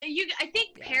I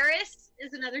think Paris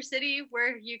is another city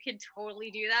where you could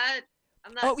totally do that.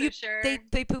 I'm not so sure.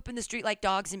 They poop in the street like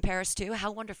dogs in Paris too.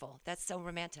 How wonderful! That's so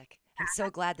romantic. I'm so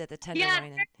glad that the Yeah,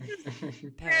 Tenderloin and Paris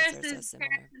Paris are so is Paris similar.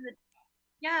 is the,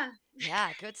 yeah. Yeah,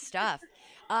 good stuff.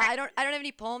 I don't have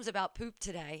any poems about poop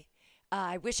today.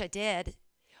 I wish I did.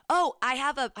 Oh, I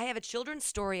have a children's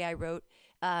story I wrote.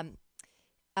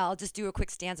 I'll just do a quick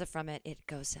stanza from it. It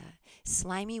goes,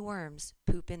 slimy worms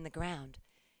poop in the ground,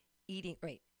 eating.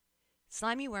 Wait,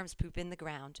 slimy worms poop in the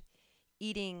ground,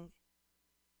 eating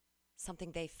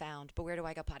something they found. But where do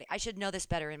I go potty? I should know this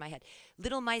better in my head.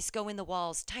 Little mice go in the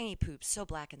walls, tiny poops, so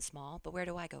black and small. But where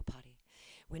do I go potty?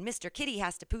 When Mr. Kitty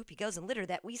has to poop, he goes and litter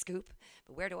that we scoop.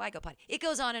 But where do I go potty? It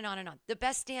goes on and on and on. The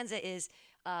best stanza is,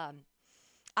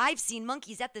 I've seen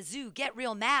monkeys at the zoo get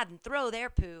real mad and throw their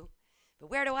poo.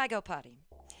 But where do I go potty?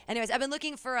 Anyways, I've been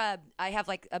looking for I have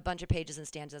like a bunch of pages and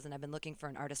stanzas, and I've been looking for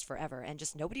an artist forever, and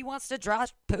just nobody wants to draw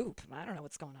poop. I don't know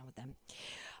what's going on with them.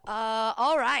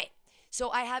 All right. So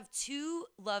I have two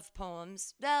love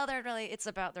poems. Well, they're really, it's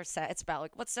about their sex. It's about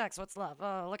like, what's sex? What's love?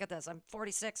 Oh, look at this. I'm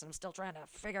 46 and I'm still trying to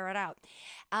figure it out.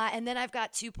 And then I've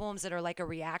got two poems that are like a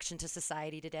reaction to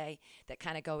society today that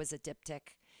kind of go as a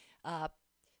diptych.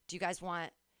 Do you guys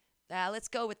want, let's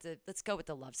go with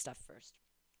the love stuff first.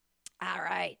 All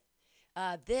right.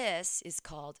 This is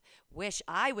called Wish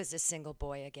I Was a Single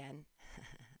Boy Again.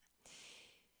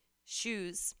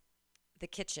 Shoes, the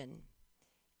kitchen,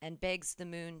 and begs the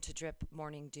moon to drip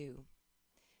morning dew.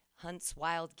 Hunts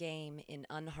wild game in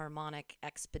unharmonic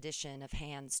expedition of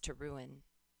hands to ruin.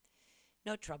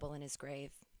 No trouble in his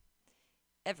grave.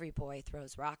 Every boy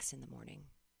throws rocks in the morning.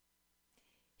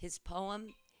 His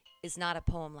poem is not a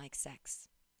poem like sex.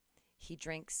 He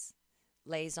drinks,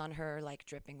 lays on her like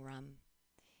dripping rum.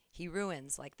 He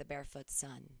ruins like the barefoot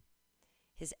sun.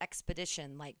 His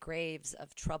expedition like graves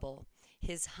of trouble.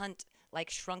 His hunt like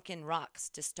shrunken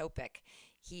rocks dystopic.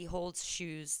 He holds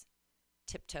shoes,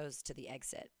 tiptoes to the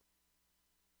exit.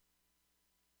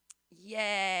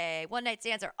 Yay! One night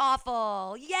stands are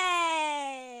awful.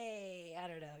 Yay! I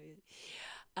don't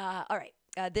know. All right.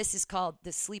 This is called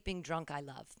The Sleeping Drunk I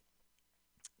Love.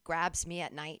 Grabs me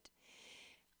at night.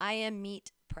 I am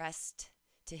meat pressed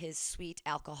to his sweet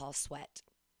alcohol sweat,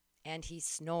 and he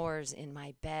snores in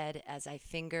my bed as I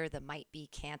finger the might-be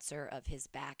cancer of his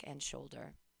back and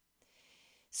shoulder.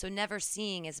 So never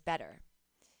seeing is better,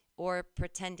 or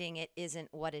pretending it isn't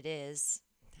what it is,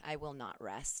 I will not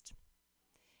rest.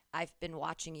 I've been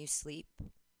watching you sleep,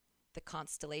 the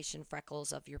constellation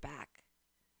freckles of your back.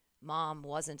 Mom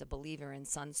wasn't a believer in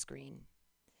sunscreen,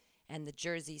 and the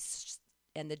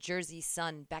Jersey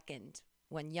sun beckoned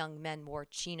when young men wore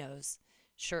chinos,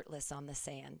 shirtless on the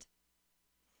sand.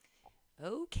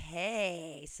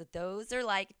 Okay, so those are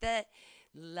like the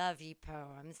lovey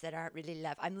poems that aren't really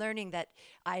love. I'm learning that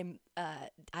I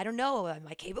don't know, am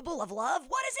I capable of love?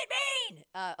 What does it mean?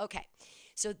 Okay,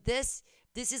 so this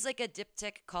is like a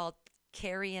diptych called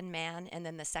Carrion Man, and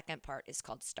then the second part is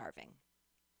called Starving.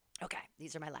 Okay,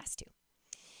 these are my last two.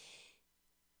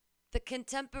 The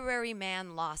contemporary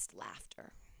man lost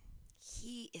laughter.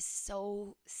 He is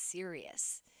so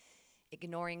serious,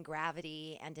 ignoring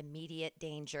gravity and immediate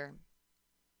danger.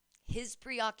 His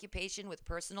preoccupation with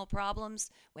personal problems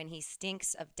when he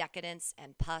stinks of decadence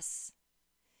and pus.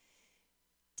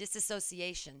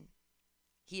 Disassociation.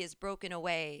 He is broken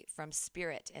away from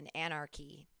spirit and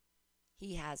anarchy.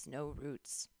 He has no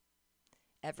roots.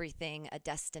 Everything a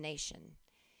destination.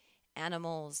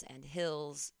 Animals and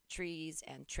hills, trees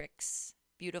and tricks,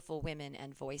 beautiful women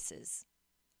and voices.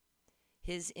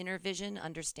 His inner vision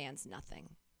understands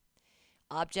nothing.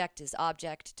 Object is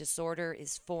object, disorder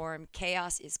is form,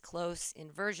 chaos is close,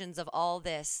 inversions of all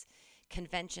this,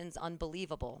 conventions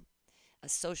unbelievable, a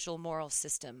social moral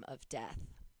system of death.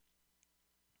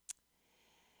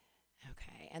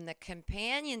 Okay, and the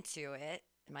companion to it,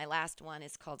 my last one,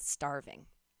 is called Starving.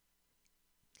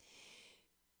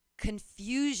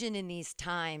 Confusion in these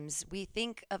times, we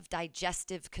think of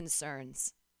digestive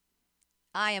concerns.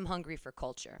 I am hungry for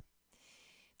culture.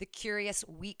 The curious,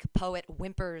 weak poet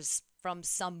whimpers from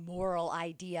some moral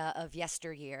idea of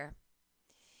yesteryear.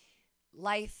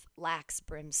 Life lacks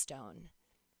brimstone.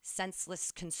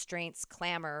 Senseless constraints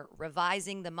clamor,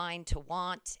 revising the mind to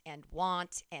want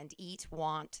and eat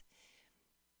want.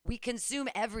 We consume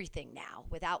everything now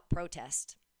without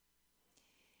protest.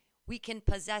 We can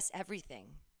possess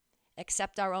everything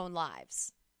except our own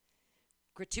lives.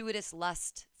 Gratuitous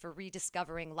lust for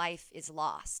rediscovering life is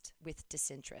lost with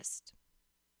disinterest.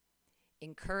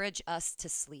 Encourage us to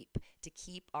sleep, to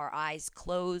keep our eyes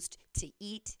closed, to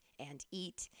eat and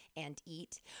eat and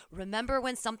eat. Remember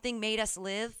when something made us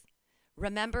live?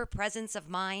 Remember presence of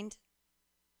mind?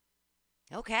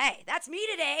 Okay, that's me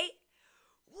today.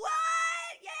 What?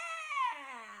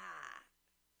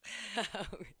 Yeah.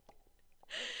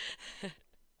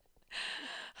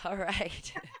 All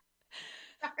right.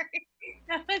 Sorry.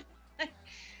 That was,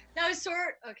 that was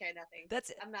sort. Okay, nothing. That's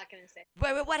it. I'm not gonna say.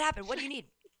 Wait, what happened? What do you need?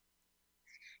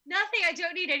 Nothing. I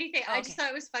don't need anything. Oh, I okay. just thought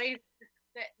it was funny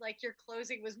that like your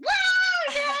closing was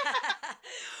wow. Yeah!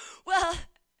 Well,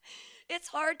 it's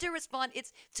hard to respond.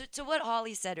 It's to what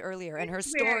Holly said earlier and her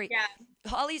It's weird. story. Yeah.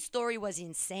 Holly's story was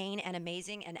insane and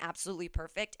amazing and absolutely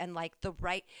perfect and like the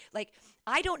right like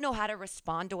I don't know how to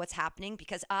respond to what's happening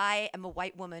because I am a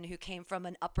white woman who came from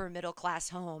an upper middle class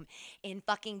home in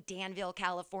fucking Danville,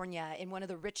 California, in one of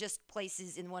the richest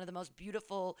places in one of the most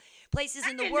beautiful places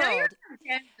in the I didn't know you were world. from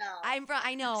Danville.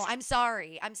 I know. I'm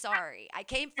sorry. I'm sorry. I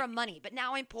came from money, but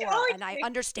now I'm poor Totally and I kidding.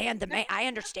 understand the man. I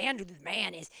understand who the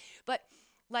man is. But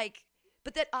like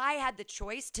but that I had the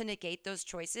choice to negate those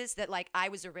choices, that like I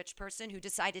was a rich person who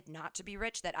decided not to be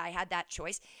rich, that I had that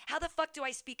choice. How the fuck do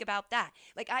I speak about that?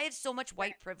 Like I have so much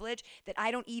white privilege that I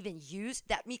don't even use.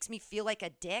 That makes me feel like a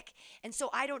dick. And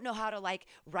so I don't know how to like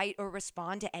write or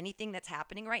respond to anything that's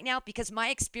happening right now because my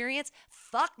experience,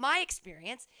 fuck my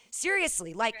experience.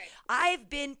 Seriously, like Right.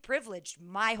 I've been privileged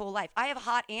my whole life. I have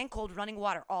hot and cold running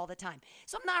water all the time.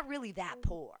 So I'm not really that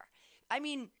poor. I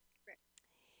mean, Right.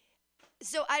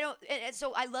 so I don't, and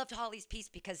so I loved Holly's piece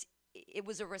because it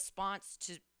was a response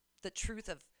to the truth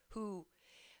of who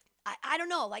I don't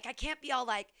know. Like I can't be all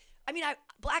like, I mean,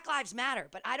 Black Lives Matter,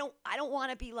 but I don't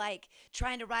want to be like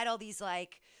trying to write all these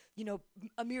like, you know,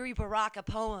 Amiri Baraka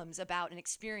poems about an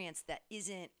experience that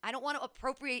isn't. I don't want to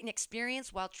appropriate an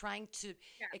experience while trying to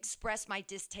Yeah. express my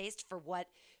distaste for what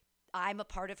I'm a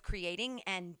part of creating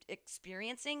and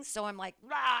experiencing. So I'm like,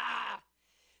 rah.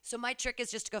 So my trick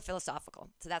is just to go philosophical.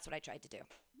 So that's what I tried to do.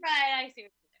 Right. I see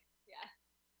what you're saying. Yeah.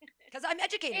 Because I'm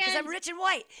educated, because I'm And rich and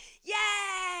white.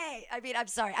 Yay! I mean, I'm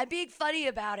sorry. I'm being funny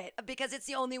about it because it's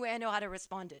the only way I know how to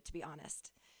respond to it, to be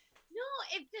honest.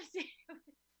 no, it just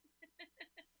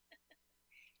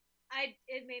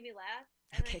it made me laugh,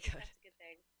 and I Okay, think good. that's a good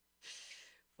thing.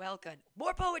 Well, good.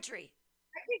 More poetry.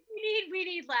 I think we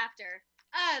need laughter.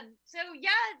 So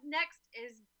yeah, next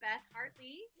is Beth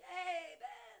Hartley. Yay,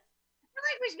 Beth. I feel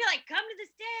like we should be like, come to the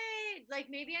stage. Like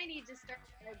maybe I need to start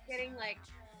like getting like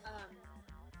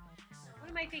what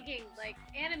am I thinking? Like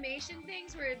animation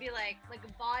things where it'd be like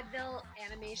vaudeville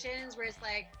animations where it's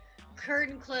like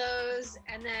curtain close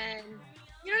and then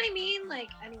you know what I mean? Like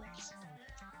anyways.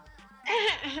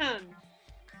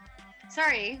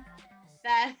 Sorry,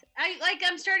 Beth.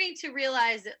 I'm starting to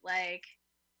realize that like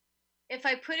if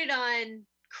I put it on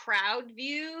crowd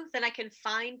view, then I can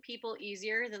find people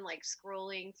easier than like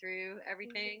scrolling through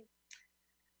everything.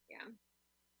 Yeah.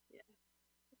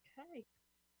 Okay.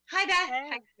 Hi Beth.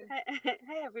 Hey, Hi.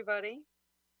 hey everybody.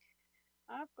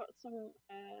 I've got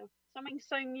something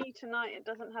so new tonight it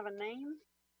doesn't have a name,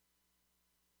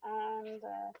 and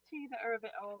two that are a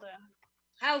bit older.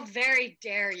 How very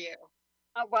dare you?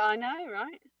 Oh, well, I know,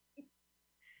 right?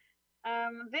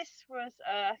 This was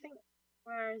I think,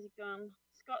 where has he gone?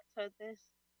 Scott's heard this.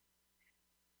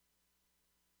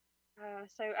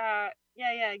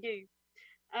 Yeah, you.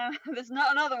 There's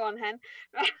not another one, Hen.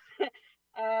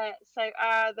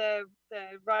 The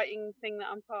writing thing that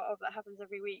I'm part of that happens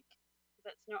every week.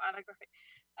 That's not allographic.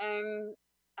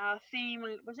 Our theme,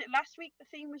 was it last week? The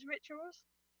theme was rituals.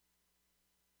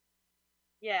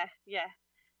 Yeah.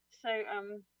 So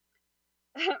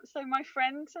so my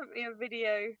friend sent me a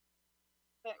video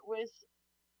that was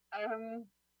I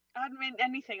hadn't written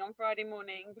anything on Friday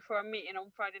morning before a meeting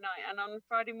on Friday night, and on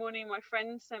Friday morning my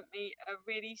friend sent me a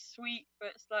really sweet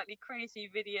but slightly crazy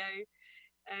video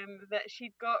that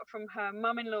she'd got from her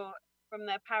mum-in-law from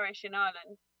their parish in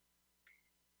Ireland.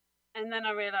 And then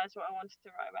I realised what I wanted to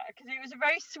write about, because it was a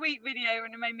very sweet video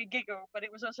and it made me giggle, but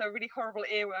it was also a really horrible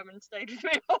earworm and stayed with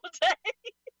me all day.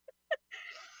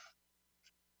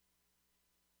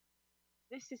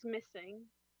 This is missing.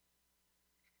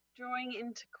 Drawing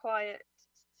into quiet,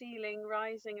 ceiling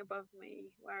rising above me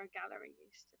where a gallery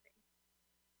used to be.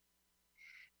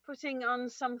 Putting on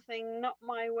something not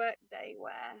my workday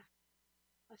wear,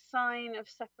 a sign of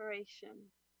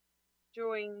separation,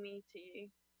 drawing me to you.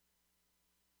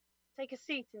 Take a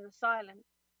seat in the silence.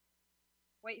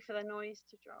 Wait for the noise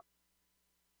to drop.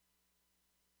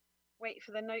 Wait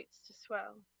for the notes to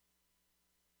swell,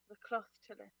 the cloth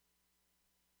to lift.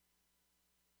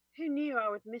 Who knew I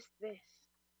would miss this?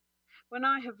 When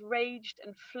I have raged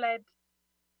and fled,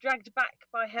 dragged back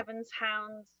by heaven's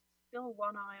hounds, still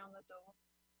one eye on the door.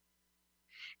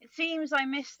 It seems I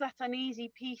miss that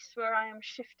uneasy peace where I am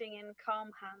shifting in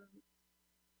calm hands.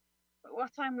 But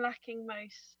what I'm lacking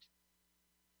most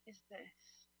is this?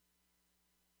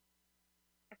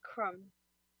 A crumb,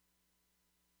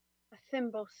 a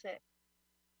thimble sip,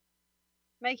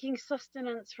 making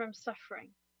sustenance from suffering,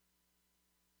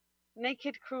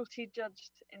 naked cruelty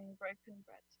judged in broken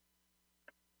bread.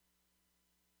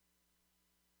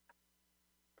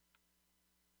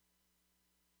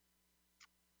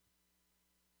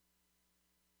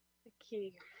 Thank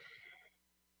you.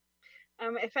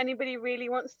 If anybody really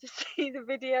wants to see the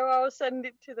video, I'll send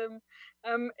it to them.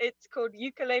 It's called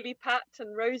Ukulele Pat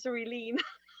and Rosary Lean.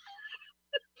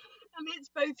 And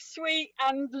it's both sweet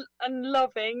and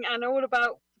loving, and all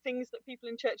about things that people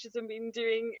in churches have been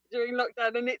doing during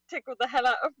lockdown, and it tickled the hell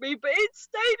out of me, but it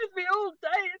stayed with me all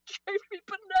day. It drove me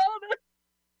banana.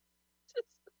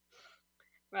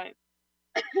 Right.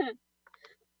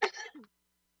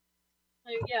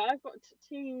 So yeah, I've got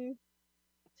two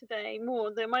today.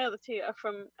 More than my other two are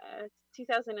from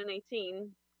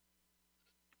 2018.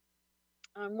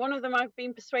 One of them I've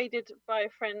been persuaded by a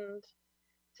friend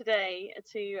today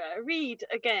to read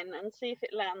again and see if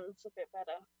it lands a bit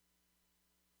better.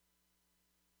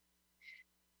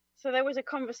 So there was a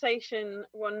conversation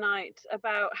one night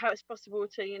about how it's possible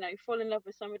to, you know, fall in love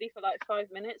with somebody for like 5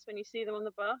 minutes when you see them on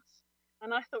the bus,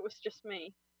 and I thought it was just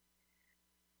me.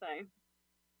 So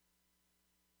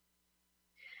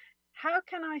how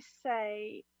can I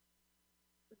say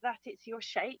that it's your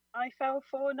shape I fell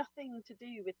for? Nothing to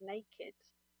do with naked,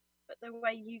 but the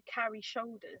way you carry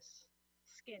shoulders,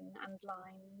 skin and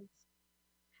lines,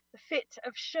 the fit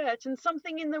of shirt, and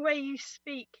something in the way you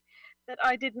speak that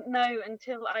I didn't know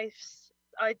until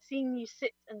I'd seen you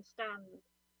sit and stand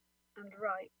and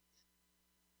write.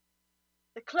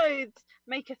 The clothes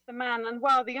maketh the man, and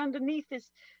while the underneath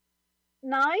is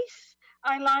nice,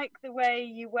 I like the way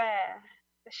you wear,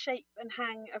 the shape and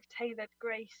hang of tailored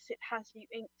grace it has you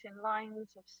inked in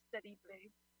lines of steady blue.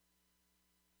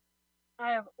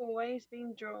 I have always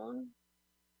been drawn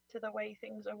to the way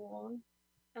things are worn,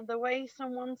 and the way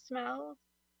someone smells.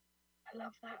 I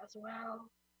love that as well.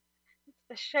 It's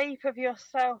the shape of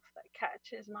yourself that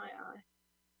catches my eye.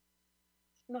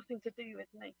 It's nothing to do with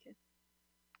naked.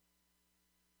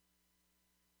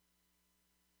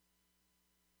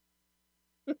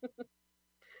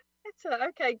 It's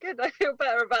okay, good. I feel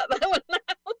better about that one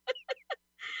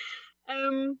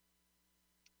now.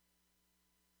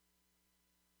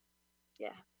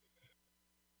 Yeah.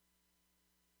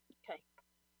 Okay.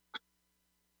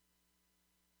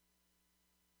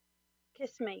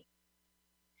 Kiss me.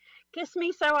 Kiss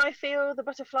me so I feel the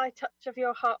butterfly touch of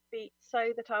your heartbeat,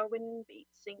 so that our wing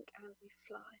beats sink and we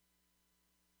fly.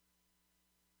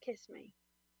 Kiss me.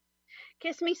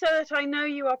 Kiss me so that I know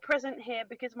you are present here,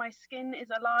 because my skin is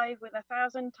alive with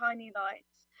 1,000 tiny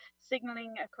lights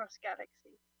signaling across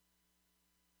galaxies.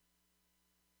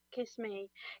 Kiss me.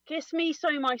 Kiss me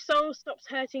so my soul stops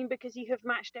hurting, because you have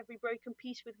matched every broken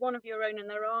piece with one of your own and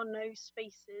there are no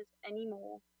spaces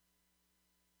anymore.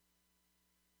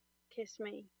 Kiss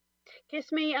me.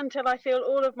 Kiss me until I feel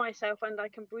all of myself and I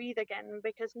can breathe again,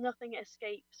 because nothing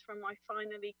escapes from my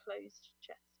finally closed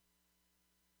chest.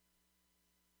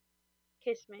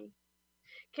 Kiss me.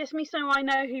 Kiss me so I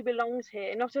know who belongs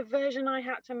here, not a version I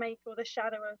had to make or the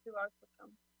shadow of who I've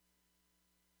become.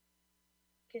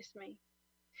 Kiss me.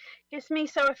 Kiss me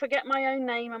so I forget my own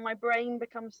name and my brain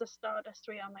becomes the stardust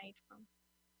we are made from.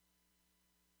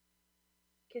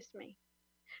 Kiss me.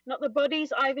 Not the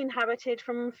bodies I've inhabited,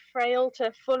 from frail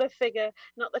to full of figure,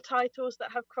 not the titles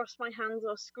that have crossed my hands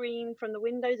or screamed from the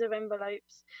windows of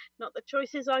envelopes, not the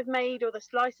choices I've made or the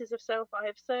slices of self I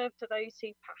have served to those who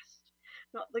passed,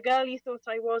 not the girl you thought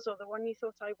I was or the one you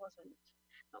thought I wasn't,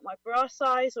 not my bra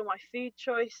size or my food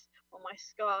choice or my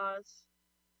scars.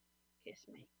 Kiss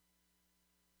me.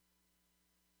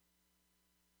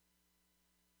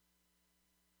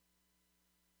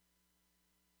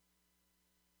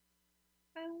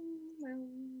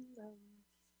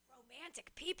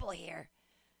 Romantic people here.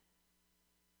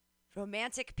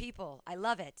 Romantic people. I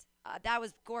love it. That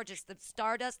was gorgeous. The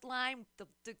Stardust line, the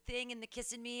thing and the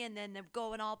kissing me, and then them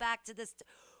going all back to this.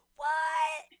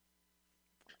 What?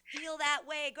 Feel that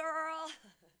way, girl.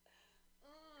 That was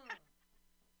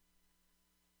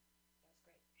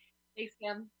great. Thanks,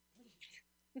 Sam.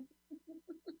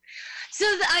 So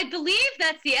I believe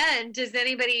that's the end. Does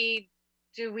anybody,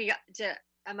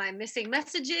 am I missing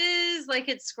messages? Like,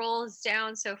 it scrolls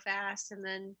down so fast, and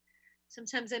then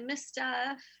sometimes I miss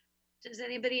stuff. Does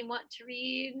anybody want to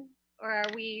read, or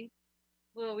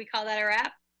will we call that a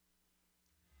wrap?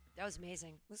 That was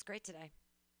amazing. It was great today.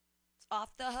 It's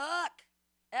off the hook.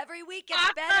 Every week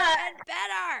it's better and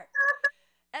better.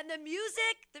 And the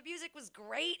music was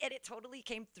great, and it totally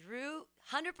came through.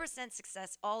 100%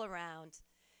 success all around.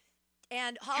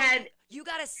 And Holly, you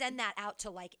got to send that out to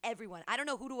like everyone. I don't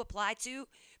know who to apply to,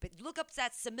 but look up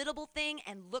that submittable thing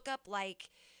and look up like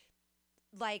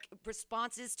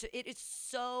responses to it. It's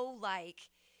so like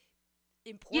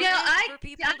important for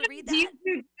people to read that. Do you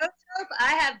do Duotrope?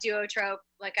 I have Duotrope.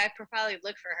 Like I probably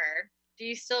look for her. Do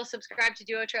you still subscribe to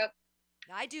Duotrope?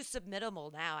 I do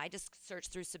submittable now. I just search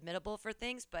through submittable for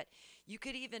things, but you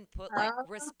could even put like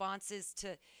responses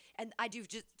to, and I do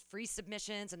just free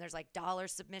submissions, and there's like dollar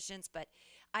submissions. But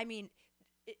I mean,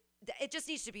 it just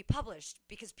needs to be published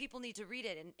because people need to read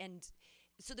it, and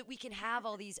so that we can have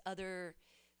all these other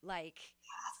like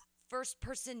first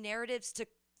person narratives to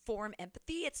form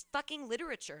empathy. It's fucking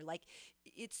literature. Like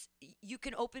you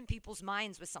can open people's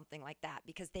minds with something like that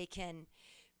because they can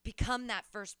become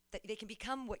they can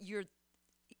become what you're.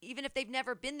 Even if they've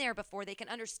never been there before, they can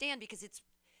understand because it's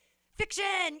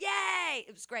fiction. Yay!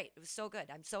 It was great. It was so good.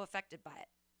 I'm so affected by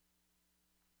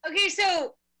it. Okay,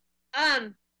 so,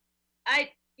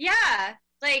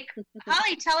 like,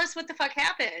 Holly, tell us what the fuck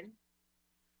happened.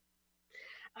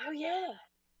 Oh, yeah.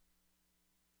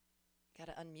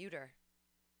 Gotta unmute her.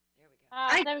 There we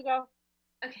go. There we go.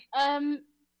 Okay.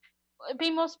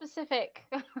 Be more specific.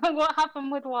 What happened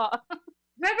with what?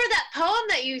 Remember that poem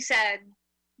that you said?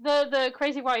 The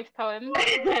Crazy Wife poem.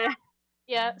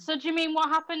 Yeah. So do you mean what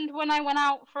happened when I went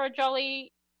out for a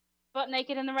jolly butt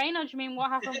naked in the rain, or do you mean what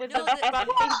happened with the bad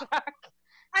feedback?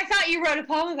 I thought you wrote a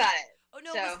poem about it. Oh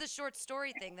no, it was the short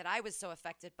story thing that I was so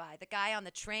affected by. The guy on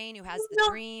the train who has the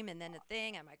dream and then the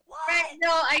thing. I'm like, what? Right,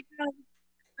 no,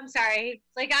 I'm sorry.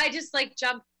 Like I just like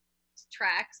jumped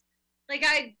tracks. Like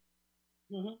I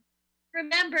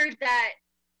remembered that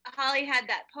Holly had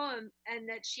that poem and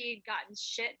that she'd gotten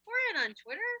shit for it on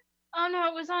Twitter. Oh no,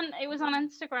 it was on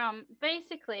Instagram.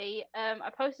 Basically, I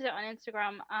posted it on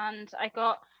Instagram and I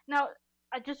got. Now,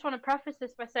 I just want to preface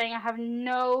this by saying I have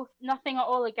nothing at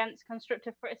all against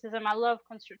constructive criticism. I love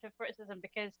constructive criticism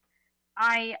because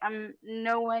I am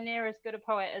nowhere near as good a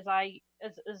poet as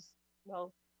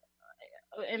well,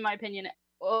 in my opinion,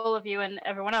 all of you and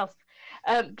everyone else.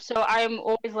 So I'm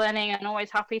always learning and always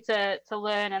happy to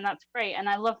learn, and that's great, and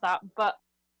I love that. But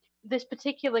this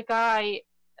particular guy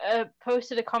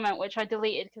posted a comment which I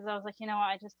deleted because I was like, you know what,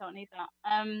 I just don't need that.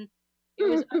 It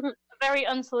was very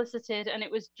unsolicited, and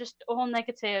it was just all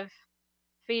negative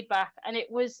feedback, and it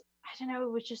was, I don't know,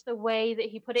 it was just the way that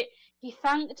he put it. He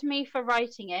thanked me for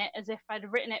writing it as if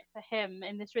I'd written it for him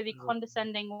in this really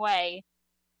condescending way.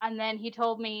 And then he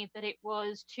told me that it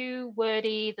was too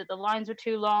wordy, that the lines were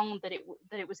too long, that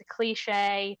it was a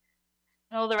cliche,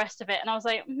 and all the rest of it. And I was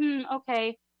like,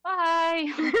 okay, bye.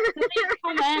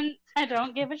 Comment. I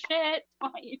don't give a shit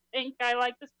what you think. I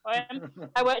like this poem.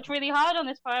 I worked really hard on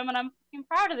this poem, and I'm fucking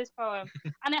proud of this poem.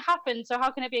 And it happened. So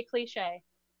how can it be a cliche?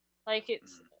 Like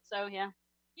it's so yeah.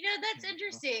 You know, that's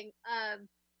interesting.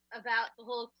 About the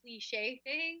whole cliche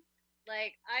thing.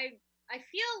 Like I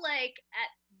feel like at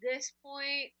this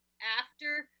point,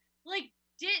 after, like,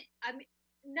 I mean,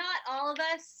 not all of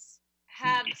us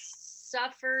have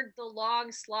suffered the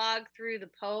long slog through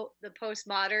the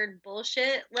postmodern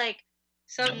bullshit. Like,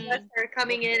 some of us are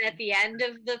coming in at the end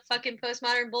of the fucking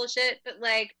postmodern bullshit, but,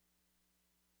 like,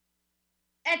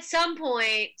 at some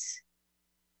point,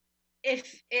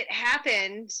 if it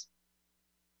happened,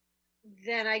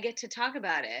 then I get to talk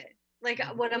about it. Like,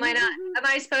 what am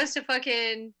I supposed to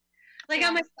fucking... Like,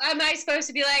 am I supposed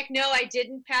to be like, no, I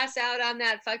didn't pass out on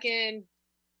that fucking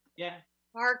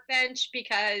park bench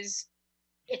because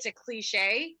it's a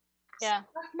cliche? Yeah.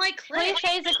 My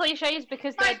cliches are cliches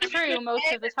because they're true most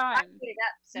of the time.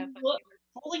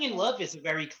 Falling in love is a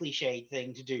very cliched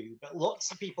thing to do, but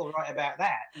lots of people write about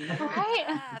that. You know?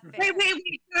 Right?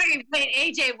 Wait,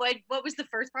 AJ, what was the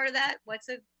first part of that? What's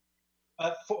it?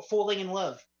 Falling in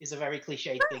love is a very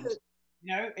cliched thing.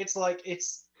 You know, it's like, you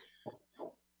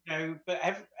know, but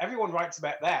everyone writes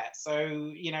about that.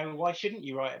 So, you know, why shouldn't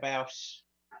you write about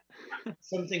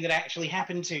something that actually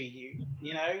happened to you,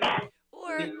 you know?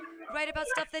 Or write about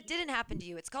stuff that didn't happen to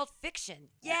you. It's called fiction.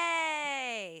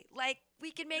 Yay! Like,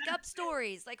 we can make up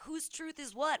stories. Like, whose truth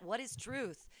is what? What is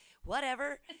truth?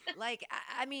 Whatever. Like,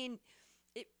 I mean,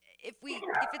 if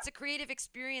it's a creative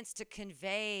experience to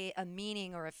convey a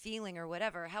meaning or a feeling or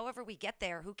whatever, however we get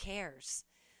there, who cares?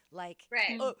 Like,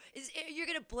 right. Oh, you're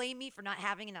going to blame me for not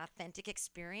having an authentic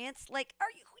experience? Like, are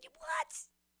you,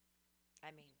 what?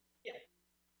 I mean. Yeah.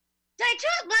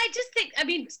 I just think, I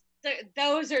mean,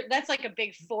 that's like a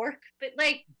big fork, but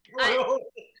like, like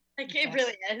it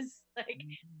really is. Like,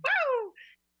 woo!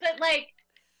 But like,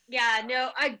 yeah, no,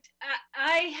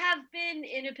 I have been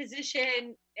in a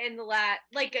position in the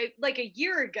like a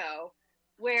year ago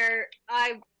where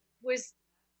I was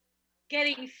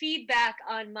getting feedback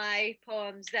on my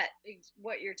poems that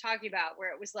what you're talking about,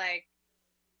 where it was like,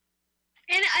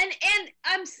 and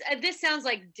this sounds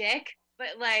like dick,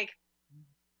 but like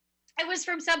it was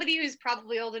from somebody who's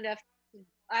probably old enough.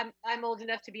 I'm old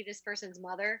enough to be this person's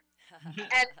mother,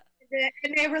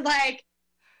 and they were like,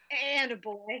 and a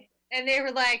boy, and they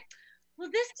were like, well,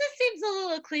 this just seems a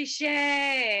little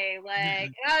cliche. Like,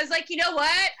 and I was like, you know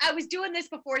what? I was doing this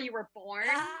before you were born.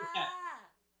 So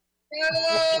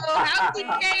how cliche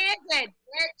is it,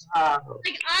 bitch?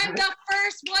 Like, I'm the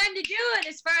first one to do it,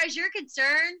 as far as you're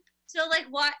concerned. So, like,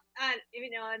 what? And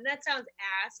that sounds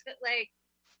ass, but like,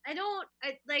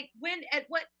 like when at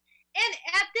what. And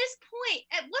at this point,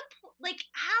 at what point, like,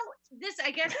 how this? I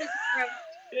guess this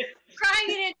is crying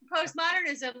it into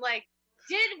postmodernism. Like,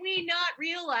 did we not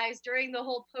realize during the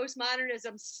whole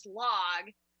postmodernism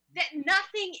slog that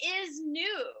nothing is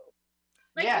new?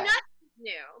 Like, nothing's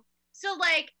new. So,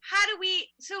 like, how do we?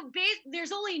 So,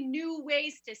 there's only new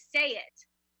ways to say it,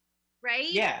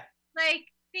 right? Yeah.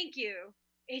 Like, thank you,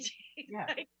 AJ. Yeah.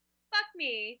 Like, fuck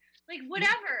me. Like,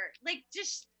 whatever. Like,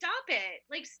 just stop it.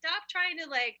 Like, stop trying to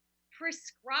like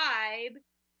prescribe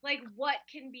like what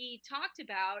can be talked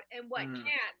about and what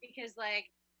can't, because like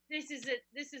this is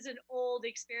an old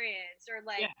experience, or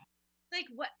like like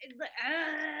what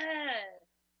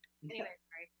anyway,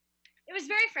 sorry. It was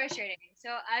very frustrating. So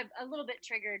I'm a little bit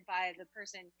triggered by the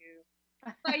person who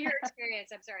by your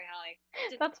experience. I'm sorry, Holly.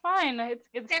 That's fine.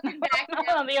 It's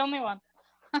not the only one.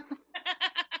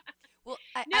 Well,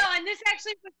 and this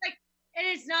actually was like, and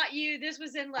it's not you. This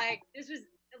was in like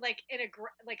in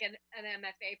an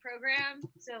MFA program.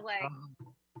 So like,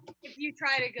 if you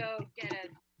try to go get a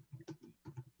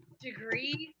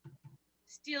degree,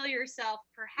 steel yourself,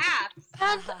 perhaps.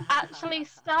 I had actually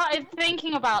started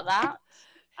thinking about that.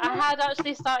 I had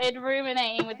actually started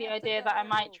ruminating with the idea that I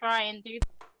might try and do.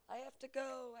 I have to go.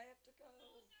 I'm sorry.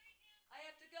 I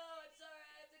have to go.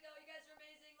 You guys are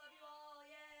amazing. Love you all.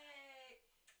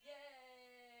 Yay.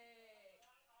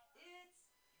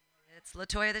 It's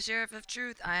LaToya, the Sheriff of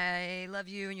Truth. I love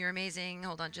you and you're amazing.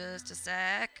 Hold on just a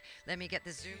sec. Let me get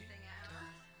the Zoom thing out.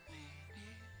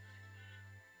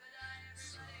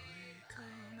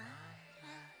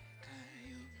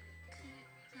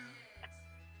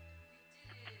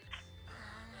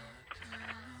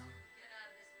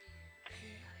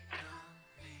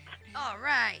 All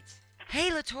right. Hey,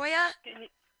 LaToya. Can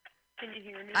you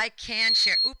hear me? I can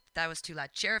share. Oop, that was too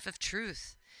loud. Sheriff of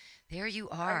Truth. There you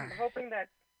are. I'm hoping that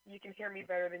you can hear me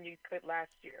better than you could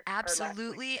last year.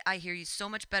 Absolutely. I hear you so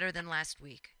much better than last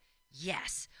week.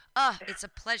 Yes. It's a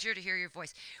pleasure to hear your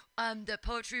voice. The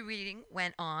poetry reading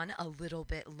went on a little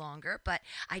bit longer, but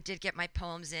I did get my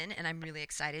poems in, and I'm really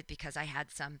excited because I had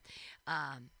some.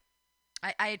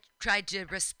 I tried to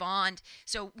respond.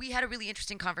 So we had a really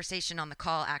interesting conversation on the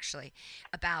call, actually,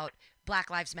 about Black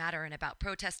Lives Matter and about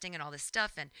protesting and all this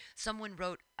stuff. And someone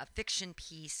wrote a fiction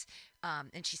piece,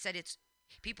 and she said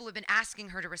people have been asking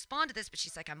her to respond to this, but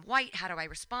she's like, I'm white. How do I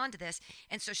respond to this?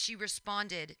 And so she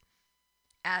responded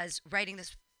as writing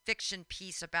this fiction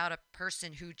piece about a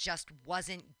person who just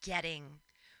wasn't getting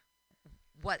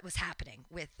what was happening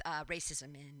with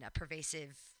racism in a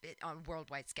pervasive on a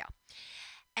worldwide scale.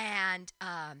 And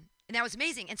that was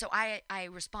amazing. And so I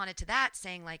responded to that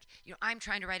saying, like, I'm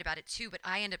trying to write about it too, but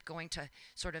I end up going to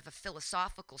sort of a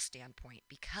philosophical standpoint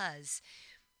because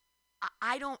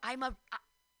I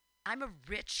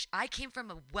came from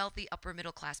a wealthy upper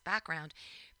middle class background,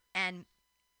 and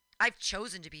I've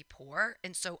chosen to be poor.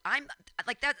 And so I'm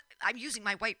like that. I'm using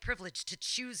my white privilege to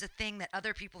choose a thing that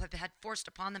other people have had forced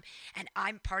upon them. And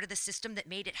I'm part of the system that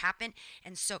made it happen.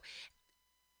 And so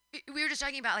we were just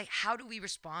talking about, like, how do we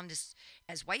respond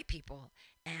as white people,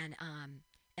 and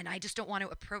I just don't want to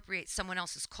appropriate someone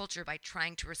else's culture by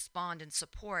trying to respond and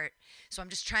support. So I'm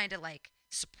just trying to like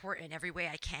support in every way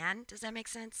I can. Does that make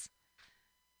sense?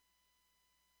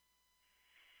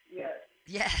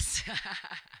 Yes.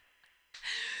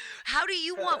 How do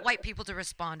you want white people to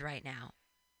respond right now?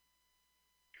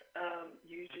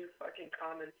 Use your fucking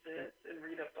common sense and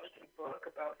read a fucking book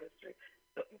about history.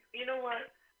 So, you know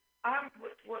what?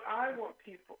 What I want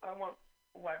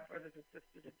white brothers and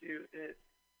sisters to do is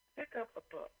pick up a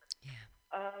book. Yeah.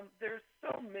 There's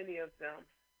so many of them to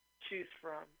choose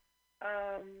from.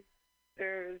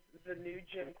 There's The New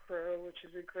Jim Crow, which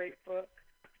is a great book.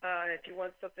 If you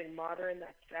want something modern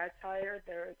that's satire,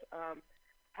 there's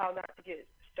How Not to Get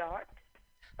Shot.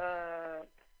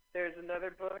 There's another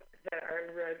book that I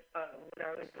read when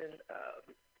I was in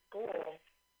school,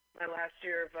 my last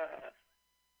year of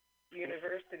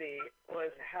university,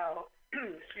 was how,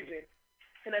 excuse me,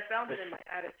 and I found it in my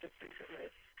attic just recently.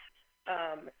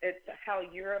 It's How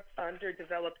Europe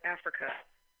Underdeveloped Africa,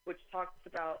 which talks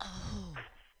about Oh,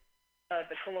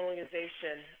 the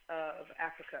colonization of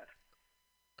Africa.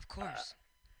 of Uh, course.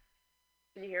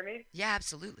 can you hear me? Yeah,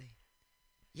 absolutely.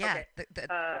 Yeah. Okay.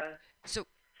 The Uh, so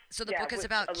so the yeah, book is which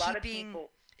about a lot of keeping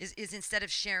people. is instead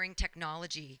of sharing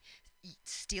technology,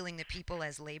 stealing the people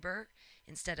as labor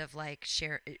instead of like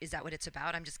share. Is that what it's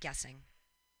about? I'm just guessing.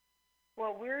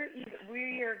 Well, we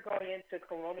are going into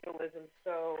colonialism,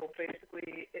 so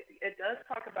basically, it does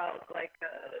talk about like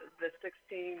the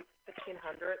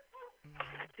 1600s, Hmm.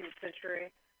 16th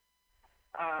century.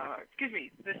 Excuse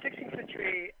me, the 16th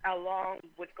century, along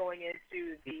with going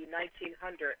into the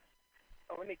 1900s.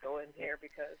 Oh, let me go in here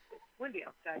because it's windy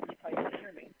outside. You probably can't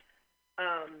hear me.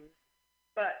 Um,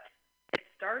 but it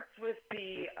starts with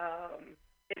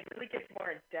it really gets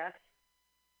more in depth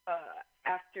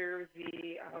after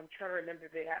I'm trying to remember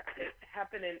it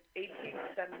happened in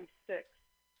 1876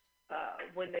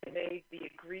 when they made the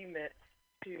agreement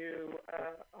to,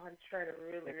 I'm trying to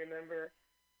really remember,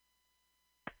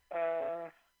 uh,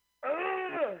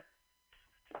 oh,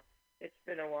 it's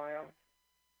been a while.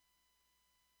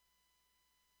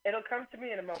 It'll come to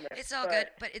me in a moment, It's all good,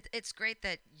 but but it's great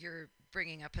that you're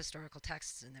bringing up historical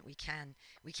texts and that we can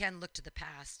look to the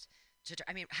past.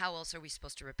 I mean, how else are we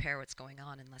supposed to repair what's going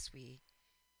on unless we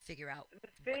figure out the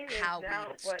thing is how we now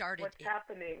started what's it?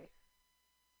 happening.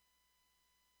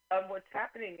 What's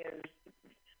happening is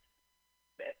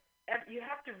you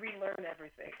have to relearn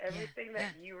everything. Yeah, Everything yeah,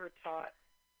 that you were taught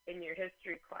in your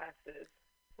history classes,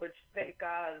 which thank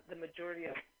God the majority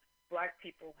of black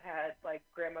people had like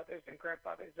grandmothers and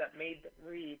grandfathers that made them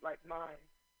read, like mine.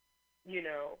 You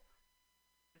know,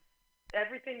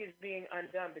 everything is being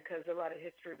undone because a lot of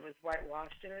history was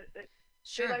whitewashed, and they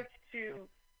sure. like to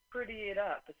pretty it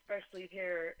up, especially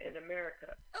here in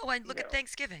America. Oh, and You look at know,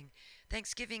 Thanksgiving.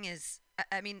 Thanksgiving is,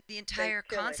 I mean, the entire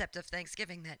Thanksgiving. concept of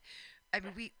Thanksgiving that, I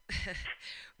mean, we,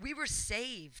 we were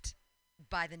saved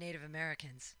by the Native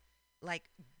Americans. Like,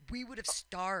 we would have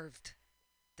starved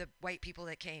the white people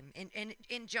that came. In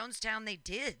Jonestown, they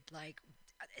did. Like,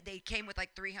 they came with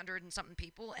like 300 and something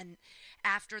people. And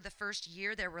after the first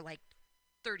year, there were like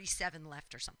 37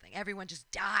 left or something. Everyone just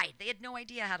died. They had no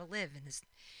idea how to live in this,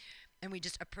 and we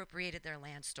just appropriated their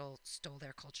land, stole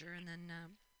their culture, and then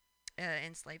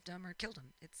enslaved them or killed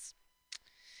them. It's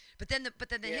but then the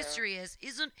Yeah. history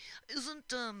isn't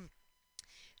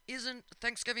isn't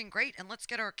Thanksgiving great? And let's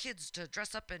get our kids to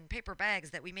dress up in paper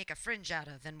bags that we make a fringe out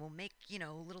of, and we'll make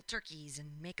little turkeys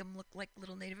and make them look like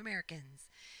little Native Americans.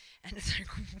 And it's like,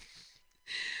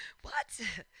 what?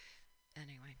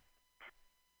 Anyway,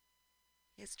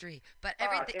 history. But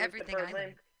everything It was the everything I Berlin.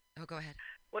 learned. Oh, go ahead.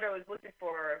 What I was looking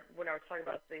for when I was talking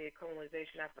about the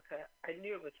colonization of Africa, I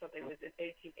knew it was something. It was in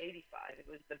 1885. It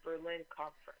was the Berlin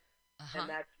Conference, Uh and huh.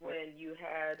 that's when you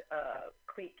had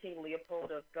King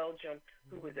Leopold of Belgium,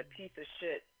 who was a piece of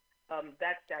shit.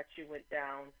 That statue went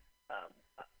down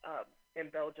um, in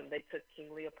Belgium. They took King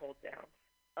Leopold down.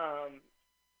 Um,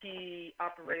 he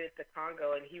operated the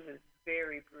Congo, and he was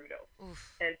very brutal.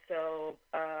 Oof. And so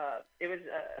it was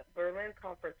Berlin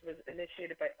Conference was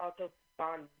initiated by Otto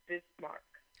von Bismarck,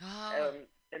 Oh.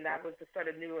 and that was the start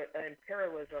of new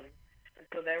imperialism. And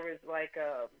so there was like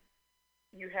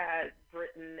you had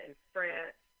Britain and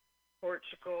France,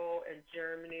 Portugal and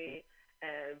Germany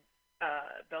and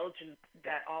Belgium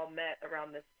that all met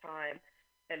around this time.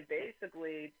 And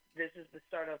basically, this is the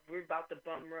start of we're about to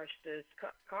bum rush this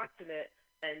continent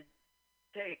and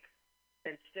take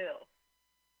and steal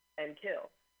and kill.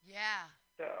 Yeah.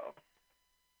 So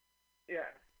yeah,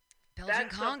 Belgian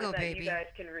that's something Congo, that you baby. guys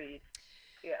can read.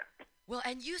 Yeah. Well,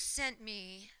 and you sent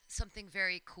me something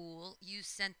very cool. You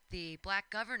sent the black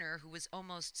governor who was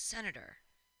almost senator.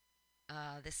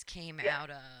 This came Yes. out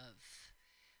of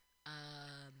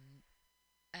um,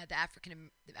 the African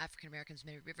Americans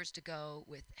Many Rivers to Go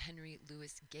with Henry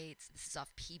Louis Gates. This is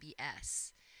off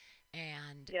PBS,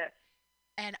 and Yes.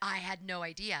 and I had no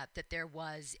idea that there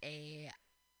was a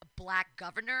black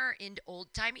governor in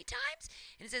old timey times.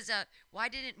 And it says, why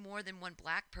didn't more than one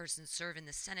black person serve in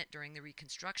the Senate during the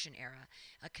Reconstruction era?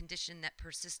 A condition that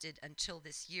persisted until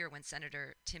this year when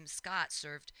Senator Tim Scott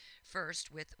served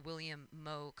first with William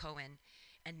Moe Cohen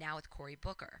and now with Cory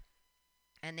Booker.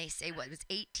 And they say what it was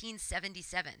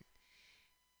 1877,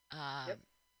 Yep. um,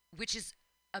 which is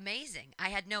amazing. I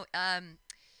had no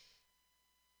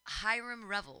Hiram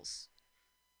Revels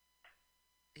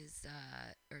is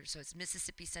or so it's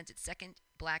Mississippi sent its second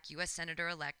black U.S. senator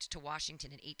elect to Washington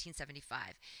in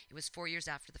 1875. It was 4 years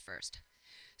after the first.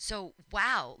 So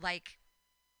wow, like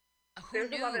who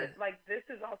There's a lot knew? of like this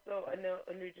is also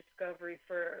a new discovery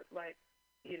for like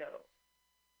you know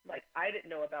like I didn't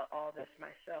know about all this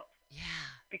myself. Yeah.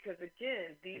 Because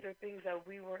again, these are things that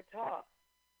we weren't taught.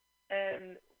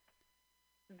 And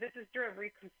this is during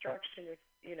Reconstruction, if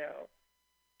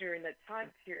during that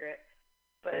time period.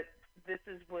 But this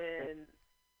is when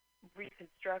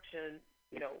Reconstruction,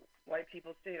 white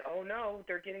people say, "Oh no,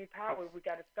 they're getting power. We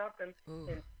got to stop them." Ooh.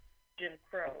 And Jim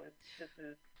Crow. This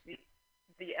is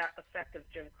the effect of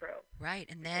Jim Crow. Right,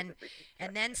 and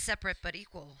then separate but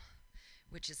equal,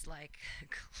 which is like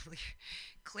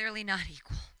clearly not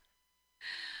equal.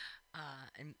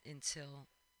 Until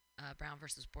Brown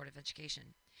versus Board of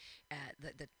Education,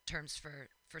 the terms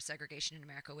for segregation in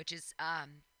America, which is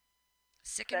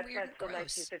sick and weird and That's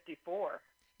gross. 1954.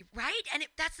 Right, and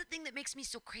that's the thing that makes me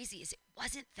so crazy is it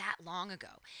wasn't that long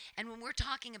ago. And when we're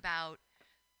talking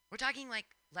like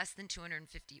less than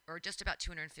 250 or just about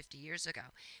 250 years ago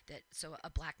so a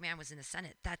black man was in the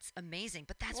Senate. That's amazing,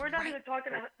 but that's we're not right. even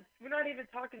talking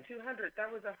 200.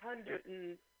 That was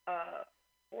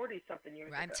 140 something years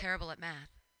ago. I'm terrible at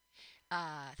math.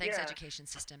 Thanks, education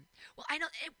system. Well, I know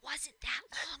it wasn't that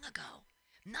long ago.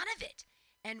 None of it.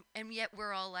 And yet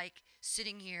we're all like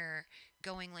sitting here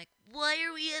going like, why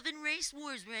are we having race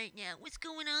wars right now? What's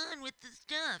going on with the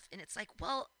stuff? And it's like,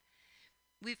 well,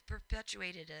 we've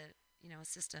perpetuated a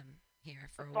system here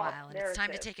for a while, and it's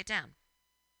time to take it down.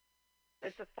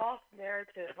 It's a false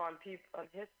narrative on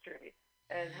history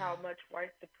and how much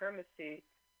white supremacy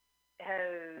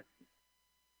has.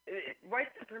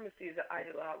 White supremacy is an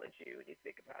ideology when you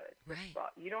think about it. Right.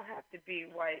 You don't have to be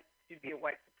white to be a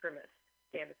white supremacist.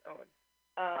 Candace Owens.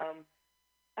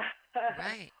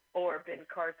 Right. Or Ben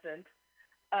Carson.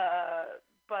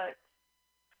 But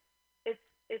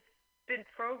it's been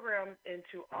programmed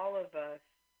into all of us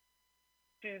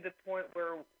to the point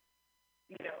where,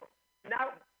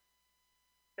 now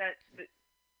that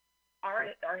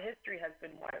our history has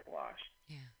been whitewashed.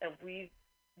 Yeah. And we've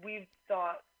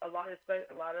thought a lot of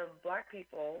black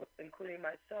people, including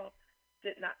myself,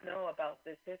 did not know about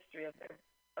this history of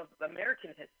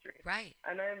American history. Right.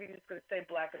 I'm not even just going to say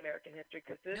Black American history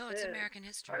because this it's is American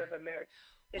history. part of America.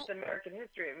 It's American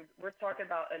history. We're talking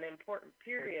about an important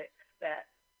period that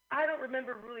I don't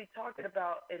remember really talking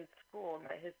about in school in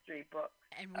my history books.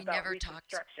 And we never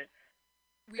talked.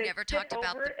 We never talked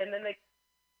about and then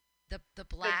the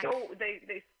black.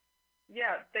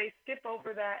 They skip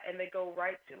over that and they go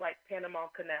right to like Panama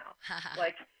Canal.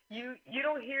 Like you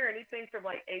don't hear anything from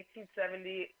like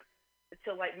 1870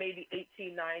 to like maybe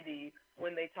 1890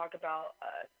 when they talk about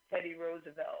Teddy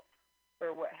Roosevelt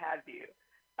or what have you.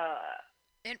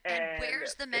 And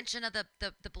where's the mention of the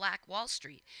Black Wall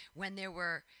Street when there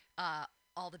were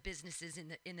all the businesses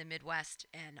in the Midwest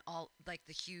and all like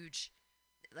the huge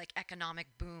like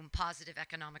positive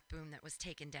economic boom that was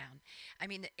taken down? I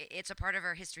mean, it's a part of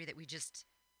our history that we just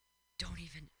don't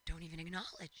even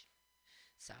acknowledge.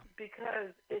 So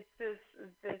because it's this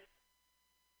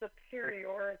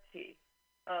superiority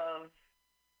of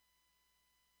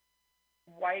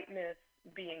whiteness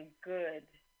being good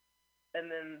and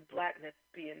then blackness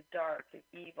being dark and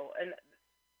evil. And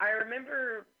I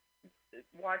remember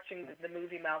watching the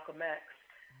movie Malcolm X,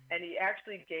 and he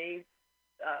actually gave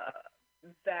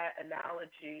that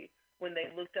analogy when they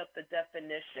looked up the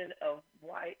definition of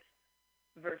white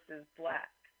versus black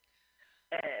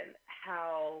and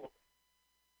how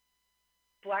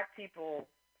black people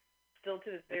still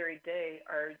to this very day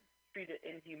are treated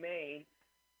inhumane.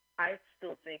 I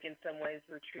still think in some ways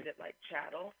we're treated like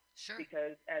chattel. Sure.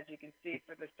 Because as you can see,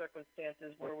 for the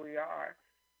circumstances where we are,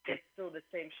 it's still the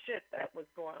same shit that was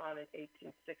going on in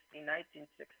 1860,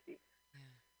 1960.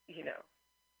 Yeah.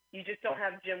 You just don't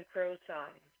have Jim Crow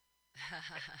signs.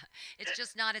 It's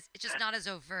just not as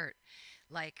overt.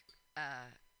 Like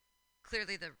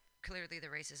clearly the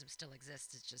racism still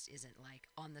exists. It just isn't like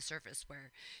on the surface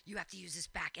where you have to use this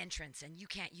back entrance and you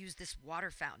can't use this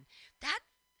water fountain. That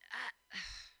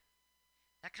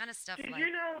kind of stuff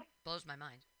blows my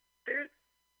mind. There's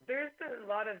been a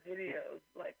lot of videos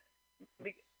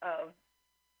of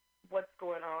what's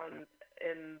going on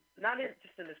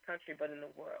just in this country but in the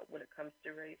world when it comes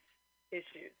to race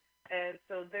issues. And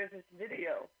so there's this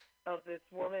video of this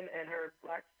woman and her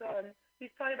black son.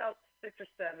 He's probably about 6 or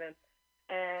 7,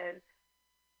 and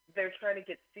they're trying to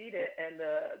get seated, and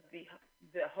the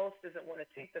host doesn't want to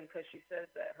seat them because she says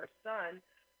that her son,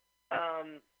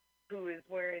 who is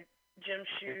wearing gym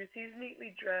shoes, he's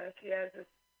neatly dressed. He has this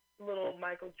little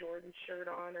Michael Jordan shirt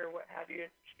on or what have you,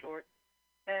 short,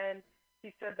 and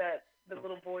he said that the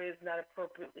little boy is not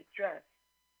appropriately dressed.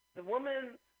 The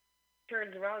woman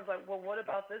turns around and is like, well, what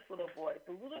about this little boy?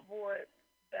 The little boy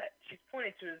that she's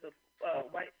pointing to is a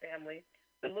white family.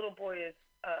 The little boy is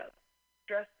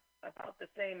dressed about the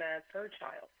same as her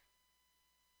child.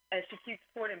 And she keeps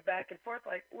pointing back and forth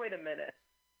like, wait a minute.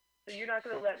 So you're not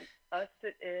going to let us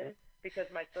sit in because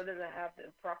my son doesn't have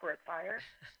the proper attire,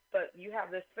 but you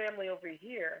have this family over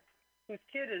here whose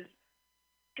kid is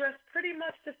dressed pretty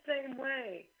much the same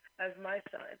way as my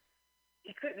son.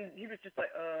 He was just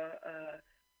like,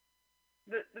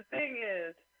 The thing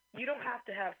is, you don't have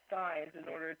to have signs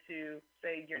in order to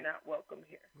say you're not welcome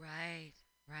here. Right.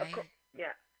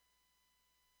 Yeah.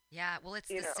 Yeah, well, it's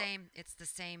You the know. same. It's the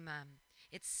same.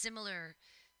 It's similar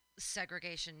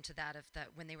segregation to that of that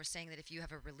when they were saying that if you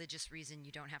have a religious reason,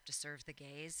 you don't have to serve the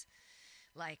gays.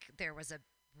 Like there was a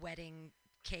wedding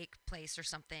cake place or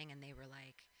something, and they were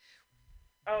like,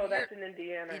 Oh, "We're that's in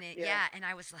Indiana. in it." Yeah. Yeah, and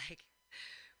I was like,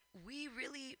 "We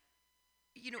really,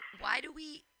 why do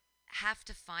we have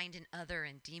to find an other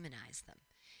and demonize them?"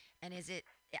 And is it?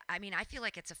 I mean, I feel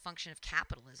like it's a function of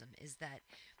capitalism. Is that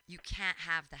you can't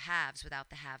have the haves without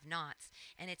the have-nots,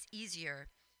 and it's easier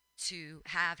to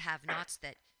have have-nots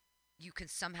that you can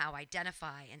somehow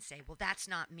identify and say, well, that's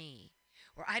not me,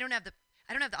 or I don't have the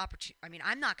opportunity. I mean,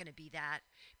 I'm not going to be that,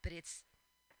 but it's.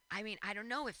 I mean, I don't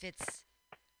know if it's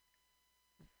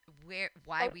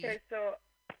why we. Okay, so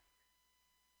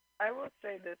I will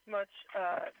say this much.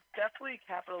 Definitely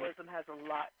capitalism has a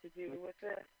lot to do with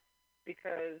it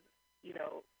because,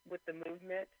 with the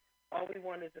movement, all we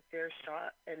want is a fair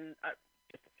shot and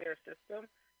just a fair system.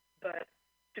 But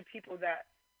to people that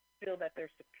feel that they're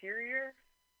superior,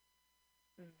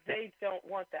 they don't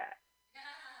want that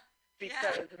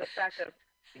because of the fact that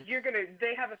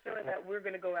they have a feeling that we're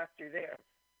gonna go after theirs.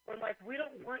 We're like, we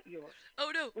don't want yours.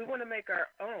 Oh no. We want to make our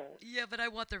own. Yeah, but I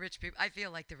want the rich people. I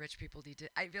feel like the rich people need to.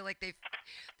 I feel like they've.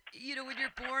 When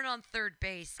you're born on third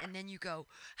base and then you go,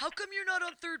 how come you're not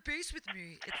on third base with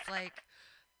me? It's like,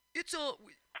 it's all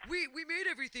we made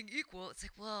everything equal. It's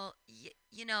like, well,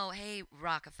 hey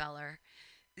Rockefeller,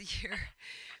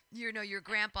 your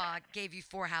grandpa gave you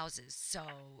 4 houses,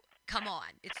 so come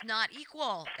on, it's not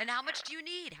equal. And how much do you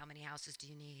need? How many houses do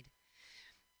you need?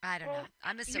 I don't know.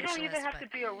 I'm a socialist. You don't even have to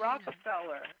be a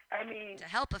Rockefeller. I mean, to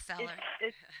help a feller.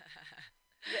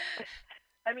 Yeah.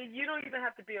 I mean, you don't even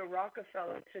have to be a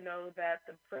Rockefeller to know that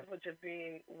the privilege of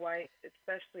being white,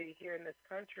 especially here in this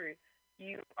country,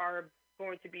 you are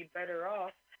going to be better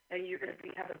off, and you're going to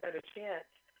have a better chance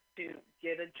to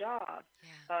get a job,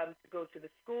 to go to the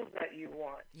schools that you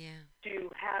want,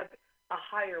 to have a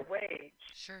higher wage,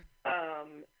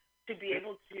 to be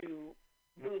able to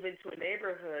move into a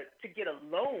neighborhood, to get a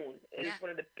loan is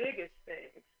one of the biggest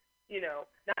things,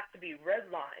 not to be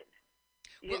redlined.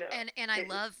 And I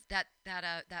love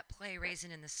that play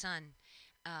Raisin in the Sun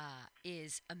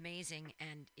is amazing,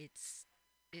 and it's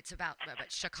about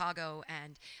Chicago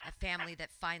and a family that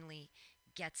finally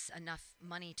gets enough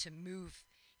money to move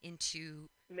into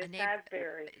Miss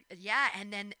Asbury. Yeah,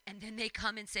 and then they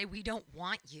come and say, we don't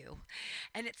want you,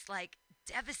 and it's like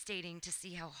devastating to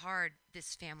see how hard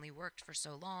this family worked for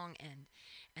so long,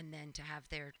 and then to have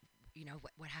their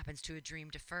what happens to a dream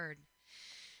deferred.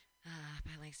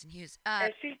 By Langston Hughes.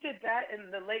 And she did that in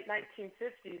the late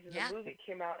 1950s, and the movie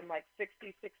came out in like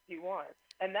 60, 61.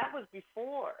 And that was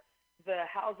before the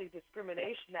Housing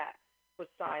Discrimination Act was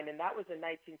signed, and that was in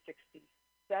 1967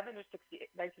 or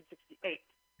 1968.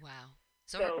 Wow.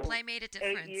 So her play made a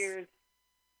difference. 8 years.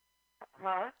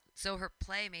 Huh? So her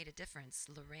play made a difference.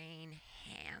 Lorraine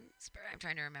Hansberry. I'm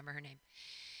trying to remember her name.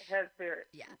 Hasbury.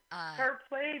 Yeah. Her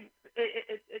play,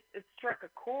 it struck a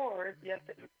chord. Yes,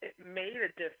 it made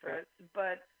a difference,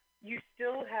 but you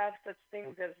still have such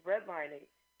things as redlining.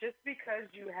 Just because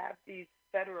you have these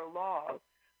federal laws,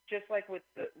 just like with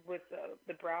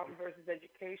the Brown versus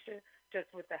Education, just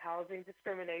with the Housing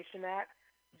Discrimination Act,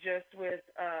 just with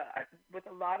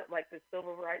a lot of like the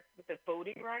Civil Rights, with the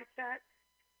Voting Rights Act,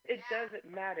 it doesn't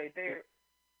matter. They're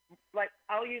like,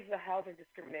 I'll use the housing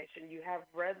discrimination. You have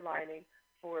redlining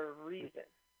for a reason.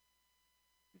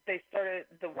 They started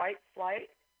the white flight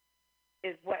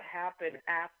is what happened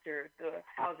after the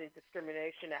Housing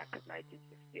Discrimination Act of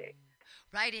 1968.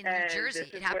 Right, in New Jersey.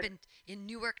 It happened in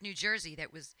Newark, New Jersey.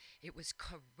 It was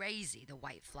crazy, the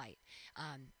white flight.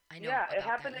 I know. Yeah, it about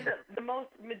happened that, in the most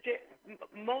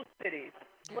cities.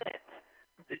 Flint,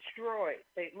 Detroit.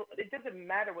 It doesn't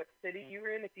matter what city you were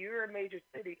in. If you were a major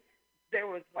city, there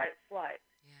was white flight.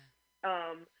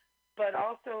 Yeah. But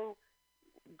also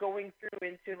going through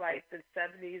into like the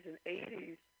 70s and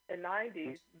 80s and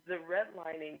 90s, the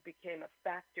redlining became a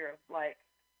factor of like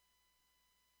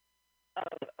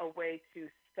a way to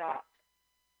stop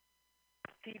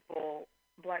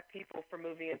black people from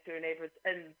moving into a neighborhood.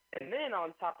 And then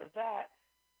on top of that,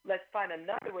 let's find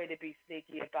another way to be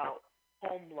sneaky about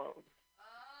home loans.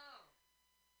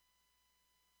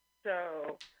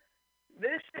 So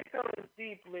this shit goes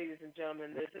deep, ladies and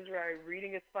gentlemen. This is where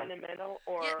reading is fundamental,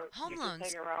 Yeah, or home you just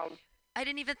loans. hang around. I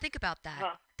didn't even think about that.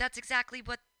 Huh. That's exactly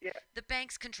what Yeah. the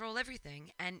banks control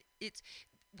everything. And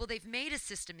well, they've made a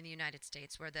system in the United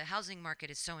States where the housing market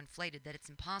is so inflated that it's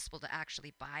impossible to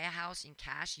actually buy a house in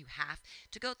cash. You have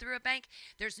to go through a bank.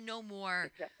 There's no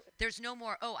more. Exactly. There's no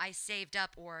more. Oh, I saved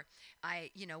up, or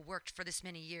I, worked for this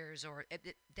many years, or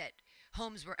that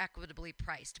homes were equitably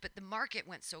priced. But the market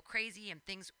went so crazy and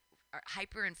things are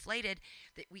hyperinflated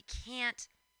that we can't.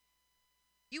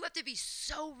 You have to be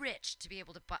so rich to be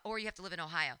able to buy, or you have to live in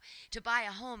Ohio to buy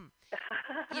a home.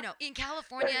 In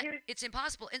California, it's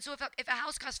impossible. And so if a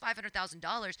house costs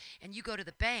 $500,000 and you go to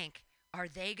the bank, are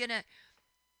they gonna?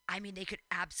 I mean, they could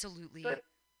absolutely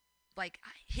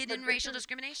hidden racial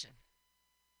discrimination.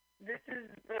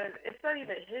 It's not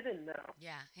even hidden though.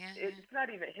 Yeah. It's not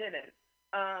even hidden.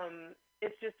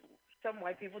 It's just some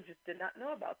white people just did not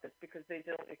know about this because they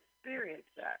don't experience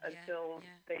that until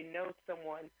they know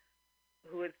someone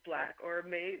who is Black or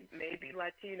maybe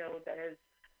Latino that has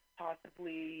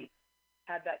possibly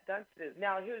had that done to them.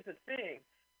 Now, here's the thing.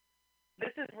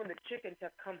 This is when the chickens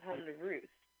have come home to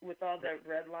roost with all the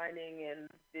redlining and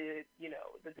the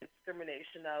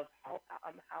discrimination of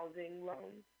housing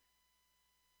loans.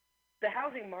 The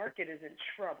housing market is in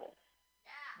trouble.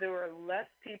 Yeah. There are less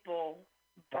people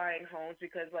buying homes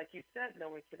because, like you said, no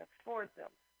one can afford them.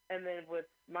 And then with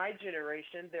my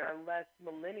generation, there are less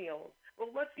millennials. Well,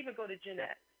 let's even go to Gen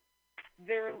X.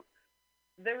 There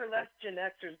were less Gen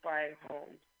Xers buying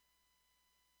homes.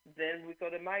 Then we go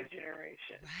to my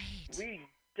generation. Right. We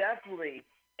definitely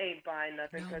ain't buying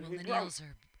nothing because millennials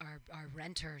are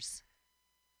renters.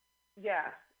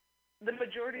 Yeah. The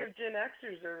majority of Gen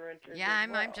Xers are renters. Yeah,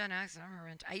 I'm well. Gen X. I'm a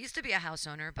renter. I used to be a house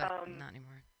owner, but not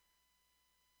anymore.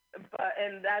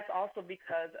 And that's also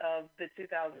because of the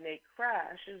 2008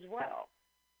 crash as well.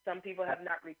 Some people have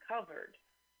not recovered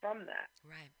from that.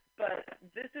 Right. But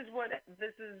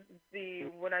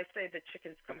when I say the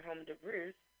chickens come home to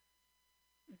roost,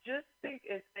 just think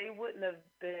if they wouldn't have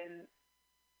been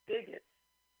bigots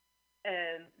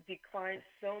and declined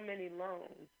so many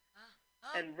loans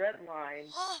and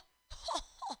redlined.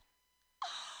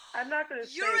 I'm not going to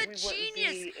say we wouldn't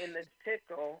be in the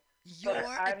pickle, but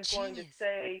I'm going to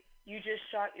say you just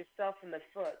shot yourself in the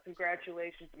foot.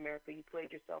 Congratulations, America. You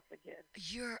played yourself again.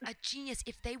 You're a genius.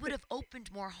 If they would have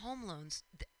opened more home loans,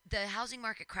 the housing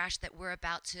market crash that we're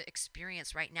about to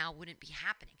experience right now wouldn't be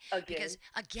happening. Because,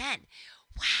 again,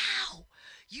 wow,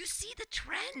 you see the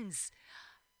trends.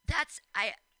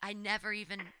 I never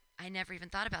even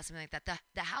thought about something like that.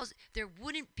 There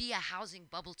wouldn't be a housing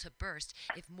bubble to burst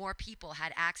if more people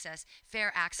had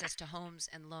fair access to homes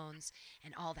and loans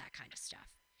and all that kind of stuff.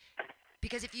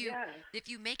 Because if you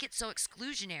make it so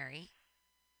exclusionary,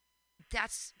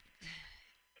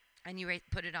 and you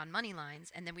put it on money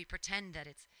lines, and then we pretend that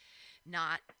it's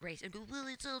not race and go, well,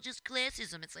 it's all just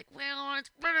classism. It's like, well, it's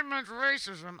pretty much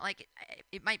racism. Like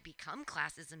it might become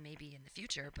classism maybe in the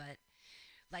future, but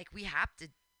we have to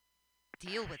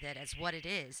deal with it as what it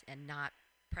is and not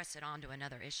press it on to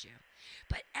another issue.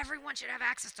 But everyone should have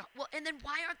access to. Well, and then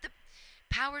why aren't the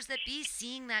powers that be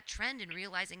seeing that trend and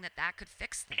realizing that could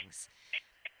fix things?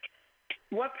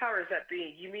 What powers that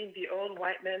be? You mean the old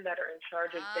white men that are in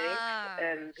charge of banks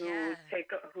and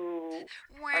who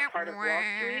are part of Wall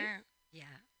Street?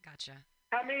 Yeah, gotcha.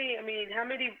 How many?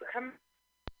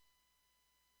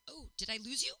 Oh, did I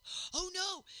lose you? Oh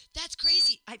no, that's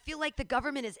crazy. I feel like the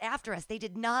government is after us. They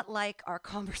did not like our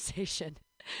conversation.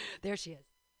 There she is.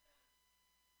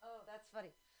 Oh, that's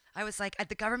funny. I was like,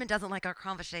 the government doesn't like our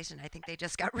conversation. I think they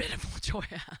just got rid of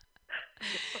LaToya.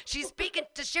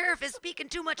 The sheriff is speaking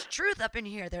too much truth up in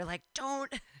here. They're like,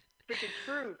 don't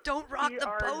rock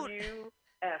the boat.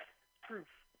 T-R-U-F, truth.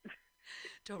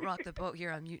 Don't rock the boat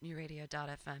here on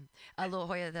MutinyRadio.fm.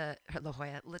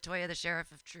 LaToya, the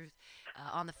sheriff of truth,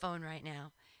 on the phone right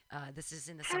now. This is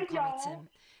in the SomeCallMeTim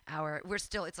hour.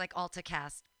 It's like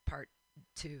AltaCast part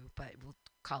 2, but we'll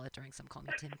call it during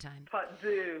SomeCallMeTim time. Part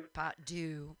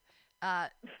 2.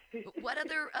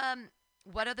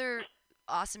 What other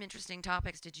awesome, interesting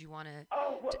topics did you want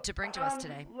to bring to us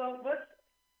today?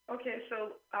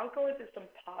 So I'll go into some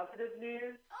positive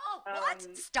news. Oh,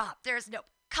 what? Stop.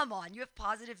 Come on. You have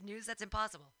positive news? That's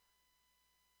impossible.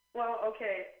 Well,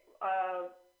 okay.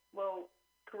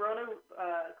 Corona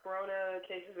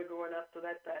cases are going up, so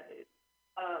that's bad news.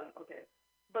 Okay.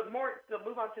 But so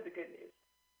move on to the good news.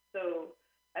 So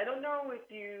I don't know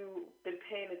if you've been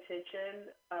paying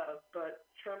attention, but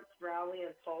Trump's rally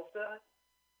in Tulsa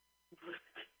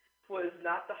was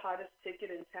not the hottest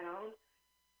ticket in town.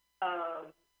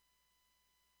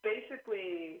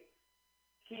 Basically,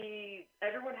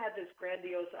 everyone had this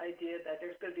grandiose idea that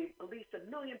there's going to be at least 1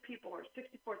 million people or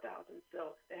 64,000.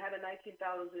 So they had a 19,000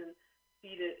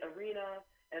 seated arena,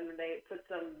 and they put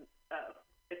some.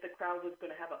 If the crowd was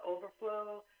going to have an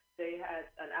overflow, they had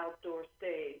an outdoor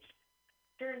stage.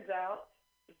 Turns out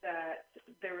that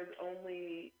there was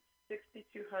only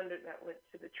 6,200 that went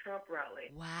to the Trump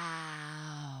rally.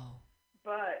 Wow.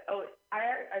 But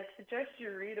I suggest you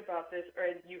read about this, or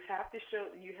you have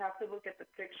to look at the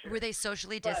picture. Were they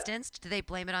socially distanced? Did they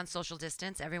blame it on social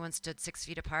distance? Everyone stood 6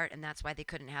 feet apart, and that's why they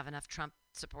couldn't have enough Trump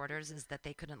supporters, is that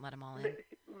they couldn't let them all in?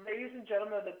 Ladies and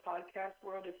gentlemen of the podcast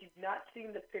world, if you've not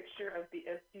seen the picture of the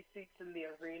empty seats in the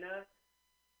arena,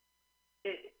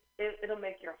 it'll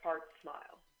make your heart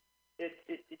smile. They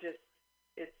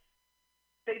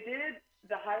did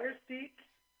the higher seats.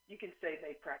 You can say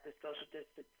they practiced social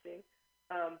distancing.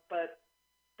 But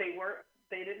they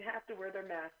didn't have to wear their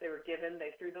masks. They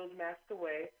threw those masks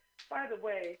away. By the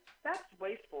way, that's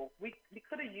wasteful. We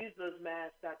could have used those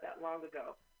masks not that long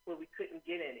ago when we couldn't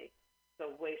get any.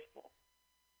 So wasteful.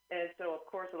 And so, of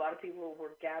course, a lot of people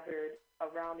were gathered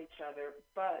around each other.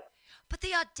 But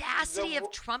the audacity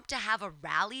of Trump to have a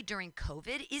rally during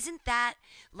COVID, isn't that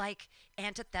like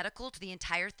antithetical to the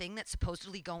entire thing that's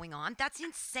supposedly going on? That's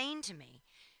insane to me.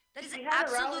 That is we had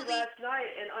absolutely. a rally last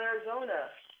night in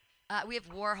Arizona. We have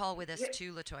Warhol with us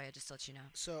too, Latoya. Just to let you know.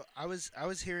 So I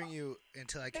was hearing you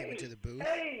until I came into the booth.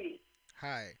 Hey.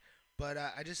 Hi, but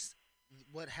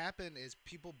what happened is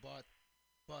people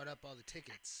bought up all the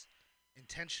tickets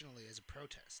intentionally as a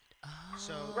protest. Oh.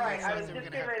 So right, I was they just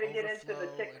were getting ready to get into the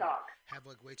overflow TikTok. and have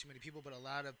like way too many people, but a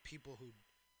lot of people who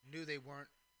knew they weren't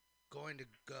going to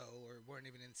go or weren't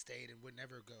even in state and would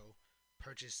never go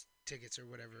purchase tickets or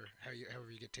whatever,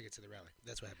 however you get tickets to the rally.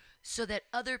 That's what happened. So that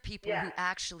other people who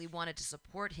actually wanted to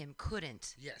support him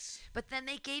couldn't. Yes. But then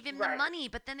they gave him the money,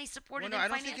 but then they supported him I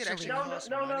don't financially. think it actually costs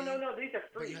no, money. No, these are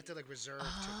free. But you have to like reserve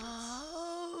tickets.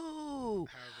 Oh.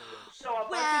 So a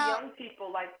bunch of young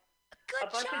people, like good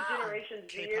a bunch job. of Generation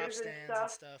K-pop Zers stands and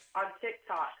stuff on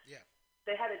TikTok. Yeah.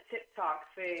 They had a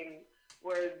TikTok thing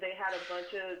where they had a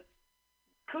bunch of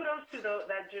kudos to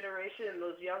that generation and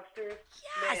those youngsters.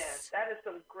 Yes. Man, that is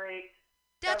some great.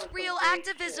 That's real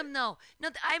activism, though. No,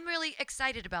 I'm really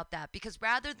excited about that because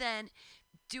rather than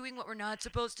doing what we're not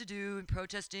supposed to do and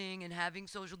protesting and having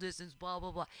social distance, blah,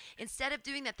 blah, blah, instead of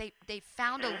doing that, they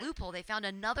found a loophole. They found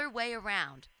another way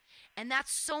around. And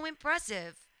that's so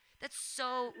impressive. That's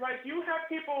so... Like, you have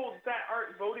people that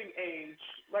aren't voting age.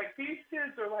 Like, these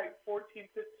kids are like 14,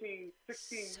 15,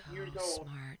 16 years old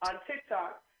smart. on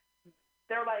TikTok.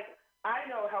 They're like, I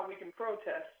know how we can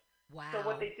protest. Wow. So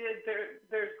what they did,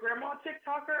 there's Grandma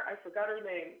TikToker, I forgot her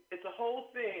name. It's a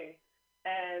whole thing.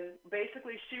 And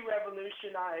basically she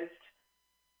revolutionized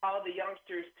all the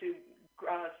youngsters to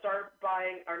start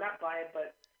buying, or not buying,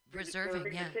 but reserving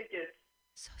the tickets.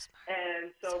 So smart.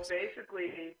 And so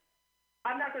basically,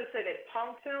 I'm not going to say they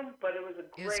punked him, but it was a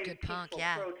great good peaceful punk,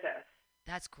 yeah. protest.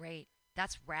 That's great.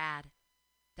 That's rad.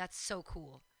 That's so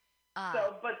cool.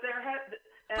 But there had...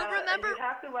 but remember... you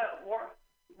have to let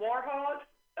Warhol...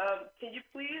 can you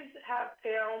please have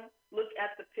Pam look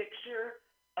at the picture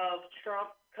of Trump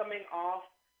coming off?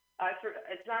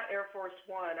 It's not Air Force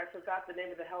One. I forgot the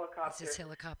name of the helicopter. It's his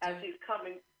helicopter. As he's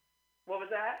coming. What was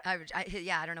that? I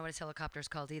don't know what his helicopter is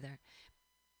called either.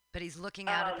 But he's looking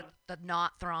out at the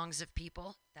not throngs of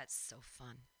people. That's so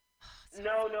fun.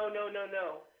 No.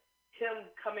 Him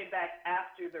coming back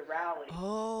after the rally.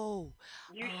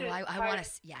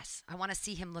 I want to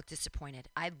see him look disappointed.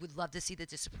 I would love to see the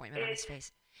disappointment on his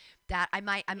face. That I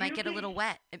might get a little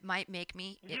wet. It might make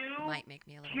me a little wet.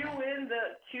 Cue in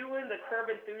the Curb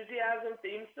Enthusiasm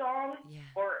theme song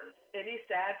or any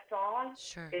sad song.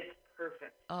 Sure. It's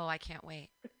perfect. Oh, I can't wait.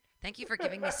 Thank you for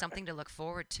giving me something to look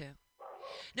forward to.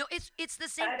 No, it's the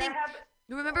same thing.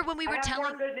 Remember when we were telling? I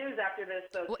have more good news after this,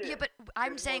 though, too. Yeah, but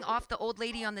I'm saying off the old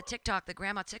lady on the TikTok, the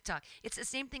grandma TikTok. It's the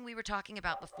same thing we were talking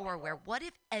about before, where what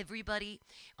if everybody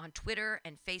on Twitter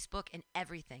and Facebook and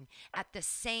everything at the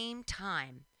same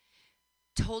time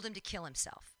told him to kill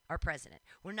himself, our president?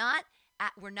 We're not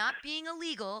being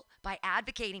illegal by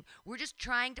advocating. We're just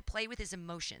trying to play with his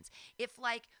emotions. If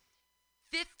like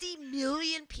 50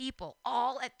 million people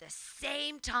all at the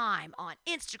same time on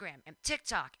Instagram and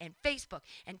TikTok and Facebook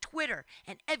and Twitter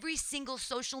and every single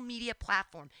social media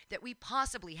platform that we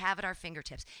possibly have at our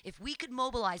fingertips, if we could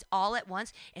mobilize all at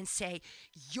once and say,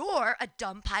 you're a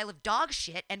dumb pile of dog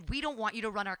shit and we don't want you to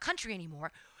run our country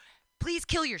anymore, please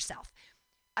kill yourself.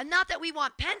 not that we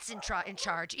want Pence in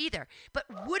charge either, but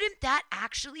wouldn't that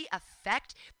actually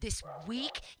affect this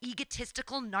weak,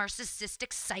 egotistical,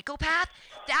 narcissistic psychopath?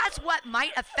 That's what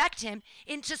might affect him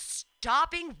into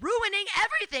stopping ruining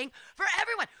everything for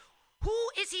everyone. Who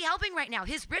is he helping right now?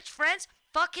 His rich friends?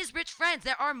 Fuck his rich friends.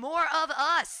 There are more of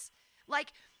us.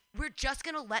 Like, we're just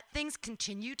going to let things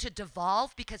continue to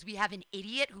devolve because we have an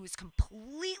idiot who is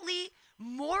completely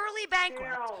morally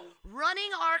bankrupt running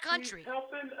our country.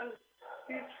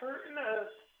 He's hurting a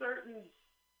certain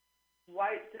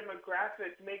white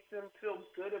demographic, makes them feel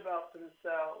good about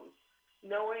themselves,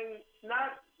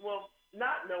 not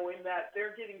knowing that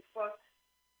they're getting fucked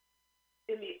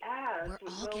in the ass. We're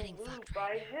all getting fucked by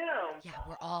right him. Yeah,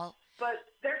 we're all. But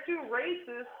they're too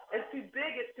racist and too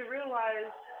bigot to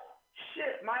realize,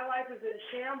 shit, my life is in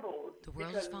shambles. The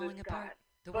world is falling apart.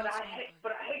 But I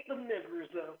hate them niggers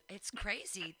though. It's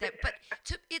crazy that,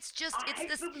 it's just I hate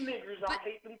them niggers. I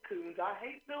hate them coons. I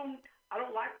hate them. I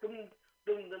don't like them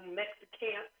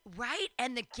Mexicans. Right,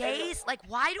 and the gays.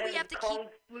 Why do we have to keep?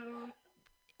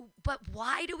 But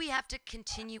why do we have to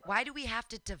continue? Why do we have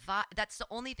to divide? That's the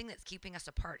only thing that's keeping us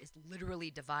apart. Is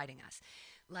literally dividing us.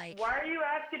 Why are you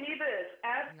asking me this?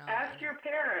 Ask your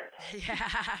parents.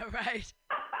 Yeah, right.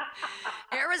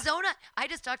 Arizona, I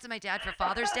just talked to my dad for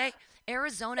Father's Day.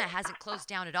 Arizona hasn't closed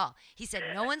down at all. He said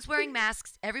no one's wearing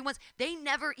masks. They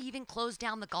never even closed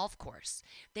down the golf course.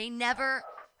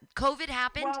 COVID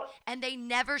happened, and they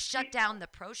never shut down the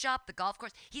pro shop, the golf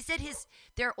course. He said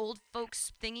their old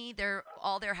folks thingy,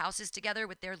 all their houses together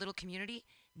with their little community,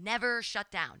 never shut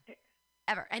down,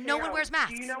 ever. And no one wears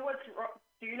masks.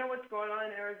 Do you know what's going on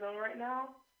in Arizona right now?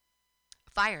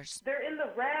 Fires. They're in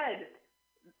the red.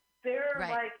 They're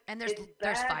right. And there's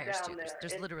fires too.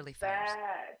 There's literally fires.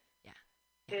 Bad. Yeah.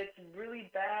 It's really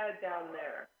bad down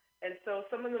there. And so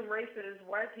some of them racist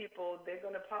white people, they're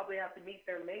going to probably have to meet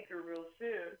their maker real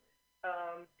soon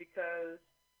because,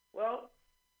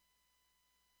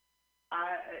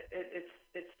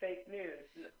 it's fake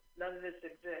news. None of this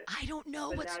exists. I don't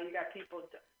know but now you got people.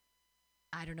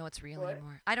 I don't know what's real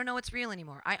anymore. I don't know what's real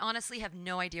anymore. I honestly have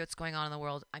no idea what's going on in the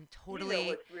world. I'm totally. You know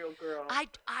what's real, girl.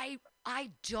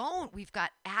 I don't. We've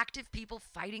got active people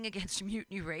fighting against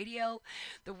Mutiny Radio.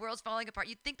 The world's falling apart.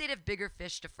 You'd think they'd have bigger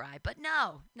fish to fry, but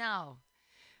no.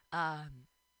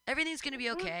 Everything's going to be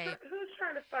okay. Who's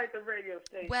trying to fight the radio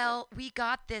station? Well, we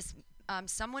got this.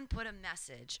 Someone put a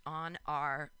message on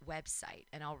our website,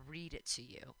 and I'll read it to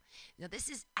you. Now, this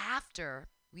is after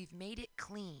we've made it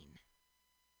clean.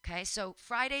 Okay, so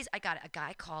Fridays, a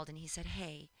guy called, and he said,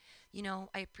 hey,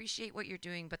 I appreciate what you're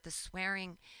doing, but the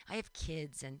swearing, I have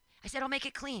kids. And I said, I'll make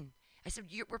it clean. I said,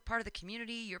 we're part of the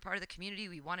community. You're part of the community.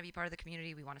 We want to be part of the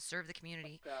community. We want to serve the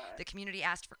community. The community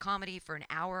asked for comedy for an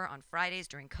hour on Fridays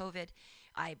during COVID.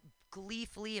 I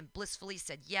gleefully and blissfully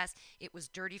said yes. It was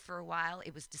dirty for a while.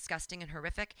 It was disgusting and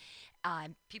horrific.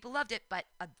 People loved it, but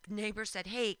a neighbor said,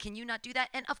 hey, can you not do that?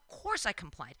 And of course I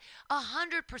complied.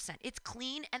 100%. It's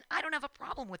clean, and I don't have a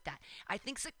problem with that. I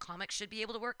think comics should be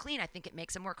able to work clean. I think it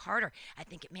makes them work harder. I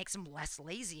think it makes them less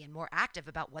lazy and more active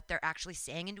about what they're actually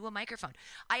saying into a microphone.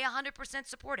 I 100%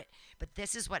 support it. But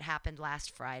this is what happened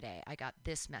last Friday. I got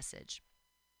this message.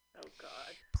 Oh, God.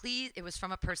 Please, it was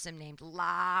from a person named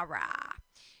Lara.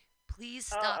 Please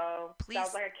stop. Uh-oh. Please.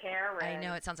 Sounds like a Karen. I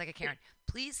know, it sounds like a Karen.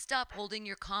 Please stop holding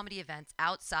your comedy events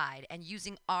outside and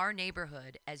using our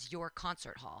neighborhood as your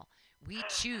concert hall. We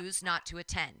choose not to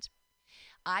attend.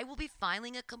 I will be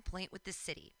filing a complaint with the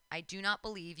city. I do not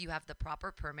believe you have the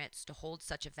proper permits to hold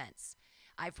such events.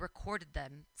 I've recorded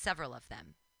them, several of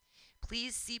them.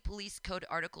 Please see Police Code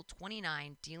Article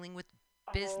 29 dealing with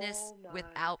business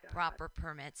without proper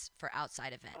permits for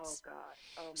outside events.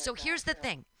 Oh, God. So here's the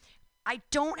thing. I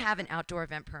don't have an outdoor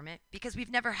event permit because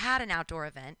we've never had an outdoor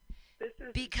event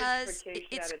because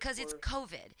it's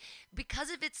COVID. Because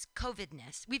of its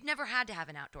COVIDness, we've never had to have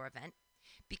an outdoor event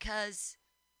because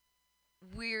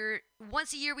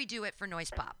once a year we do it for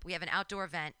Noise Pop. We have an outdoor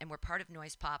event and we're part of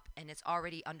Noise Pop and it's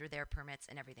already under their permits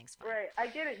and everything's fine. Right. I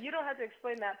get it. You don't have to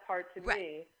explain that part to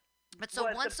me. But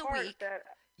once a week.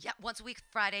 Once a week,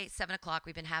 Friday, 7 o'clock,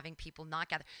 we've been having people not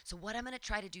gather. So what I'm going to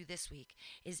try to do this week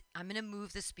is I'm going to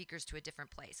move the speakers to a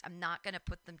different place. I'm not going to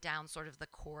put them down sort of the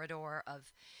corridor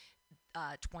of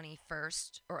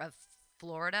 21st or of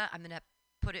Florida. I'm going to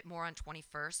put it more on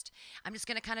 21st. I'm just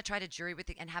going to kind of try to jury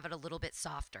with it and have it a little bit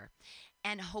softer.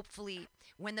 And hopefully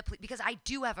because I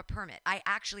do have a permit. I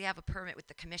actually have a permit with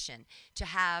the commission to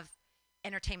have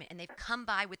entertainment, and they've come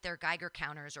by with their Geiger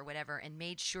counters or whatever and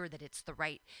made sure that it's the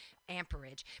right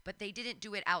amperage, but they didn't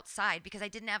do it outside because I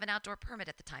didn't have an outdoor permit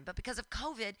at the time. But because of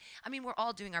COVID, I mean, we're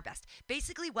all doing our best.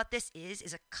 Basically what this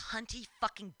is a cunty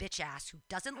fucking bitch ass who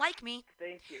doesn't like me,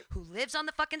 Thank you. who lives on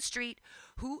the fucking street,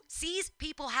 who sees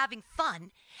people having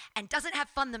fun and doesn't have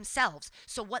fun themselves.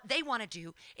 So what they want to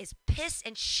do is piss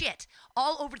and shit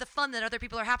all over the fun that other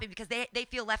people are having because they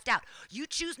feel left out. You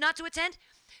choose not to attend?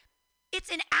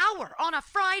 It's an hour on a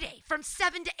Friday from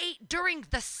 7 to 8 during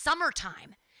the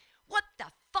summertime. What the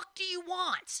fuck do you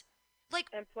want? Like,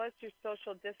 and plus you're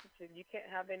social distancing. You can't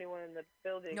have anyone in the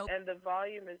building. Nope. And the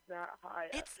volume is not high.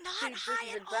 It's not See, high this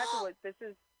is at exactly all. What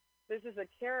this is a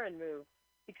Karen move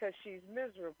because she's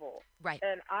miserable. Right.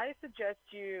 And I suggest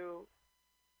you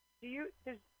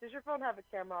does your phone have a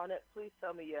camera on it? Please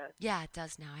tell me yes. Yeah, it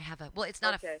does now. I have a, well, it's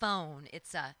not Okay. a phone.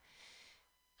 It's a,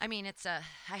 I mean, it's a,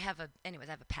 I have a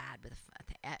pad with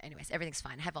anyways, everything's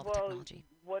fine. I have all the technology.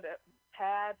 What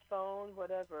pad, phone,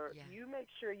 whatever. Yeah. You make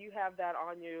sure you have that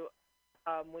on you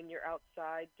when you're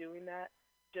outside doing that,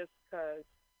 just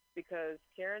because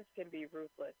Karens can be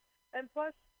ruthless. And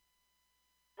plus,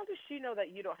 how does she know that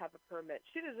you don't have a permit?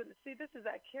 She doesn't. See, this is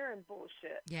that Karen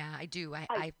bullshit. Yeah, I do.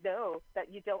 I know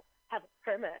that you don't have a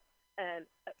permit, and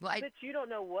Well, bitch, you don't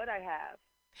know what I have.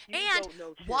 You and don't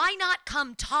know shit. why not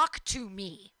come talk to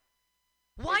me?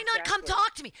 Why not come Exactly.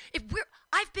 talk to me?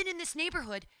 I've been in this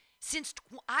neighborhood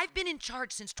I've been in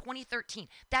charge since 2013.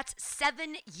 That's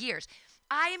 7 years.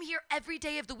 I am here every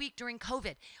day of the week during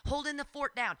COVID, holding the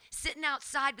fort down, sitting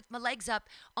outside with my legs up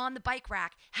on the bike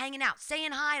rack, hanging out,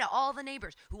 saying hi to all the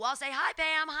neighbors who all say, hi,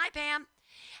 Pam, hi, Pam.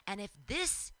 And if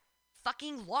this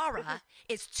fucking Laura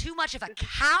is too much of a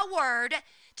coward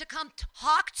to come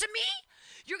talk to me,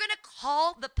 you're going to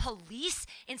call the police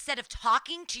instead of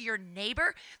talking to your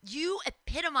neighbor? You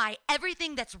epitomize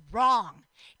everything that's wrong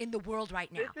in the world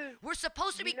right now. We're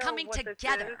supposed to be coming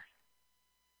together.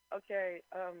 Okay,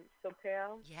 so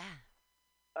Pam,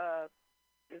 Yeah.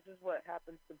 This is what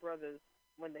happens to brothers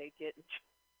when they get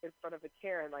in front of a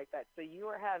Karen like that. So you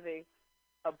are having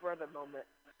a brother moment.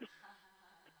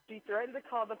 She threatened to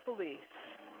call the police.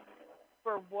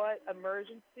 For what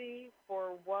emergency?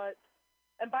 For what?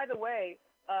 And by the way,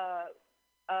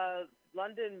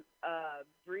 London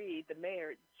Breed, the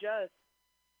mayor, just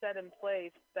set in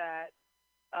place that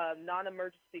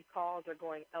non-emergency calls are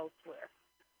going elsewhere.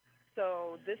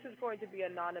 So this is going to be a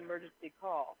non-emergency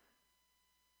call.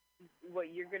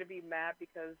 What, you're going to be mad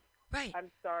because, right.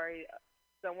 I'm sorry,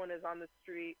 someone is on the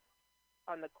street,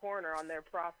 on the corner, on their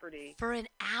property. For an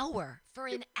hour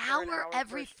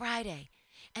every Friday.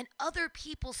 And other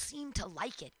people seem to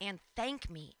like it and thank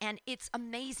me, and it's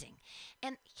amazing.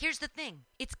 And here's the thing.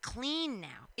 It's clean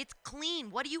now. It's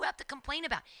clean. What do you have to complain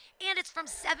about? And it's from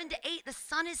 7 to 8. The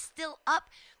sun is still up.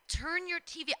 Turn your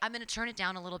TV. I'm going to turn it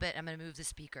down a little bit. I'm going to move the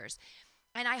speakers.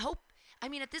 And I hope, I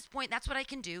mean, at this point, that's what I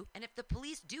can do. And if the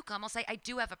police do come, I'll say, I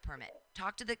do have a permit.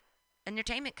 Talk to the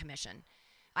Entertainment Commission.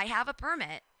 I have a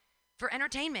permit for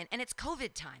entertainment, and it's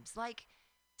COVID times. Like,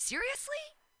 seriously?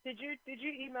 Did you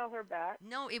email her back?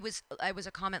 No, it was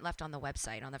a comment left on the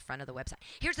website, on the front of the website.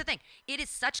 Here's the thing. It is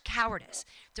such cowardice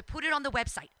to put it on the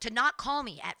website, to not call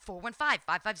me at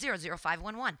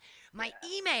 415-550-0511. My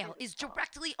email is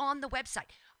directly on the website.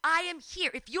 I am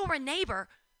here. If you're a neighbor,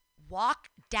 walk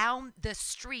down the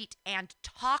street and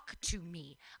talk to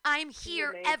me. I'm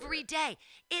here every day.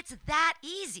 It's that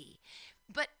easy.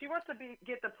 But she wants to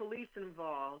get the police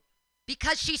involved.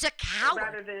 Because she's a coward.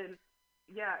 Rather than...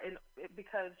 Yeah,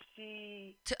 because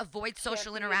she... To avoid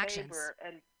social interactions.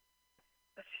 And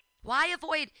why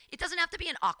avoid? It doesn't have to be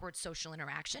an awkward social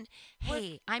interaction.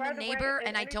 Hey, I'm a neighbor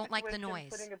and I don't like the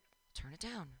noise. Turn it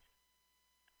down.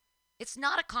 It's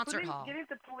not a concert hall. Getting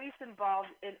the police involved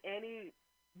in any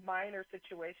minor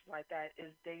situation like that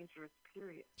is dangerous,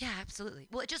 period. Yeah, absolutely.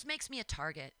 Well, it just makes me a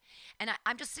target. And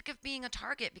I'm just sick of being a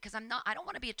target because I don't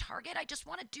want to be a target. I just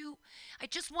want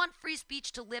free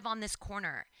speech to live on this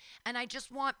corner. And I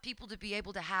just want people to be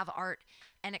able to have art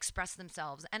and express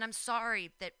themselves. And I'm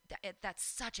sorry that that's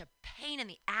such a pain in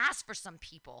the ass for some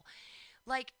people.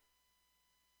 Like,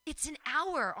 it's an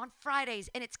hour on Fridays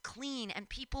and it's clean and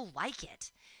people like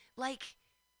it. Like,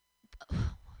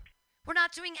 we're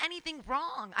not doing anything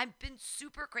wrong. I've been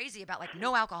super crazy about, like,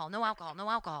 no alcohol, no alcohol, no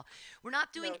alcohol. We're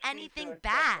not doing anything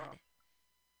bad.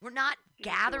 We're not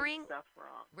gathering.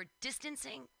 We're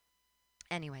distancing.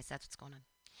 Anyways, that's what's going on.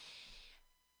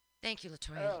 Thank you,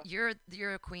 LaToya.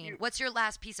 You're a queen. What's your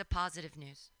last piece of positive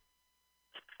news?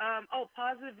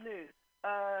 Positive news.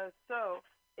 So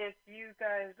if you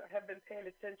guys have been paying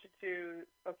attention to,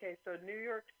 so New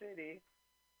York City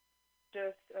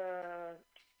just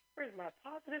where's my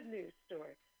positive news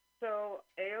story? So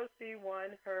AOC won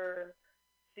her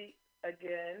seat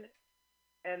again,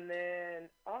 and then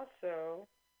also,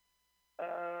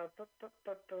 I'm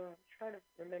trying to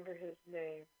remember his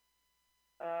name.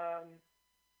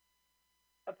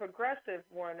 A progressive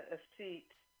won a seat,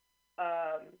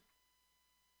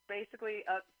 basically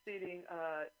upseating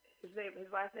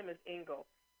his last name is Engel.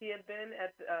 He had been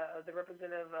at the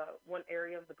representative one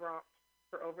area of the Bronx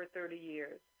for over 30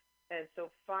 years, and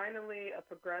so finally a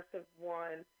progressive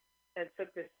won and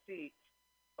took the seat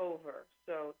over.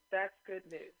 So that's good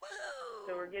news. Woo!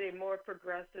 So we're getting more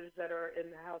progressives that are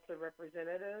in the House of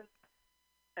Representatives.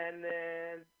 And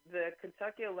then the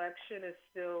Kentucky election is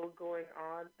still going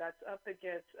on. That's up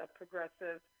against a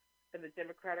progressive in the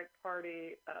Democratic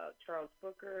Party, Charles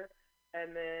Booker,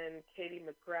 and then Katie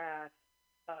McGrath,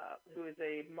 who is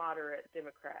a moderate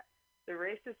Democrat. The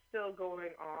race is still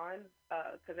going on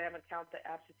because they haven't counted the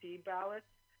absentee ballots,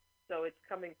 so it's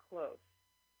coming close.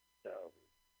 So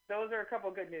those are a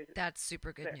couple good news. That's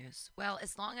super good news. Well,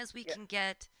 as long as we can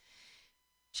get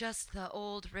just the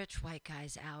old rich white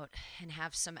guys out and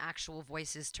have some actual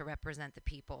voices to represent the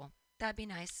people, that'd be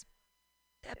nice.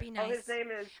 That'd be nice. Oh, his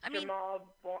name is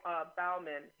Jamal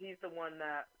Bauman. He's the one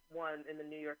that won in the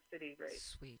New York City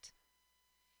race. Sweet.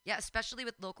 Yeah, especially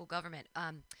with local government.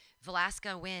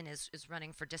 Velasco Wynn is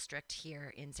running for district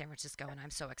here in San Francisco, and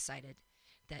I'm so excited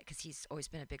that because he's always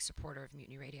been a big supporter of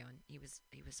Mutiny Radio, and he was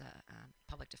a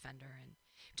public defender and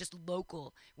just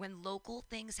local. When local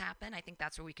things happen, I think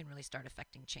that's where we can really start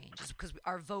affecting change, because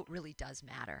our vote really does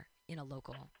matter in a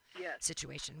local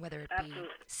situation, whether it be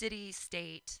city,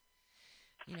 state,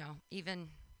 even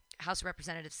House of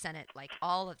Representatives, Senate, like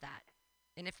all of that.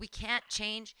 And if we can't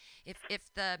change, if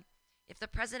the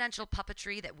presidential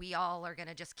puppetry that we all are going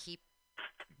to just keep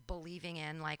believing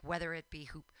in, like whether it be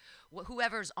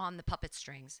whoever's on the puppet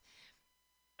strings,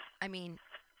 I mean,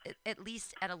 at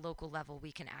least at a local level,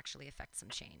 we can actually affect some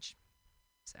change.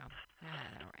 So,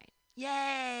 all right.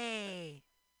 Yay!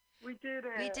 We did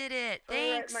it. We did it.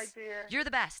 Thanks. All right, my dear. You're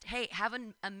the best. Hey, have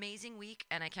an amazing week,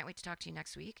 and I can't wait to talk to you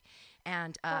next week.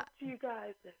 And talk to you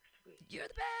guys next week. You're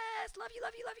the best. Love you,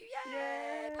 love you, love you. Yay!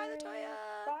 Yay. Bye, Latoya.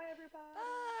 Bye, everybody.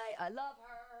 Bye. I love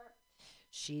her.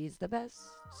 She's the best.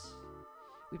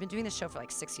 We've been doing this show for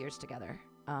like 6 years together.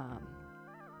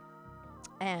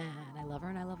 And I love her,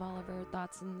 and I love all of her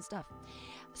thoughts and stuff.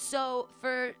 So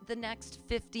for the next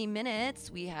 50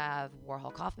 minutes, we have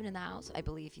Warhol Kaufman in the house. I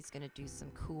believe he's going to do some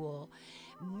cool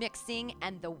mixing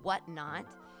and the whatnot.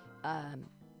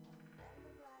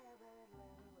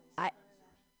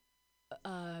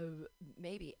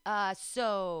 Maybe.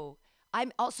 So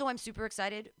I'm super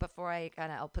excited. Before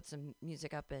I'll put some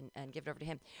music up and give it over to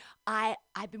him.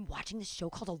 I've been watching this show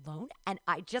called Alone, and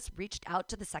I just reached out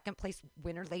to the second place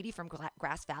winner lady from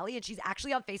Grass Valley, and she's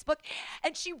actually on Facebook,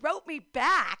 and she wrote me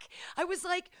back. I was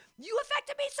like, "You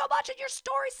affected me so much, and your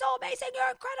story's so amazing. You're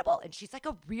incredible." And she's like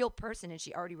a real person, and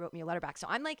she already wrote me a letter back. So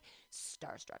I'm like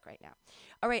starstruck right now.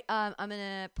 All right, I'm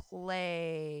gonna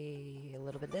play a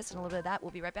little bit of this and a little bit of that.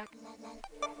 We'll be right back.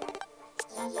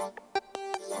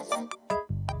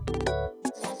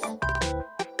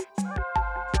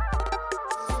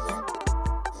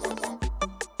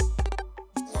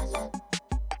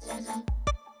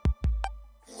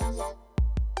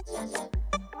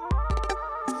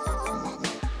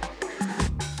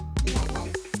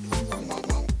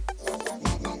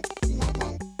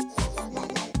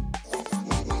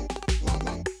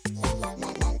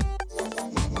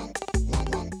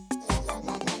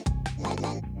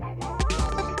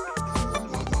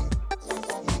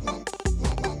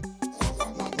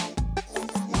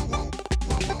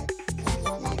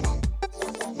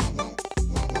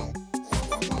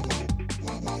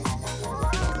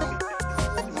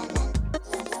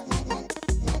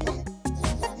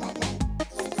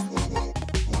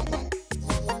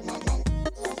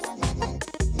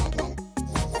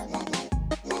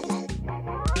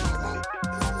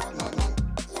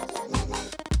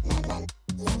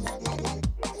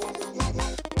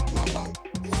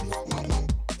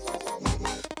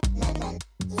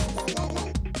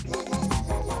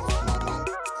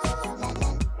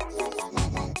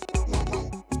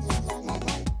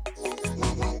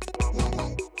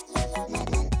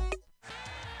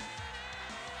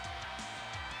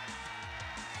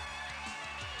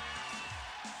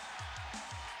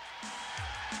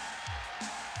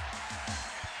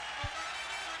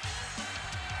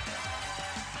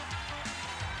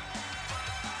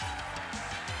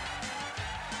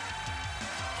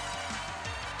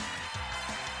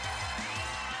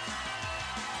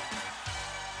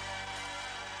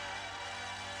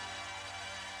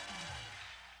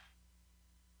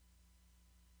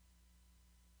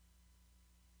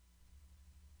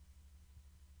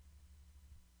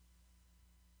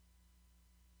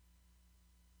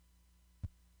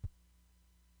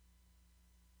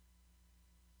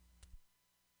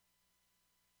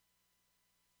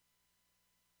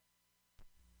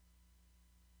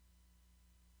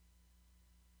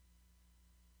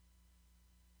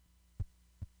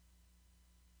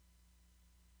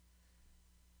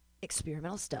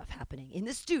 experimental stuff happening in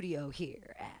the studio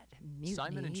here at Mutiny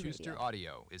Simon & Schuster Radio.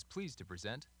 Audio is pleased to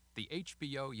present the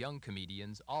HBO Young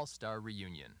Comedians All-Star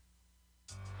Reunion.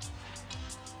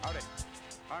 Howdy.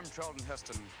 I'm Charlton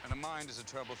Heston, and a mind is a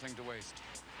terrible thing to waste.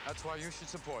 That's why you should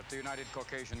support the United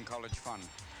Caucasian College Fund.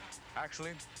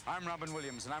 Actually, I'm Robin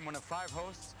Williams, and I'm one of 5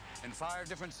 hosts in 5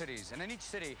 different cities. And in each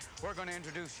city, we're going to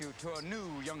introduce you to a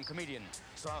new young comedian.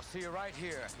 So I'll see you right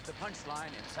here at the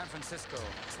Punchline in San Francisco.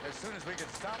 As soon as we can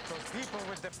stop those people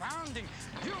with the pounding.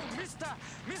 You,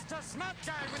 Mr. Smart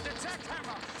Guy with the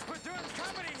jackhammer. We're doing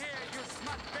comedy here, you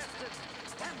smart bastard.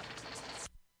 Damn it.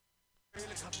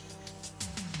 Really tough.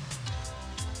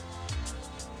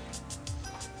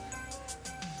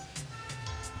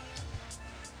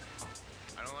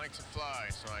 I don't like to fly,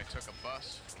 so I took a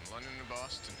bus from London to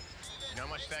Boston. You know how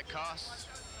much that costs?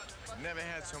 I've never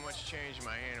had so much change in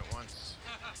my hand at once,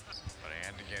 but I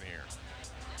had to get here.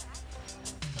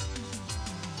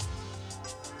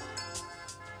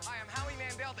 Hi, I'm Howie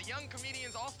Mandel, the Young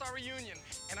Comedians All-Star Reunion,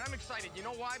 and I'm excited. You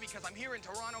know why? Because I'm here in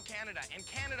Toronto, Canada, and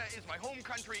Canada is my home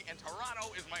country, and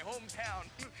Toronto is my hometown.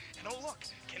 And oh look,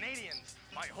 Canadians,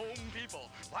 my home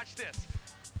people. Watch this.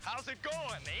 How's it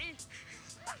going, eh?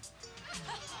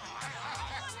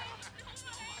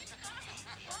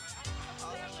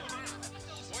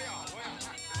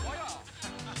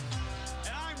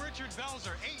 And I'm Richard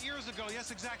Belzer. 8 years ago,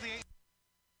 yes, exactly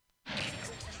 8.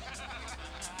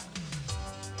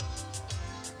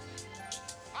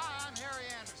 Hi, I'm Harry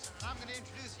Anderson, and I'm going to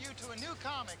introduce you to a new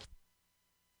comic.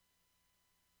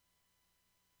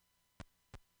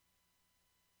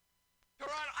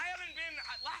 Toronto, I haven't been,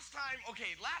 last time,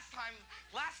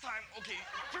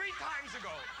 3 times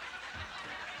ago.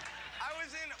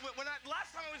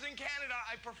 Last time I was in Canada,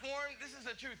 I performed, this is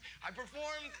the truth, I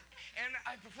performed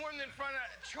in front of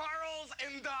Charles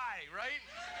and Di, right?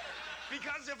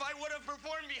 Because if I would have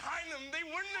performed behind them, they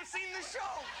wouldn't have seen the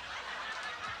show.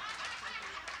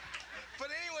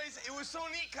 But anyways, it was so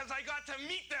neat because I got to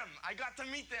meet them.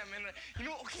 And, you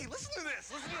know, okay, listen to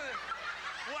this.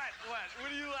 What? What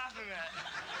are you laughing at?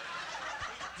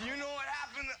 Do you know what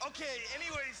happened? Okay,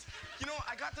 anyways, you know,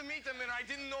 I got to meet them and I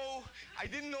didn't know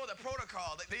the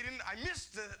protocol. I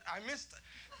missed the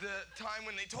time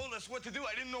when they told us what to do.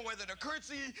 I didn't know whether to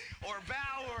curtsy or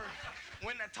bow or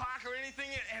when to talk or anything.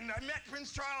 And I met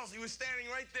Prince Charles. He was standing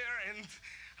right there, and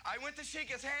I went to shake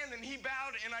his hand and he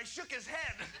bowed and I shook his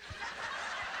head.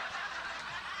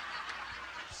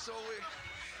 So weird.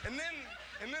 And then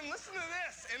listen to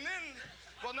this. And then,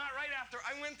 well, not right after,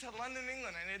 I went to London,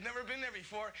 England, and I'd never been there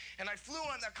before, and I flew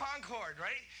on the Concorde,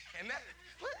 right? And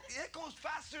it goes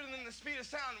faster than the speed of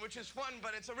sound, which is fun,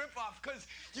 but it's a ripoff because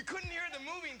you couldn't hear the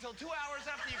movie until 2 hours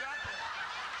after you got there.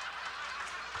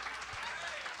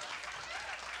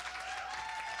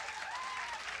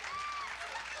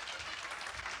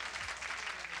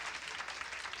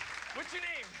 What's your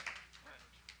name?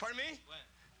 Pardon me?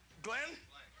 Glenn?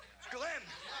 Glenn.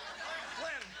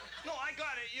 No, I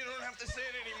got it. You don't have to say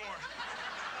it anymore.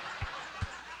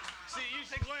 See, you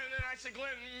said Glenn, and then I said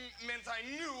Glenn meant I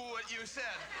knew what you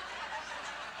said.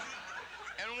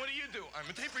 And what do? I'm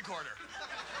a tape recorder.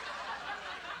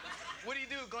 What do you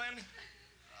do, Glenn?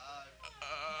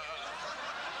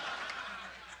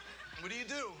 What do you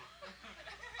do?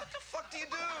 What the fuck do you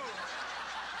do?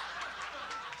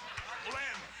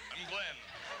 Glenn. I'm Glenn.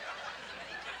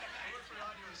 I work for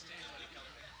audio and stage lighting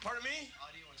company. Pardon me?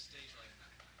 Audio and stage lighting.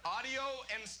 Audio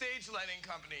and stage lighting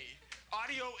company.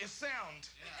 Audio is sound.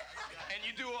 Yeah, and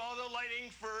you do all the lighting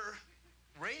for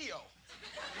radio.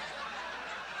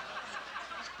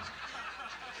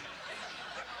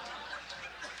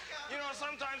 You know,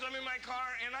 sometimes I'm in my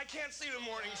car and I can't see the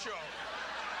morning show.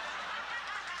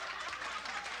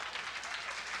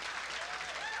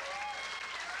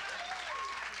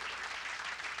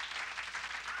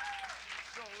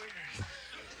 So weird.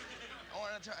 I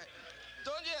want to try.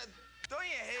 Don't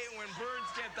you hate when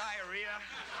birds get diarrhea?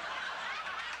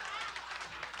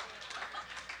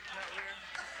 Isn't that weird?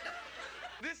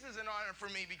 This is an honor for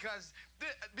me because,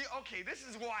 this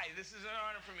is why this is an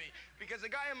honor for me. Because the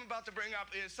guy I'm about to bring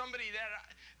up is somebody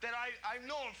that I've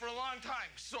known for a long time.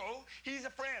 So, he's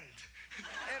a friend.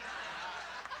 And,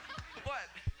 but,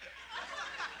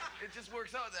 it just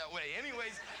works out that way.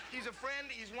 Anyways, he's a friend.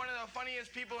 He's one of the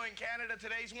funniest people in Canada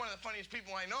today. He's one of the funniest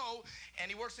people I know. And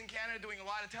he works in Canada doing a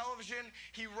lot of television.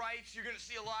 He writes. You're going to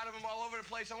see a lot of them all over the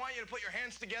place. I want you to put your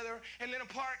hands together, and then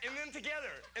apart, and then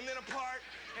together, and then apart,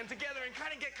 and together, and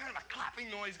kind of get kind of a clapping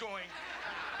noise going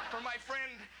for my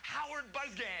friend Howard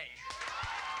Buzzgang.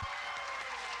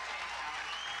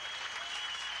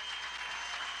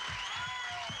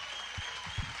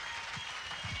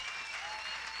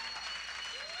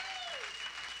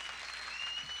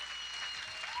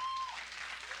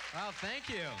 Well, thank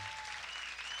you.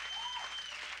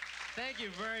 Thank you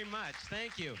very much.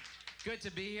 Thank you. Good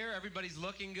to be here. Everybody's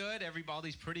looking good. All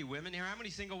these pretty women here. How many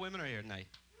single women are here tonight?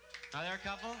 Are there a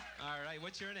couple? All right.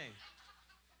 What's your name?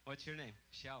 What's your name?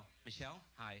 Michelle. Michelle?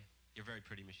 Hi. You're very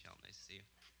pretty, Michelle. Nice to see you.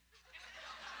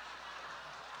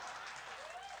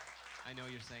 I know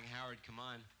you're saying, Howard, come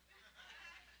on.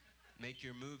 Make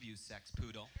your move, you sex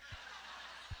poodle.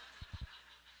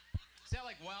 Is that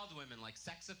like wild women, like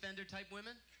sex offender type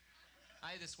women?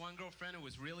 I had this one girlfriend who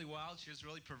was really wild. She was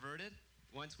really perverted.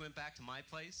 Once went back to my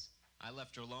place. I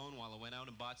left her alone while I went out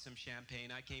and bought some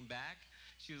champagne. I came back.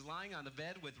 She was lying on the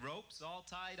bed with ropes all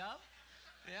tied up.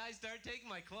 Yeah, I started taking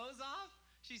my clothes off.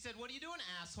 She said, "What are you doing,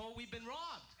 asshole? We've been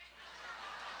robbed."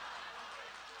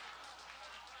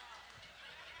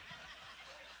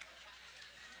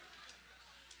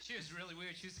 She was really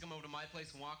weird. She used to come over to my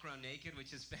place and walk around naked,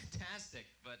 which is fantastic,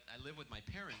 but I live with my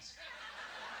parents.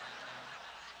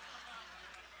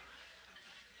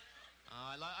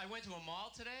 I went to a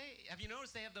mall today. Have you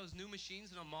noticed they have those new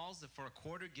machines in the malls that for a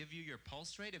quarter give you your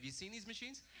pulse rate? Have you seen these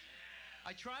machines?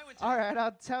 I tried one today. All right,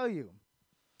 I'll tell you.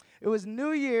 It was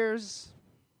New Year's,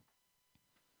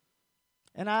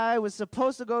 and I was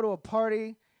supposed to go to a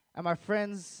party at my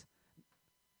friend's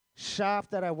shop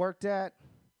that I worked at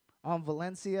on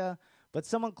Valencia, but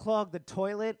someone clogged the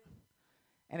toilet,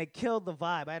 and it killed the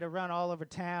vibe. I had to run all over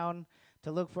town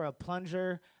to look for a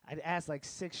plunger. I'd asked like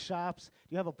 6 shops, do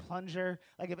you have a plunger?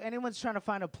 Like if anyone's trying to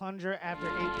find a plunger after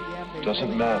 8 p.m., they doesn't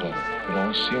really matter. It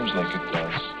always seems like it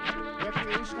does.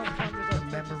 Recreational plungers are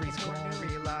memories gone,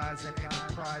 realizing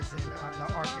enterprising. I'm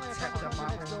the architect of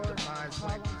my own demise.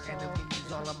 When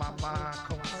enemies all of my mind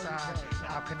coincide,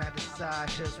 how can I decide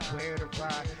just where to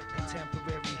ride?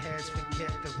 Contemporary heads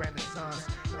forget the Renaissance.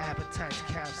 Appetites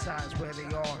capsize where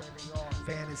they are.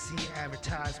 Fantasy,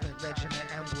 advertisement, legend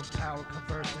and emblem, power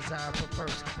converse, desire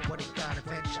perverse. What it got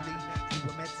eventually, you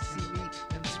were meant to see me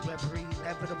in this reverie,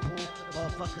 inevitable.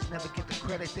 Motherfuckers never get the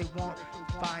credit they want.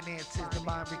 Finances, the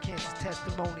mind recants its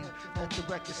testimony. Let the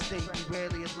record state me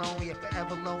rarely alone, yet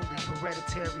forever lonely.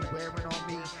 Hereditary, wearing on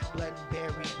me, blood and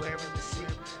buried, wearing the sea.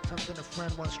 Something a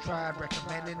friend once tried,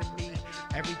 recommending to me.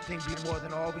 Everything be more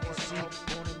than all we can see.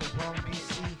 Born in the wrong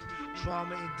BC.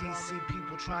 Trauma in DC,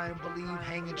 people try and believe.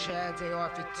 Hanging Chads,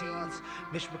 AR-15s.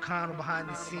 Mitch McConnell behind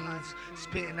the scenes.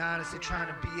 Spitting honest and trying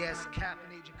to BS.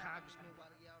 Captain Agent Congressman while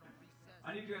he out on recess.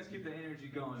 I need you guys to keep the energy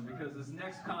going because this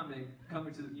next comic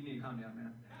coming to the... You need to calm down,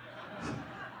 man.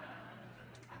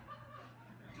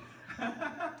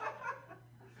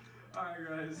 Alright,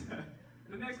 guys.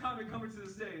 The next comic coming to the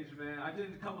stage, man. I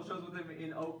did a couple shows with him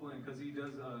in Oakland because he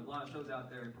does a lot of shows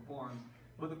out there and performs.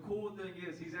 But the cool thing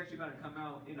is he's actually going to come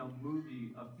out in a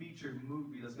movie, a featured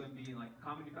movie that's going to be in like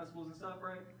comedy festivals and stuff,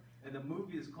 right? And the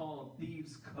movie is called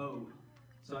Thieves Code.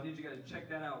 So I need you guys to check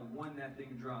that out when that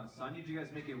thing drops. So I need you guys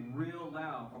to make it real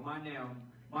loud for my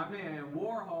man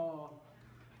Warhol.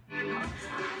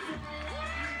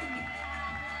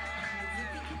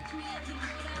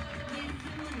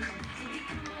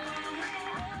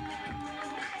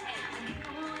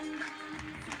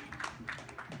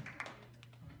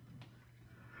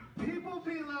 People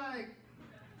be like,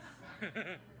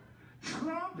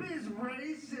 Trump is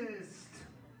racist,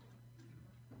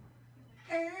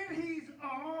 and he's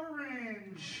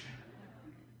orange.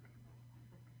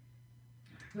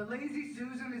 The Lazy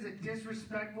Susan is a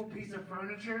disrespectful piece of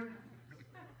furniture.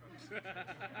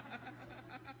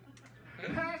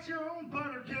 Pass your own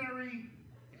butter, Gary.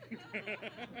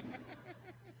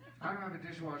 I don't have a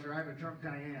dishwasher, I have a drunk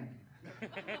Diane.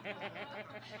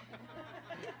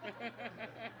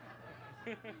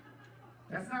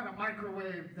 That's not a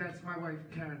microwave, that's my wife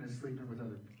Karen is sleeping with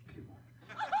other people.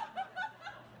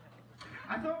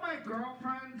 I thought my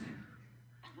girlfriend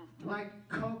liked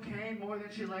cocaine more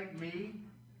than she liked me.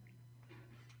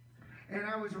 And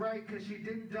I was right because she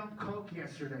didn't dump coke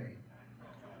yesterday.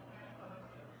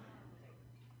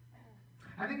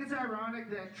 I think it's ironic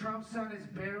that Trump's son is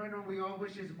barren when we all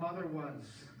wish his mother was.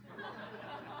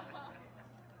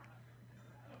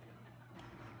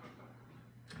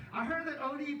 I heard that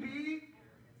ODB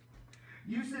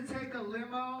used to take a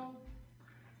limo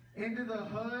into the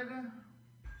hood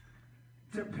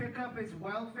to pick up his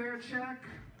welfare check,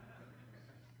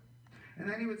 and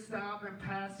then he would stop and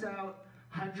pass out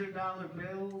 $100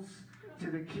 bills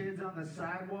to the kids on the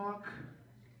sidewalk,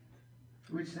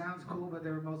 which sounds cool, but they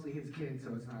were mostly his kids,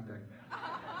 so it's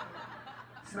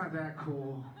not that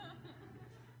cool.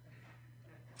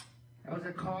 I was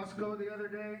at Costco the other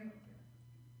day.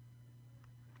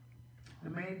 The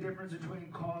main difference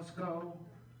between Costco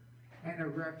and a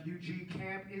refugee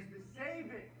camp is the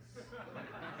savings.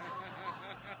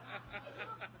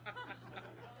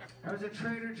 I was at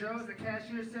Trader Joe's. The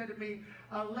cashier said to me,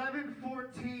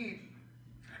 11:14.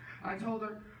 I told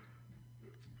her,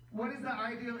 what is the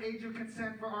ideal age of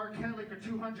consent for R. Kelly for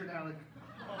 200, Alec?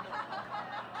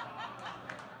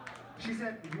 She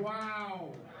said,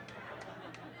 wow.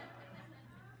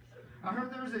 I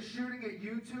heard there was a shooting at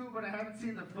YouTube, but I haven't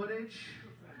seen the footage.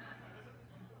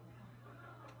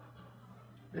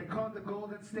 They caught the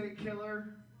Golden State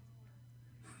Killer.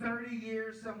 30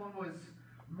 years someone was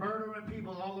murdering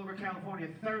people all over California.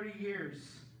 30 years.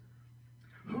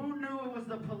 Who knew it was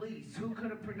the police? Who could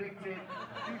have predicted?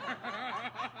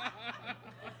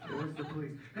 It was the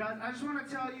police. Guys, I just want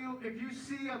to tell you, if you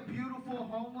see a beautiful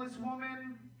homeless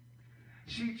woman,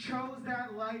 she chose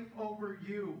that life over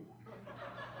you.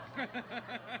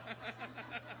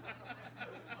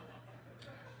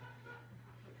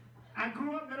 I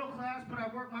grew up middle class, but I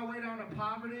worked my way down to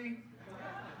poverty.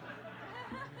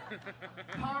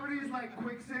 Poverty is like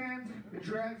quicksand. It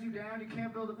drags you down. You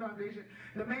can't build a foundation.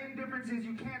 The main difference is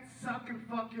you can't suck and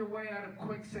fuck your way out of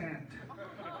quicksand.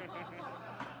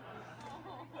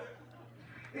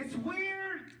 It's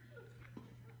weird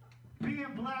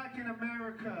being black in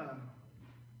America.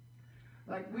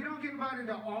 Like, we don't get invited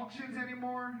to auctions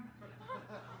anymore.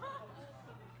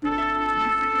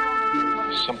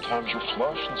 Sometimes you're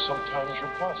flush and sometimes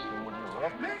you're bust. And when you're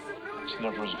up, it's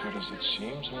never as good as it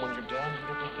seems. And when you're down, you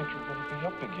never think you're going to be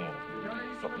up again.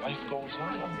 But life goes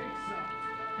on.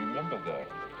 Remember that.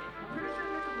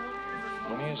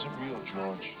 Money isn't real,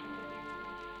 George.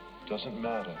 Doesn't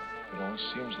matter. It only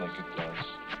seems like it does.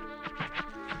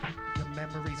 The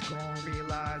memories gone,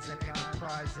 realizing,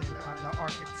 enterprising. I'm the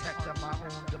architect of my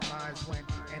own demise. When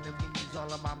enemies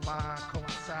all in my mind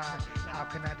coincide, how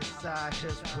can I decide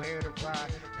just where to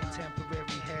ride?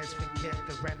 Contemporary heads forget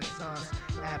the Renaissance.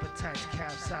 Appetites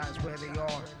capsize where they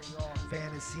are.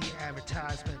 Fantasy,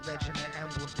 advertisement, legend and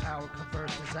emblem, power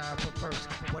converts, desire perverse.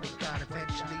 What it got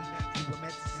eventually, you were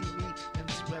meant to see me in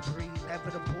this reverie,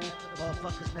 inevitable.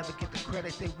 Motherfuckers never get the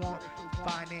credit they want.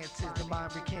 Finances, the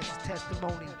mind recants its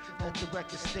testimony. Let the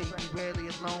record state we rarely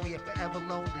alone, yet forever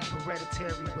lonely.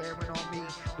 Hereditary, wearing on me,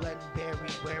 blood and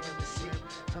buried, wearing the sea.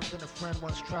 Something a friend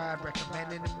once tried,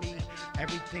 recommending to me.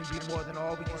 Everything be more than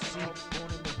all we can see.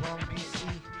 Born in the wrong BC.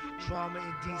 Drama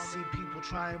in DC, people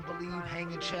try and believe.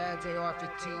 Hanging Chads,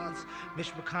 AR-15s.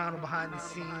 Mitch McConnell behind the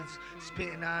scenes.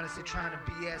 Spitting honest and trying to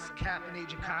BS. Capping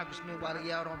agent congressman while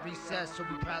he out on recess. So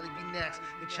we probably be next.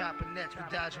 They chopping nets, we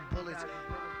dodging bullets.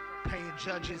 Paying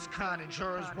judges, conning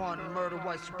jurors, wanting murder,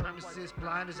 white supremacists,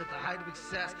 blinders at the height of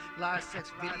excess, live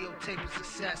sex, videotaping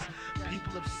success.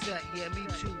 People upset, yeah, me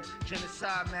too.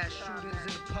 Genocide, mass shootings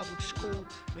in the public school.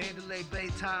 Mandalay Bay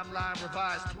timeline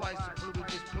revised twice to prove and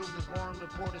disprove the boring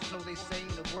reporters, so they say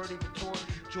in a wordy retort.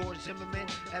 George Zimmerman,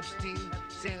 Epstein,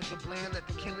 Sandra Bland, let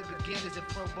the killing begin. Is it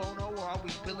pro bono or are we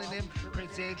billing him?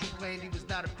 Prince Andrew claimed he was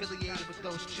not affiliated with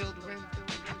those children.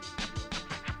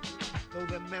 Though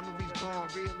their memories gone,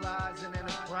 realizing,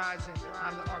 enterprising.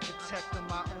 I'm the architect of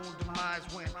my own demise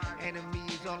when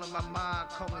enemies all in my mind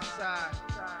coincide.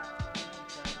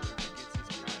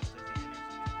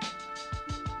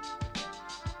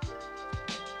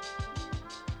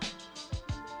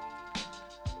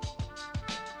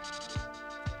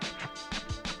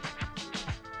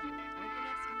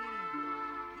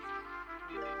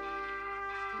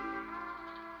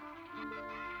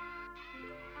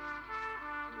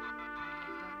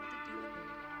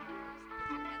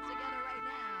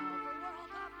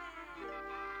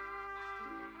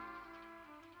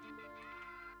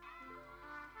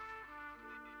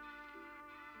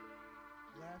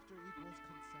 Laughter equals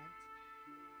consent.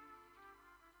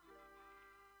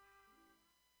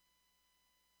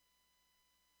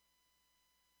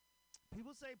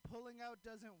 People say pulling out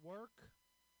doesn't work.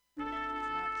 It's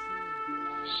not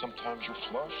true. Sometimes you're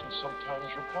flush and sometimes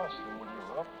you're bust. And when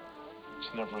you're up, it's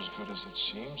never as good as it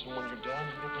seems. And when you're down,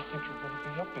 you never think you're going to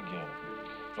be up again.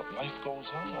 But life goes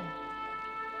on.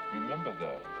 Remember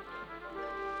that.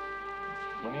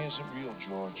 Money isn't real,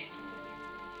 George.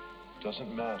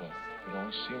 Doesn't matter. It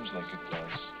only seems like it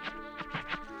does.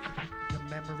 The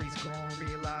memories gone,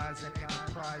 realizing,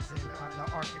 enterprising. I'm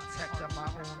the architect of my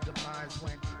own demise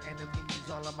when enemies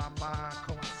all in my mind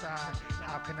coincide.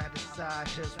 How can I decide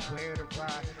just where to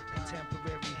ride?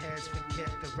 Contemporary heads forget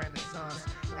the Renaissance.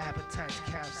 Appetites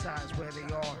capsize where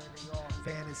they are.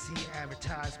 Fantasy,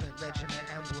 advertisement, legend and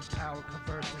emblem, power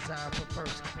converts, desire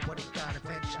perverse. What it got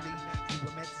eventually, you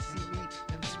were meant to see me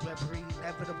in this forever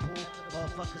inevitable.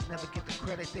 Motherfuckers never get the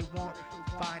credit they want.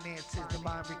 Finances, the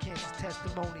mind recants his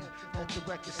testimony. Let the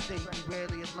record state we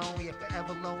rarely alone, yet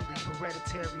forever lonely.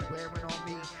 Hereditary, wearing on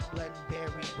me. Blood and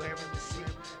buried, wearing the sea.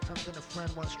 Something a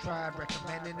friend once tried,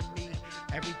 recommending to me.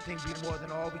 Everything be more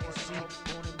than all we can see.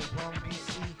 Born in the wrong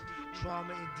BC.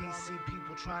 Drama in DC,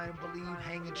 people try and believe.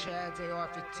 Hanging Chads,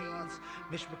 AR-15s.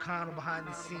 Mitch McConnell behind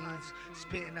the scenes.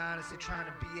 Spitting honest, they trying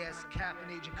to BS.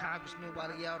 Capping agent congressman while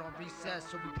he out on recess.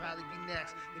 So we probably be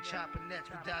next. They chopping nets,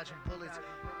 we dodging bullets.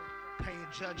 Paying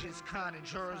judges, conning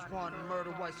jurors, wanting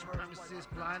murder, white supremacists,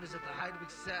 blinders at the height of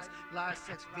excess, live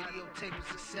sex, videotaping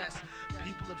success.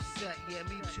 People upset, yeah,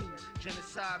 me too.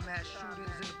 Genocide, mass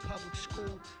shootings in the public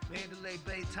school. Mandalay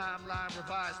Bay timeline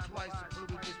revised twice,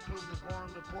 including disproved the Warren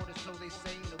reporter, so they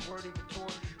say in a wordy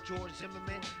retort. George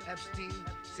Zimmerman, Epstein,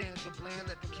 Sandra Bland,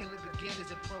 let the killing begin. Is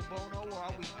it pro bono or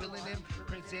are we billing him?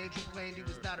 Prince Andrew claimed he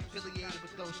was not affiliated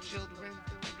with those children.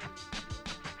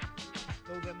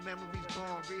 Though their memories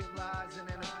gone, realizing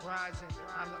and uprising,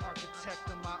 I'm the architect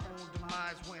of my own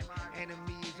demise when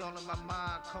enemies all in my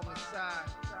mind coincide.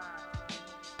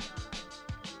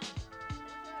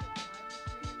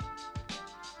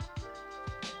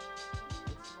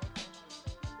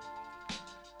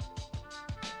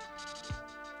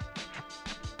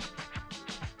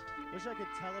 Wish I could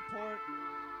teleport.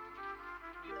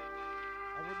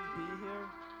 I wouldn't be here.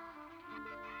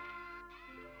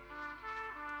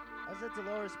 I was at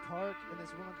Dolores Park, and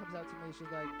this woman comes out to me.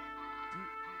 She's like, "Do you?"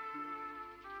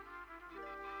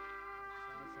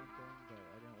 I saw something, but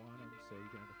I didn't want them, so you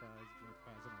can have the fries. If you want the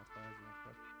fries, I don't want the fries. You want the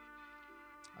fries?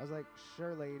 I was like,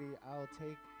 "Sure, lady, I'll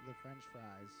take the French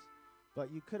fries, but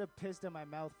you could have pissed in my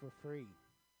mouth for free."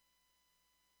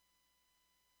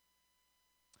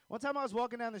 One time I was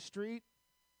walking down the street,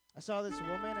 I saw this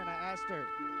woman, and I asked her.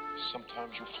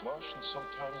 Sometimes you're flush, and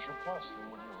sometimes you're bust, and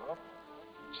when you're up,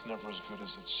 it's never as good as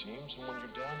it seems, and when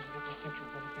you're down, you never think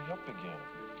you're going to be up again.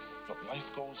 But life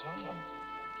goes on.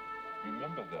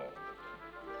 Remember that.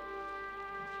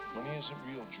 Money isn't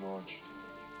real, George.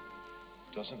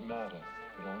 Doesn't matter.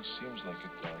 It only seems like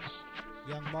it does.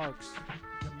 Young Marks.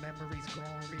 The memories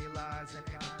gone, realizing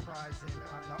and reprising.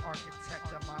 I'm the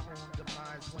architect of my own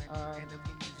demise when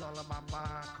enemies all in my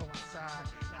mind coincide.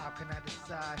 How can I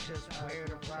decide just where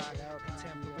to ride?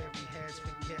 Contemporary heads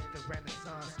forget the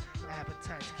Renaissance.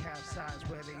 Appetites capsize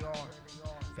where they are.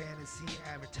 Fantasy,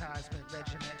 advertisement,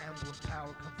 legend, and emblem,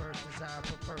 power, converse, desire,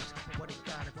 perverse. What it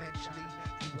got eventually,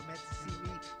 you were meant to see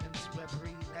me, and it's forever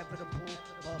inevitable.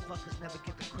 Motherfuckers never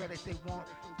get the credit they want.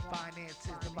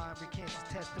 Finances, the mind recants his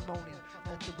testimony.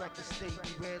 Let the record state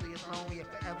we rarely alone, yet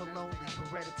forever lonely.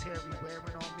 Hereditary,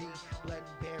 wearing on me. Blood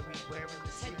and buried, wearing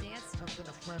the sea. Something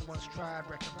a friend once tried,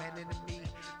 recommending to me.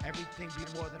 Everything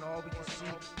be more than all we can see.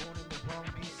 Born in the wrong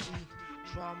BC.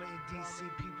 Drama in DC,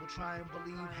 people try and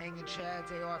believe. Hanging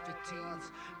Chads,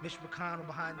 AR-15s. Mitch McConnell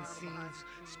behind the scenes.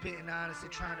 Spitting honest, they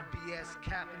trying to BS.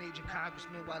 Capping agent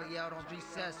congressman while he out on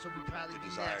recess, so we probably be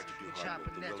next. They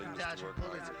chopping nets, we dodging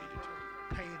bullets.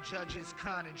 Paying judges,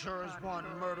 conning jurors,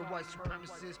 wanting murder, white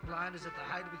supremacists, blinders at the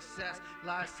height of excess,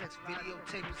 live sex,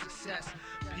 videotaping success.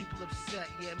 People upset,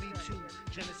 yeah, me too.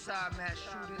 Genocide, mass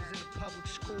shootings in the public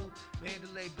school.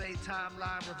 Mandalay Bay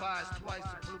timeline revised twice,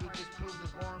 including disproved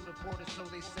the Warren reporter, so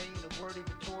they say in a wordy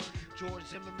retort. George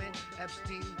Zimmerman,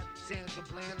 Epstein, Sandra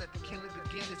Bland, let the killing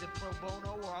begin. Is it pro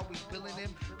bono or are we billing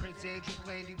him? Prince Andrew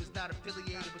claimed he was not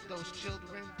affiliated with those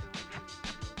children.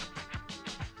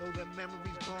 Though their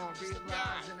memories gone,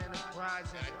 realizing and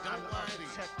uprising. I'm the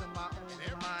architect of my own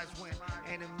demise when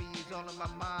enemies all in my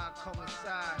mind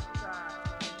coincide.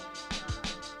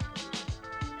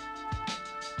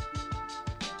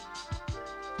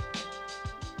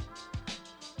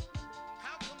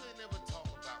 How come they never talk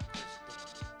about Chris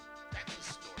Dorner? That's a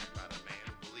story about a man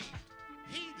who believed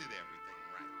he did everything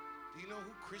right. Do you know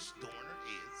who Chris Dorner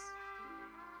is?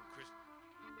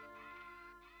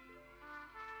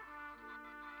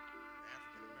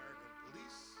 African-American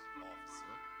police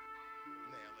officer in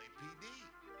the LAPD.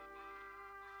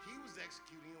 He was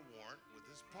executing a warrant with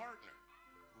his partner,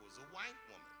 who was a white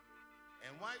woman.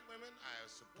 And white women, I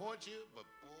support you, but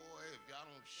boy, if y'all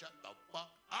don't shut the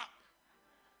fuck up.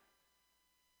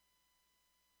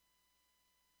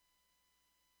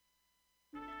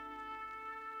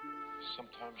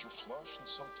 Sometimes you're flush, and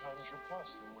sometimes you're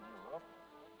bust, and when you're up,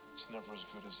 it's never as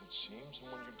good as it seems,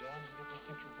 and when you're down, you never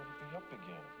think you're going to be up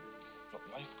again. But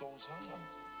life goes on.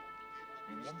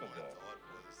 Remember that.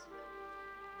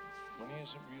 Money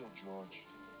isn't real, George.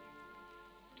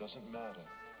 Doesn't matter.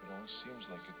 It only seems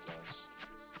like it does.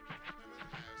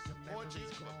 The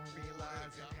memories gone,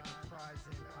 realizing and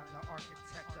reprising. I'm the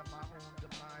architect of my own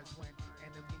demise when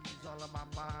enemies all in my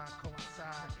mind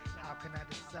coincide. How can I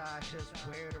decide just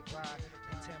where to ride?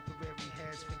 Contemporary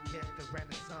heads forget the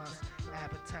Renaissance.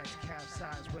 Appetites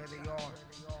capsize where they are.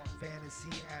 Fantasy,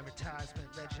 advertisement,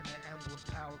 legend and emblem,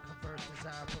 power, converse,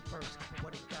 desire, perverse.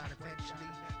 What it got eventually,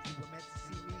 you were meant to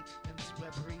see me in this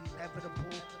reverie, inevitable.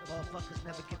 Motherfuckers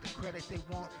never get the credit they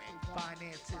want.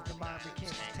 Finances, the mind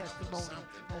recants testimony.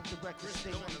 Let the record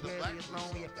stay rarely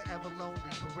alone, yet forever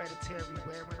lonely. Hereditary,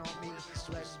 wearing on me,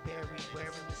 letting bury,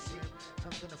 wearing the sea.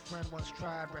 Something a friend once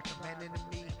tried, recommending to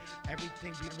me.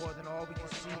 Everything be more than all we can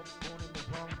see. Born in the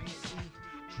wrong BC.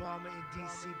 Drama in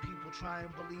DC, people try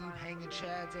and believe. Hanging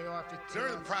chads, AR-15s.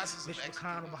 During the process of Mitch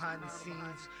McConnell behind the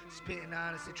scenes. Spitting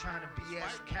honest and trying to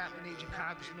BS. Captain, agent,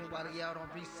 congressman while he out on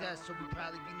recess. So we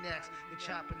probably be next. They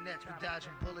chopping nets, we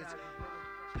dodging bullets.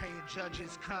 Paying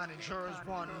judges, conning jurors,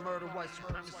 wanting murder, white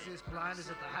supremacists, blinders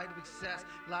at the height of excess,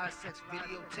 live sex,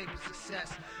 videotaping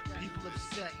success. People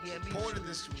upset, yeah, me too.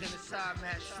 Genocide,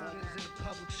 mass shootings in the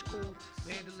public school.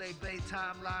 Mandalay Bay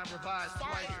timeline revised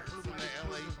twice. Blue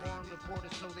born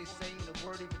reporters, so they say in the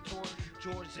word even toward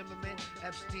George Zimmerman,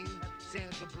 Epstein,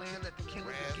 Sandra Bland. Let the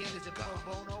killing begin. Is it pro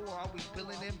bono or are we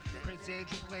billing him? Prince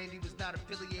Andrew claimed he was not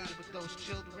affiliated with those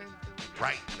children.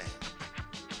 Right now.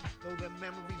 Though their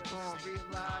memories gone,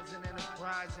 realizing and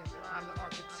uprising. I'm the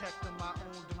architect of my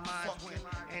own demise. When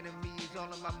enemies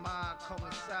all in my mind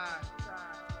coincide.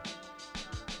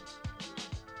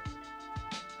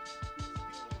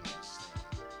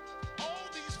 All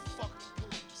these fucking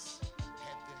police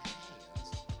had their hands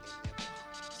in their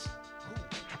pockets. Who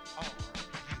are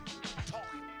you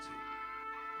talking to?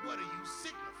 What are you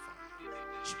signifying?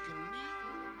 You can kneel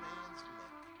on a man's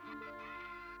neck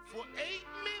for 8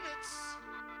 minutes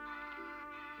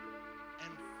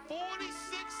and 46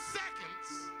 seconds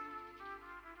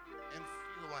and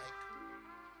feel like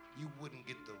you wouldn't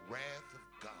get the wrath of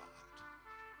God.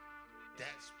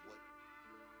 That's what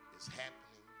is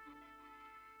happening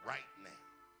right now.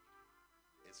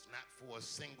 It's not for a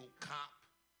single cop,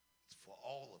 it's for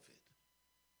all of it.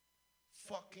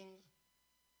 Fucking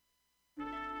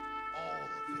all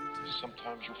of it.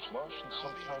 Sometimes you're flush and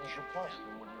sometimes you're bust.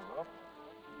 And when you're up,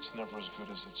 it's never as good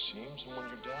as it seems. And when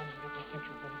you're down, you never think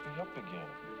you're going to be up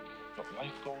again. But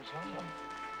life goes on.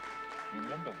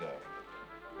 Remember that.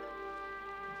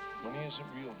 Money isn't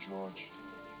real, George.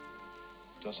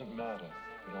 Doesn't matter.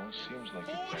 It only seems like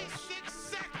it does. 46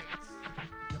 seconds!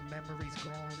 The memories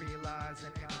gone,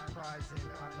 realizing, enterprising.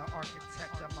 I'm the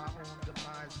architect of my own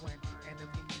demise. When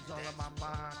enemies all in my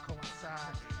mind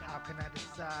coincide. How can I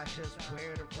decide just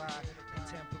where to ride?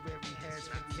 Contemporary heads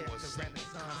forget the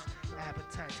Renaissance.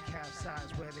 Appetites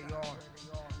capsize where they are.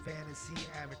 Fantasy,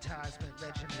 advertisement,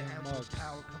 legend, and emblem,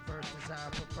 power, converse,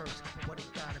 desire, perverse. What it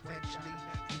got eventually,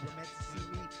 you were meant to see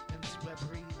me in this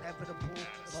reverie, inevitable.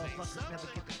 Motherfuckers never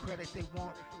get the credit they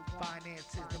want.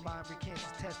 Finances, the mind recants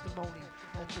testimony.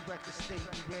 Let the record state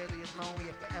we rarely alone,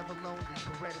 yet forever lonely.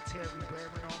 Hereditary,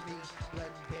 wearing on me, blood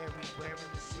and buried,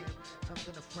 wearing the sea.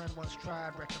 Something a friend once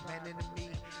tried, recommending to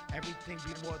me. Everything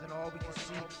be more than all we can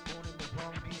see. Born in the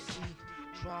wrong BC.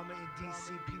 Drama in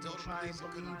DC, people try and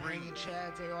believe. Hanging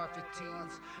chads,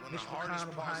 AR-15s. Mitch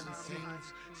McConnell behind the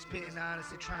scenes. Spitting honest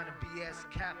and trying to BS.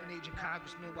 Captain, agent,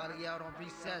 congressman while he out on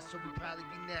recess. So we probably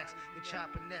be next. They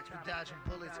chopping nets, we dodging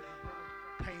bullets.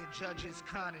 Paying judges,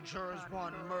 conning jurors,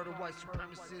 wanting murder, white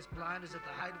supremacists, blinders at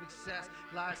the height of excess,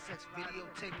 live sex,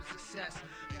 videotaping success.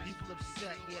 People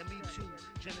upset, yeah, me too.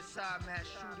 Genocide, mass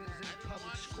shootings in the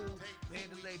public school.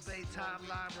 Mandalay Bay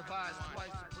timeline revised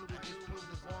twice. Included disproved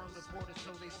the born reporters,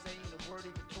 so they say in the word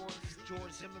even toward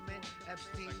George Zimmerman,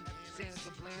 Epstein,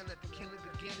 Sandra Bland. Let the killing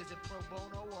begin. Is it pro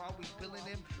bono or are we billing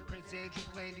him? Prince Andrew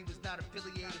claimed he was not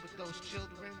affiliated with those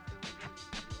children.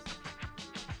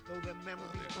 Though their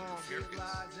memories gone,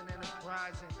 realizing and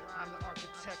uprising. I'm the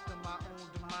architect of my own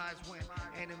demise. When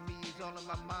enemies all in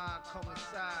my mind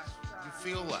coincide. You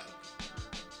feel like?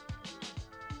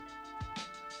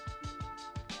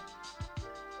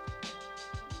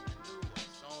 I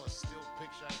saw a still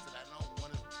picture. I said, I don't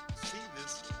want to see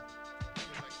this.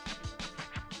 Because I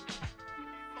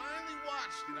finally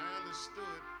watched it. I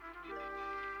understood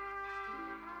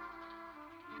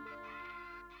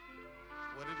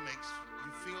what it makes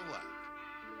you feel like.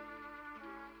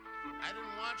 I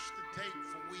didn't watch the tape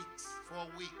for a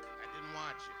week. I didn't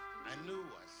watch it. I knew.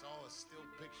 I saw a still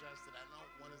picture. I said, I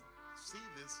don't want to see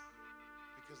this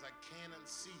because I can't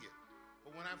unsee it.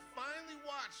 But when I finally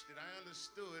watched it, I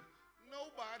understood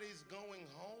nobody's going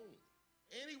home.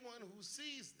 Anyone who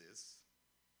sees this,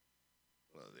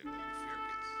 well, they're going to be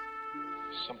furious.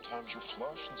 Sometimes you're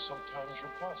flush and sometimes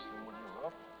you're bust. And when you're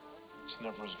up, it's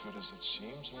never as good as it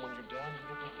seems. And when you're down, you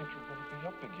never think you're going to be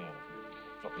up again.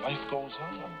 But life goes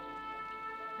on.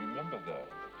 Remember that.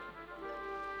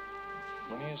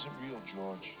 Money isn't real,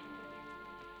 George.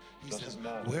 He Doesn't says,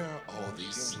 matter. where are all It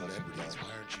these seems like it celebrities? does. Why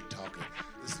aren't you talking?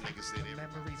 This nigga said The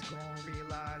memories gone,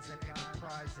 realizing,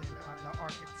 enterprising. I'm the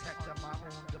architect of my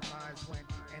own demise. When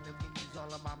enemies all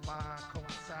in my mind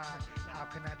coincide, how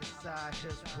can I decide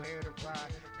just where to ride?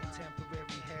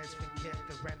 Contemporary heads forget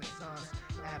the Renaissance.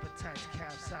 Appetites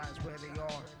capsize where they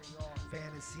are.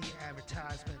 Fantasy,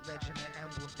 advertisement, legend and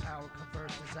emblem, power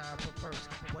converse, desire perverse.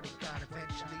 What it got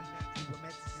eventually, you were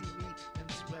meant to see me in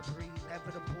this reverie,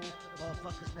 inevitable.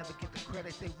 Motherfuckers never get the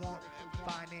credit they want.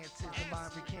 Finances, the mind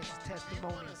recants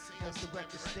testimony. As the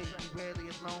record state, we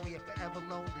rarely alone, yet forever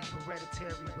lonely.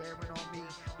 Hereditary, wearing on me,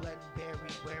 blood and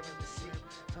buried, wearing the sea.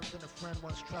 Something a friend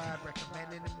once tried,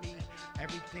 recommending to me.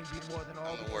 Everything be more than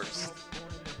all I'm we the can worst. see.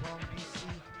 Born in the wrong BC.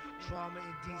 Trauma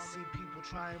in DC, people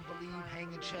try and believe,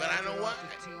 hanging chads. But I know what?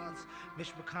 15s.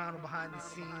 Mitch McConnell behind the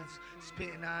scenes,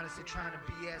 spitting honest and trying to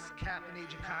BS. Capping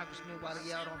agent congressman while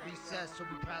he out on recess, so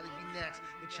we probably be next.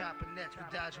 They chopping nets, we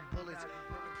dodging bullets.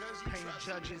 Paying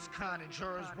judges, conning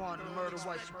jurors, wanting to murder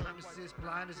white supremacists,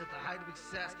 blinders at the height of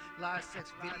excess, live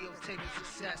sex videotaping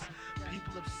success.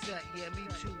 People upset, yeah, me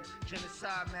too.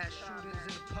 Genocide, mass shootings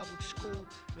in the public school.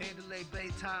 Mandalay Bay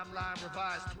timeline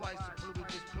revised twice. Approved,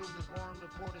 disproved, the boring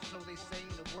reporters, so they saying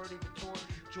the word he retort.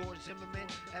 George Zimmerman,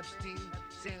 Epstein,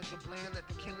 Sandra Bland, let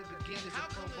the killing begin. Is it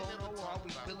pro bono or are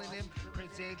we billing him?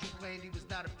 Prince Andrew claimed he was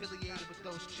not affiliated with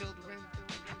those children.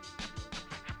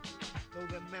 Though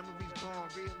their memories gone,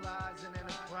 realizing and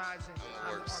uprising.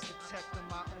 I'm the architect of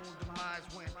my own demise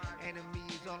when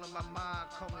enemies all in my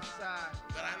mind coincide.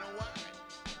 But I know why.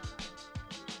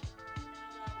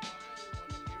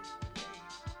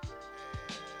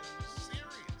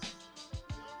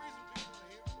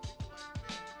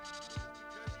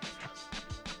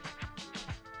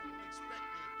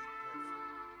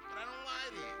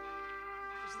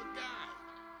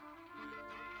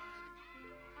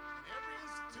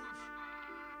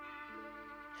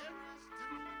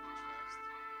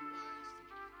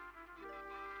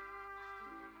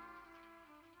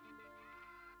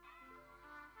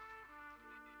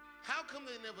 How come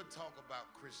they never talk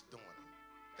about Chris Dorner?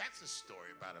 That's a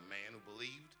story about a man who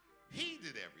believed he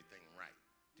did everything right.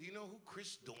 Do you know who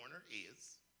Chris Dorner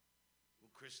is?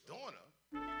 Well, Chris Dorner,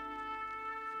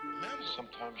 remember?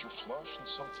 Sometimes you're flush and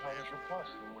sometimes you're bust.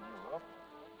 And when you're up,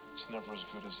 it's never as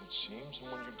good as it seems.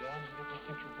 And when you're down, you never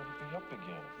think you're going to be up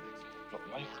again. But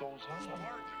life goes on.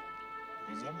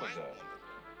 Remember that.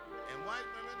 And white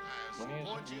women, Money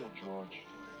isn't real, George.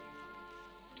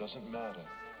 Doesn't matter.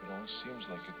 It only seems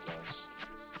like it does.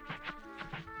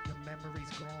 The memories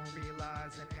gone,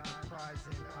 realizing,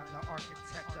 enterprising. I'm the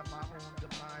architect of my own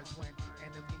demise when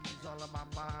enemies all in my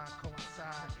mind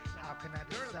coincide. How can I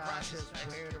decide just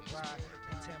where to ride?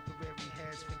 Contemporary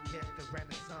heads forget the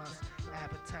Renaissance.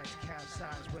 Appetites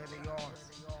capsize where they are.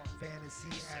 Fantasy,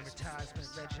 advertisement,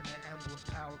 legend and emblem,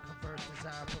 power converse,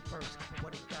 desire perverse.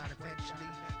 What it got eventually,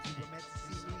 you were meant to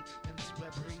see me in this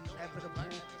reverie, inevitable.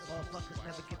 Motherfuckers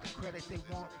never get the credit they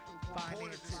want.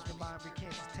 Finances, the mind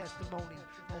recants testimony.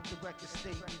 Let the record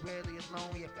state we rarely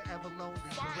alone, yet forever lonely.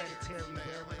 Hereditary,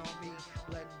 wearing on me,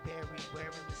 blood and buried,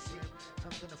 wearing the sea.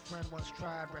 Something a friend once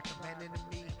tried, recommending to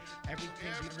me.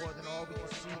 Everything be more than all we can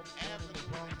see. Born in the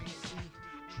wrong BC.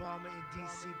 Trauma in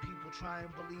DC, people try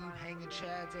and believe, hanging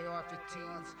chads,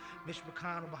 AR-15s. Mitch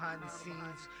McConnell behind the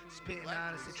scenes, spitting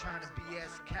honest and trying to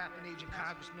BS. Capping agent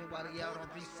congressman while he out on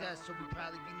recess, so we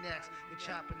probably be next. They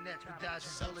chopping nets, we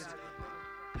dodging bullets.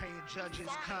 Paying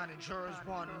judges, conning jurors,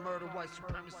 wanting to murder white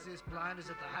supremacists, blinders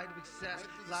at the height of excess,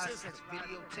 live sex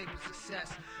videotaping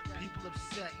success. People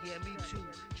upset, yeah, me too.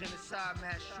 Genocide,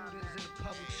 mass shootings in the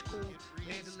public school.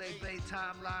 Mandalay Bay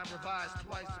timeline revised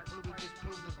twice. Approved,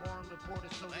 disproved, the boring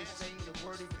reporters, so they saying the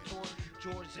word he retort.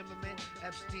 George Zimmerman,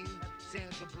 Epstein,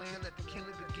 Sandra Bland, let the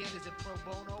killing begin. Is it pro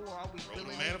bono or are we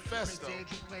billing him? Prince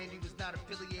Andrew claimed he was not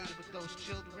affiliated with those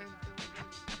children.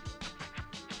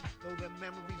 Though their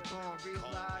memories gone,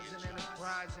 realizing and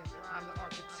uprising. I'm the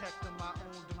architect of my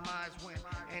own demise when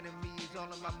enemies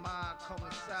all in my mind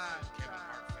coincide. Kevin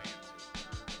Hart fan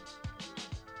too.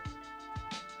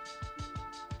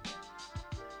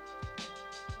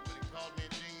 But he called me a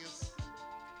genius.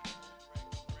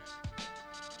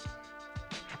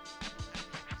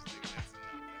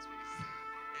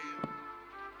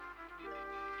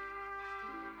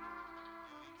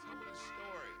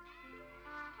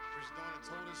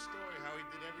 Told his story, how he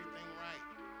did everything right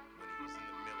when he was in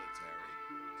the military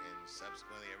and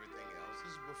subsequently everything else.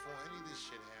 This is before any of this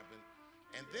shit happened.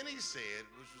 And then he said,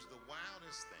 which was the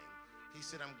wildest thing, He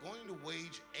said, I'm going to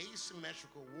wage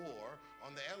asymmetrical war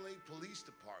on the LA Police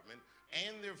Department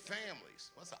and their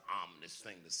families. Well, that's an ominous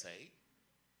thing to say.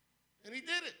 And he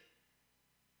did it.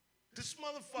 This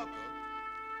motherfucker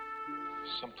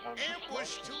Sometimes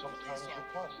ambushed two sometimes police you're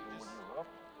bust. And when you're up,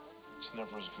 it's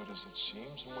never as good as it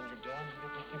seems. And when you're down, you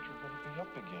never think you're going to be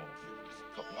up again.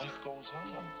 But life goes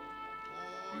on.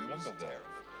 Remember that.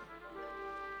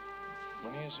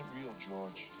 Money isn't real,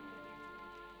 George.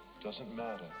 Doesn't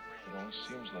matter. It only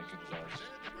seems like it does.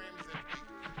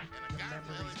 The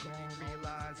memories gone,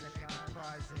 realizing,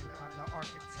 enterprising. I'm the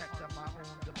architect of my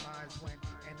own demise. When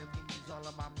enemies all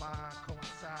of my mind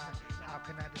coincide, how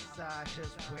can I decide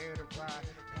just where to ride?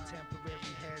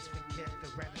 Contemporary heads forget the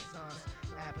Renaissance.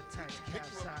 Appetites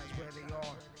capsize where they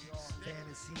are.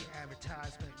 Fantasy,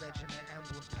 advertisement, legend, and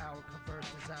emblem, power, converse,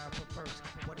 desire, perverse.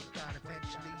 What it got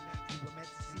eventually, you were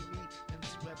meant to see me in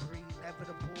this reverie,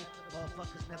 inevitable.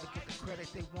 Motherfuckers never get the credit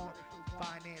they want.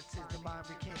 Finances, the mind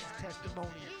recants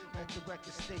testimony. Let the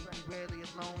record state we rarely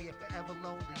alone, yet forever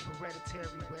lonely.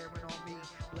 Hereditary, wearing on me,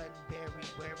 blood and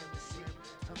buried, wearing the sea.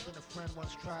 Something a friend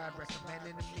once tried,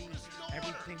 recommending to me.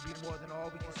 Everything be more than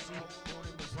all we can see. Born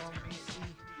in the wrong BC.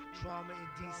 Drama in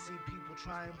DC, people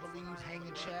try and believe.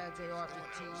 Hanging chads,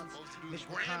 AR-15s. Mitch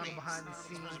McConnell behind the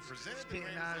scenes.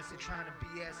 Spitting honest, they trying to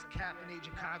BS. Capping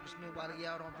agent congressman while they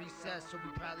out on recess. So we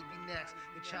probably be next.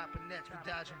 They chopping nets, we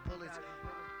dodging bullets.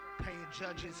 Paying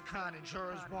judges, conning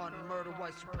jurors, wanting murder,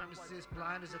 white supremacists,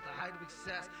 blinders at the height of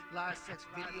excess, live sex,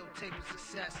 videotaping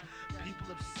success.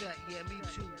 People upset, yeah, me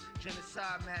too.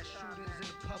 Genocide, mass shootings in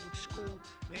the public school.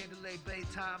 Mandalay Bay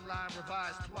timeline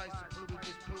revised twice, included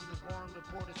disproved the Warren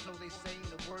reporter, so they say in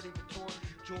the word he retort.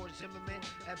 George Zimmerman,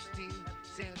 Epstein,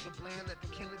 Sandra Bland, let the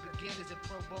killing begin. Is it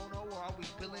pro bono or are we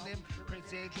billing him?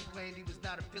 Prince Andrew claimed he was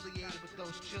not affiliated with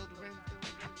those children.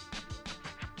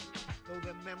 Though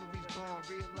their memories gone,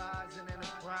 realizing,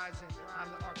 enterprising. I'm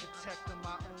the architect of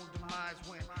my own demise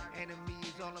when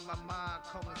enemies all in my mind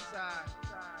coincide.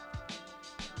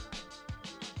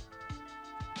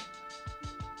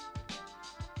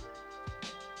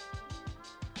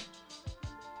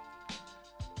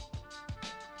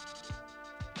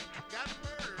 Got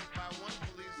murdered by one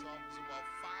police officer while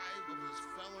 5 of his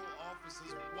fellow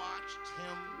officers watched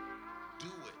him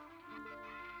do it.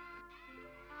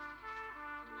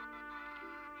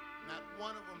 Not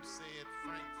one of them said,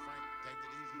 Frank, take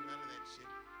it easy, none of that shit,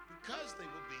 because they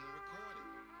were being recorded.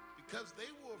 Because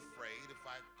they were afraid if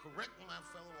I correct my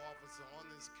fellow officer on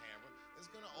this camera,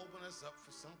 it's going to open us up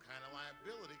for some kind of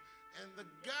liability. And the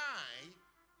guy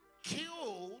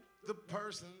killed the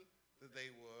person that they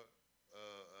were,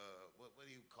 what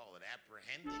do you call it,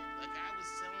 apprehending? The guy was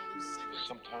selling loose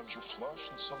cigarettes. Sometimes you're flush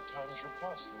and sometimes you're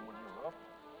bust. And when you're up,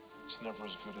 it's never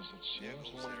as good as it seems.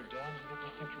 And when you're down, you never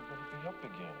think you're going to be up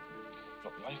again.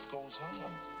 But life goes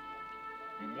on.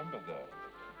 Remember that.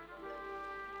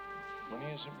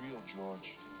 Money isn't real,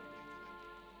 George.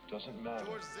 Doesn't matter.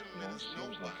 George It Zimmerman only is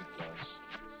seems like it does.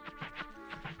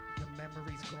 The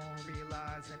memories gone,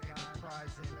 realizing,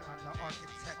 enterprising. I'm the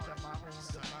architect of my own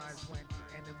demise when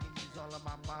enemies all of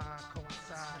my mind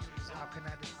coincide. How can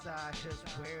I decide just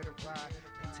where to ride?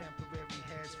 Contemporary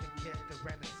heads forget the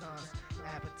Renaissance.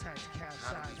 Appetites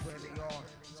capsize where they are.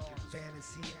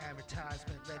 Fantasy,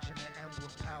 advertisement, legend, and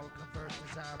emblem, power, converse,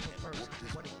 desire, perverse.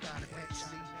 What it got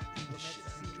eventually, you were meant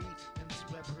to see me in this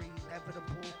reverie,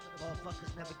 inevitable.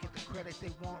 Motherfuckers never get the credit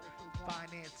they want.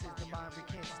 Finances, the mind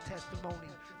recants testimony.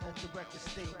 Let the record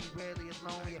state we rarely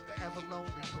alone, yet forever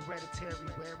lonely. Hereditary,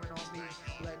 wearing on me,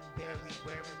 blood and buried,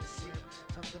 wearing the sea.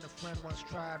 Something a friend once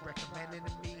tried, recommending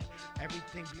to me.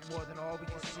 Everything be more than all we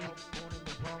can see. Born in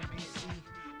the wrong BC.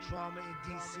 Drama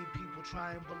in DC, people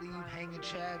try and believe. Hanging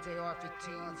chads,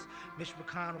 AR-15s. Mitch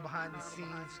McConnell behind the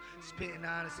scenes. Spitting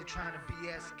honest, they trying to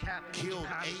BS. Capping Killed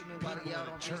 8 while they people out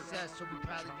in on church. recess, so we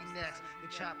probably be next. They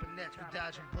chopping nets, we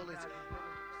dodging bullets.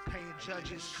 Paying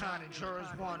judges, conning jurors,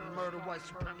 wanting murder, white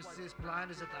supremacists,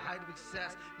 blinders at the height of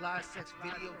excess, live sex,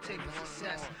 videotaping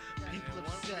success. People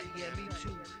upset, yeah, me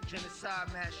too.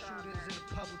 Genocide, mass shootings in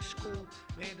the public school.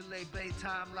 Mandalay Bay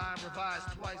timeline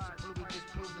revised twice, included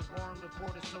disproved the Warren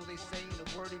reporter, so they say in the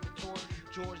word he retort.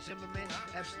 George Zimmerman,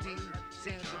 Epstein,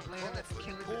 Sandra Bland, let the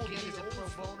killing begin. Is it pro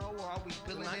bono or are we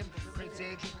billing him? Prince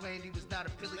Andrew claimed he was not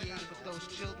affiliated with those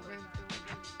children.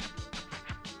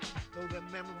 Though their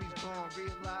memories gone,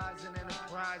 realizing,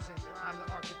 enterprising. I'm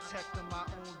the architect of my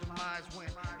own demise when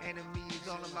enemies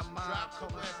all in my mind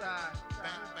coincide.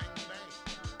 Bang, bang, bang.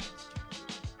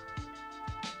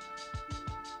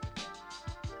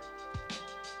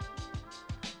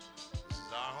 This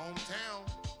is our hometown.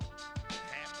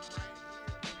 Happened right here.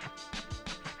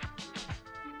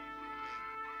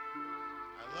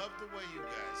 I love the way you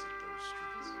guys hit those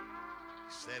streets.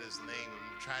 He said his name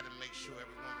and tried to make sure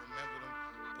everyone remembered him,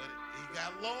 but he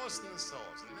got lost in the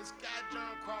sauce. And this guy,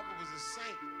 John Crawford, was a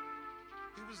saint.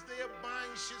 He was there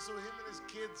buying shit so him and his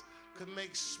kids could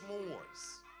make s'mores.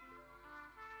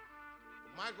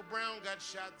 But Michael Brown got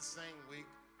shot the same week,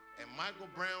 and Michael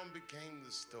Brown became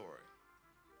the story.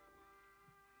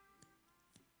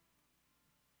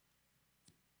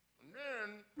 And then,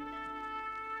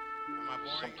 am I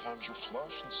boring? Sometimes you're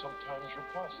flush and sometimes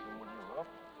you're bust. And when you're up,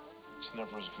 it's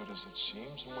never as good as it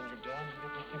seems. And when you're down, you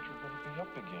never think you're going to be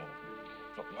up again.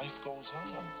 But life goes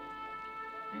on.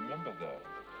 Remember that.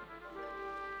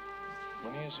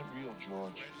 Money isn't real,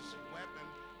 George.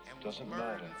 Doesn't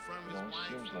matter. It only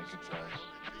seems like it does.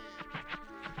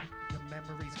 The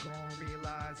memories gone,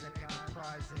 realizing,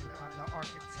 enterprising. I'm the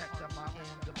architect of my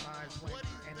own demise. When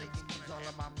enemies all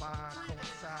in my mind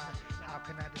coincide, how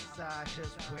can I decide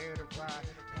just where to ride?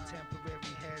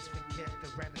 Contemporary heads forget the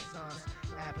Renaissance.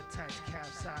 Appetites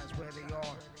capsize where they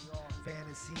are.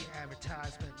 Fantasy,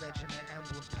 advertisement, legend, and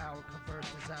emblem, power, converse,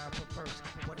 desire, perverse.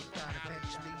 What it got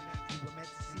eventually, you were meant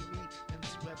to see me in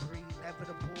this reverie,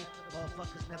 inevitable.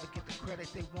 Motherfuckers never get the credit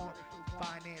they want.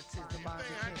 Finances, the mind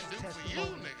can't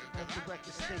testimony. No direct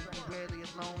estate, we rarely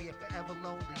alone, yet forever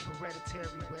lonely. Hereditary,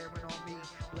 wearing on me,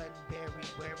 blood and buried,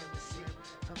 wearing the sea.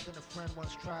 Something a friend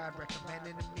once tried,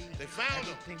 recommending to me. They found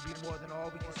him. Everything be more than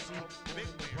all we can see. Born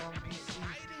in the wrong PC.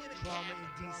 Drama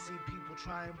in DC, people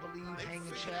try and believe. Hanging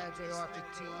chads,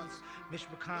 AR-15s. Mitch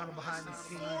McConnell behind the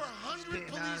scenes.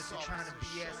 Spitting honest and trying to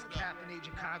BS. Capping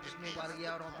agent congressman while they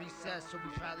out on recess. So we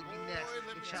probably be next.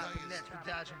 They chopping nets, we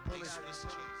dodging bullets.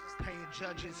 Paying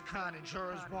judges, conning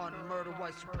jurors, wanting murder,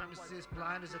 white supremacists,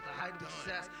 blinders at the height of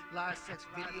excess. Live sex,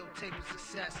 videotaping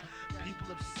success.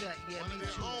 People upset, yeah, me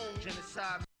too.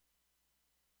 Genocide.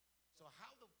 So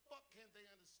how the fuck can't they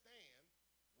understand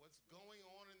what's going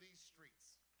on in these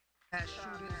streets? Mass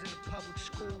shootings in the public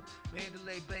school,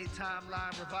 Mandalay Bay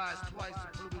timeline revised twice,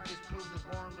 including disproved the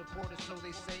foreign reporters, so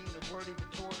they say in a wordy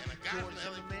retort. George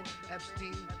Zimmerman,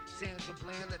 Epstein, Sandra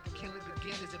Bland, let the killing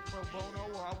begin. Is it pro bono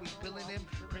or are we billing him?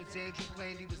 Prince Andrew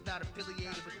claimed he was not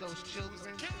affiliated with those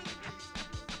children.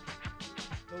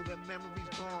 Though their memories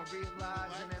gone,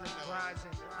 realizing and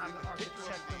enterprising, I'm the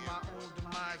architect of my own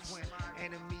demise when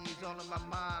enemies all in my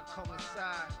mind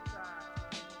coincide.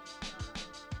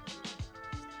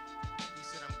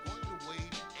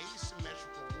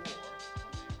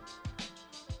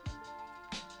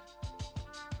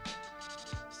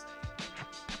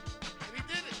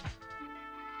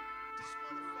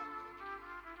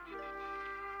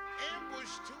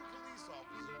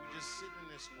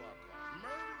 Squad car,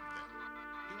 murdered them.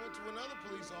 He went to another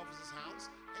police officer's house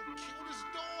and killed his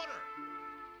daughter.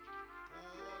 Boy,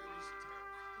 it was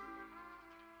terrible.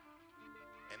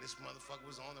 And this motherfucker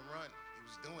was on the run. He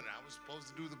was doing it. I was supposed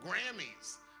to do the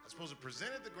Grammys. I was supposed to present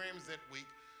at the Grammys that week.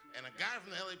 And a guy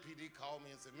from the LAPD called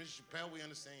me and said, Mr. Chappelle, we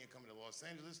understand you're coming to Los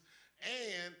Angeles.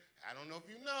 And I don't know if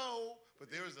you know, but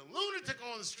there is a lunatic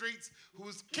on the streets who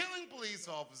is killing police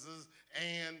officers.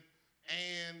 And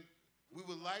we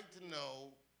would like to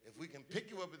know if we can pick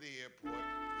you up at the airport.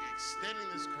 We're extending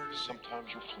this courtesy.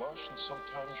 Sometimes you're flush and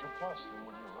sometimes you're bust. And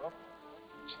when you're up,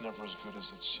 it's never as good as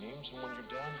it seems. And when you're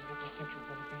down, you never think you're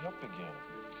going to be up again.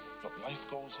 But life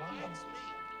goes on.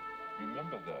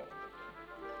 Remember that.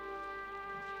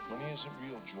 Money isn't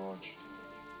real, George.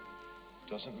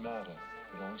 Doesn't matter.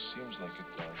 It only seems like it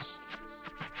does.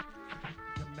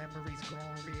 The memories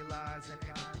gone, realizing,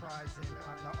 enterprising.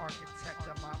 I'm the architect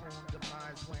of my own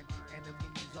demise when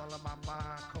enemies all in my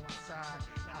mind coincide.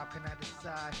 How can I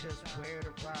decide just where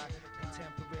to ride?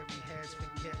 Contemporary heads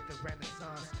forget the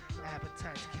Renaissance.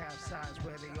 Appetites capsize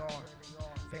where they are.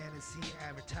 Fantasy,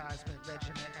 advertisement,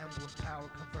 legend, and emblem,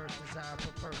 power, converse, desire,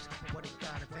 perverse. What it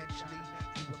got eventually,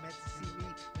 you were meant to see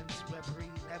me in this reverie,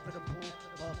 inevitable.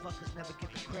 Motherfuckers never get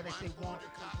the credit they want.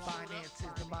 Finances,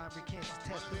 the mind recants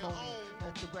testimony.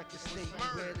 Let the record state me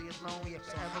rarely alone, yet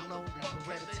forever lonely.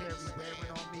 Hereditary,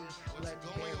 wearing on me, blood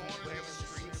and buried, wearing the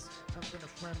sea. Something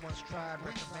a friend once tried,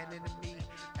 recommending to me.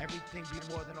 Everything be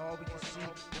more than all we can see.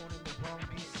 Born in the wrong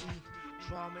PC.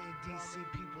 Drama in DC,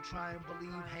 people try and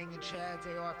believe. Hanging chads,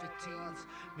 AR-15s.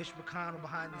 Mitch McConnell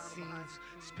behind the scenes.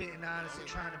 Spitting honest and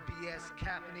trying to BS.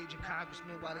 Capping agent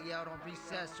congressman while they out on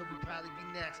recess. So we probably be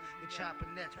next. They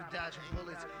chopping nets, we dodging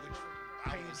bullets.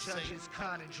 Paying judges,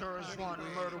 con and jurors want to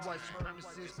murder white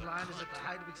supremacists, blinders at the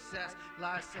height of excess,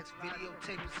 live sex,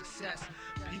 videotape of success.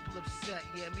 People upset,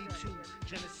 yeah, me too.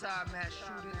 Genocide, mass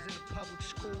shootings in the public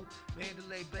school.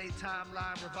 Mandalay Bay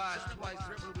timeline revised twice.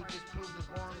 Brutal disproved the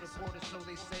boring reporters, so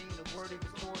they say in the word of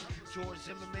retort. George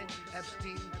Zimmerman,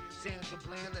 Epstein, Sandra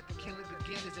Bland, let the killing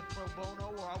begin. Is it pro bono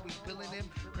or are we billing him?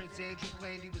 Prince Andrew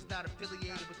claimed he was not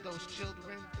affiliated with those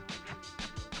children.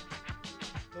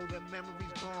 Though their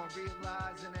memories gone,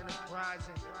 realizing and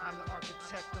uprising, I'm the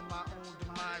architect of my own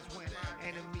demise when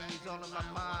enemies all in my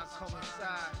mind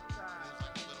coincide.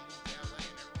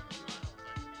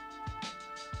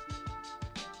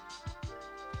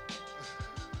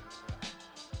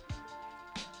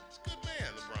 It's a good man,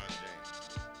 LeBron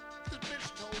James. This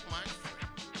bitch told my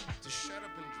friend to shut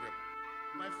up and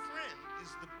dribble. My friend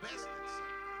is the best at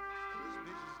something, and this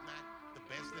bitch is not the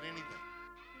best at anything.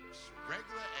 She's a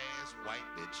regular ass white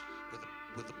bitch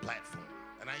with a platform.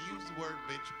 And I use the word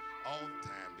bitch all the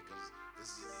time because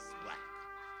this is black.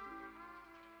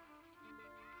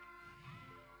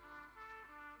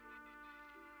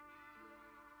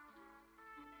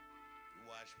 You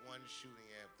watch one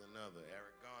shooting after another.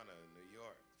 Eric Garner in New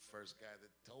York, the first guy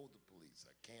that told the police,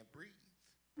 I can't breathe.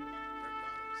 Eric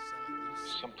Garner was selling these.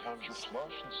 Sometimes you're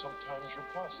flush and sometimes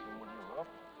you're bust. And when you're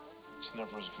up, it's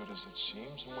never as good as it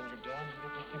seems. And when you're down, you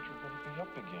never think you're going to be up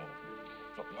again.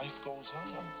 But life goes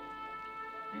on.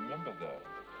 Remember that.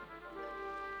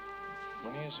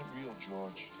 Money isn't real,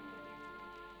 George.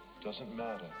 Doesn't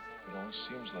matter. It only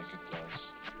seems like it does.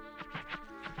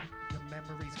 The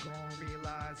memories gone,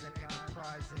 realizing,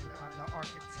 enterprising. I'm the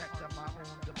architect of my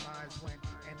own demise when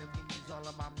enemies all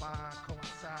in my mind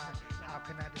coincide. How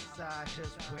can I decide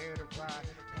just where to ride?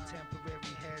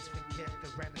 Contemporary heads forget the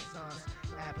Renaissance.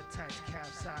 Appetites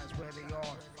capsize where they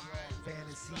are.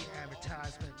 Fantasy,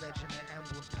 advertisement, legend, and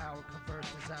emblem, power,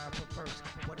 converse, desire, perverse.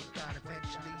 What it got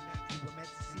eventually, you were meant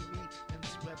to see me in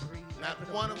this reverie. Not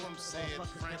one of them said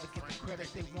never get the credit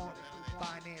they want.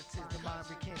 Finances, the mind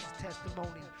recants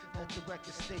testimony. Let the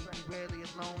record state we rarely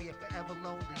alone, yet forever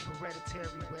lonely. Hereditary,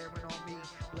 wearing on me.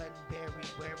 Blood and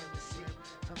buried, wearing the sea.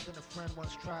 Something a friend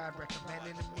once tried,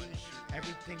 recommending to me.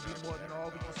 Everything be more than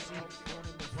all we can see. Born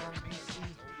in the wrong PC.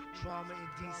 Drama in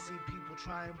DC, people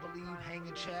try and believe.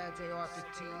 Hanging chads,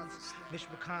 AR-15s. Mitch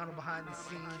McConnell behind the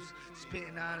scenes.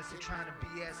 Spitting honestly, trying to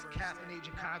BS. Caffeine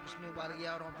agent congressman while he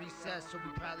out on recess. So we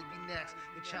probably be next.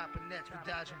 They chopping nets, we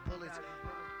dodging bullets.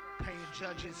 Paying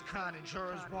judges, con and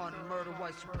jurors want to murder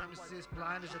white supremacists,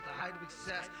 blinders at the height of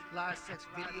excess, live sex,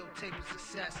 videotape of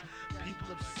success.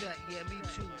 People upset, yeah, me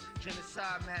too.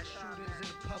 Genocide, mass shootings in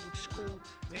the public school.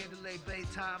 Mandalay Bay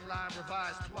timeline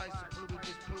revised twice. The brutal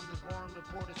disproved the boring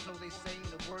reporters, so they say in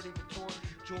the word of retort.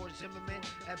 George Zimmerman,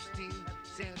 Epstein,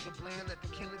 Sandra Bland, let the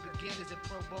killing begin. Is it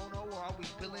pro bono or are we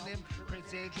billing him?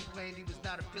 Prince Andrew claimed he was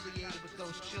not affiliated with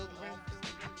those children.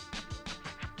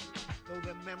 Though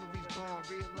their memories gone,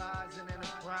 realizing and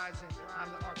uprising. I'm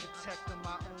the architect of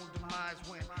my own demise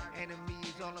when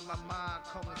enemies all in my mind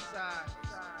coincide.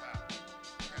 I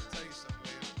gotta tell you something,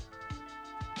 man.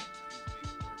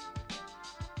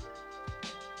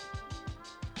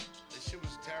 This shit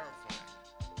was terrifying.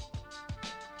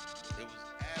 It was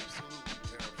absolutely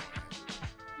terrifying.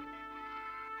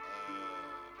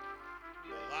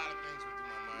 A lot of things went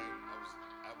through my mind.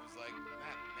 I was like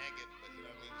not naked, but you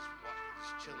know what I mean,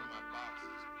 just chilling my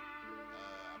boxes.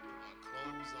 I put my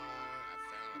clothes on. I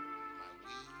found my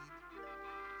weed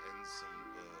and some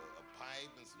a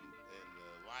pipe and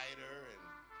a lighter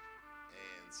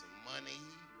and some money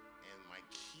and my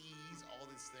keys. All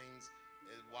these things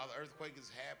while the earthquake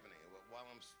is happening. While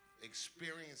I'm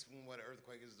experiencing what an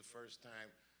earthquake is the first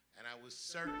time, and I was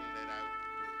certain that I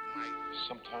might.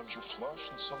 Sometimes you're flush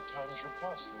and sometimes you're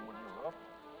bust. And when you're up,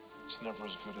 it's never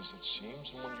as good as it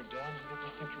seems. And when you're down, you never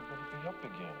think you're going to be up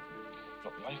again.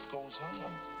 But life goes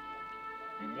on.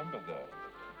 Remember that.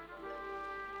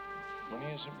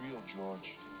 Money isn't real,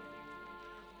 George.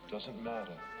 Doesn't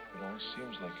matter. It only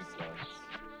seems like it does.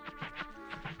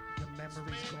 The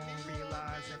memories gone,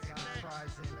 realizing,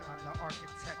 enterprising. I'm the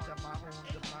architect of my own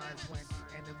demise when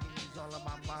enemies all in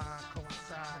my mind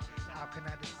coincide. How can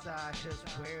I decide just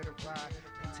where to ride?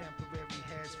 Contemporary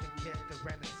heads forget the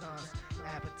Renaissance.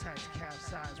 Appetites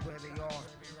capsize where they are.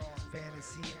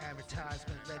 Fantasy,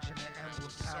 advertisement, legend, and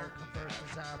emblem, power, converse,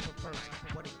 desire, perverse.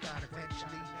 What it got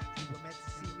eventually, you were meant to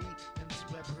see me in this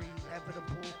reverie,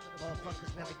 inevitable.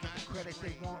 Motherfuckers never get the credit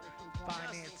they want.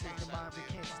 Finances, the mind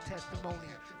recants testimony.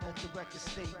 Let the record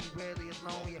state we rarely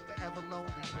alone, yet forever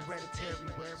lonely. Hereditary,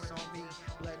 wearing on me.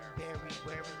 Blood and buried,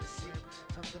 wearing the sea.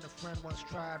 Something a friend once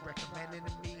tried, recommending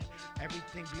to me.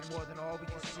 Everything be more than all we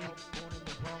can see. Born in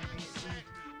the wrong PC.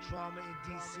 drama in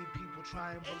DC, people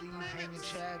try and believe. Hanging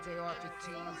Chads,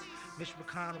 AR-15s. Mitch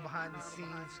McConnell behind the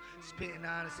scenes, spitting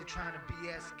honest and trying to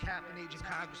BS. Capping agent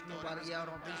congressman while he out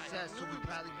on recess, so we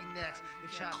probably be next.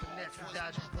 They chopping nets for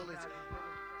dodging bullets.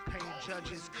 Paying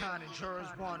judges, conning jurors,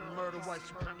 wanting murder, white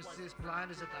supremacists,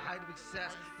 blinders at the height of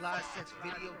excess, lies, sex,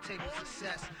 videotaping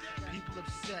success. People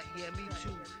upset, yeah, me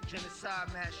too.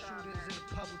 Genocide, mass shootings in the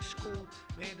public school.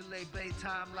 Mandalay Bay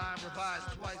timeline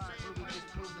revised twice to prove and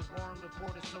disprove the boring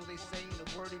reporters, so they say in the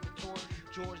word he retorted.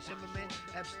 George Zimmerman,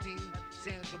 Epstein,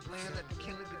 Sandra Bland, let the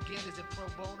killing begin. Is it pro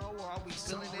bono or are we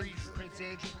billing him? Prince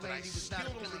Andrew claimed he was not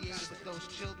affiliated with those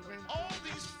children. All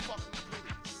these fucking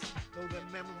police. Though their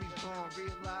memories gone,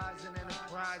 realizing and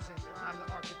uprising, I'm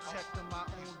the architect of my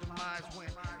own demise. When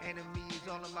enemies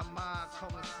all in my mind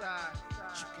coincide.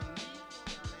 You can leave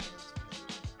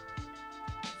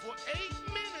for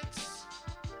 8 minutes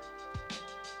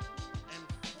and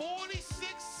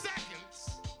 46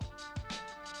 seconds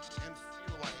and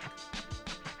feel like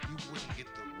you wouldn't get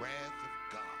the wrath of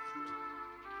God.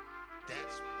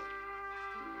 That's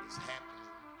what is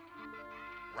happening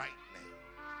right now.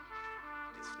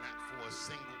 It's not for a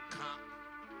single cop,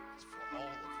 it's for all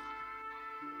of it.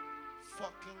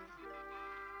 Fucking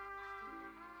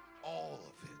all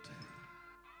of it.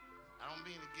 I don't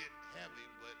mean to get heavy,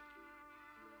 but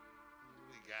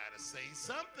we gotta say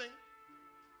something.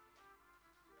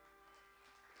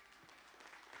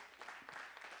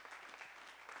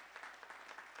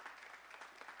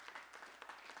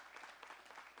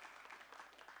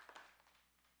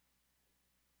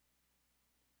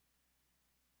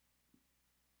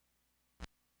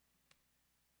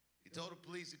 He told the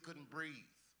police he couldn't breathe.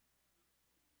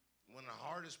 One of the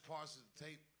hardest parts of the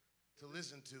tape to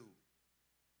listen to,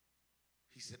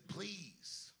 he said,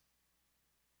 please.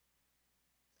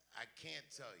 I can't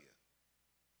tell you,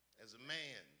 as a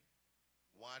man,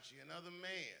 watching another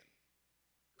man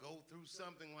go through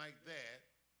something like that,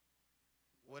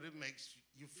 what it makes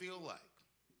you feel like.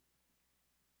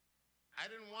 I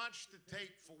didn't watch the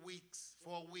tape for a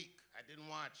week. I didn't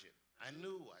watch it. I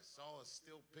knew, I saw a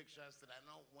still picture. I said, I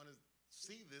don't want to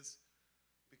see this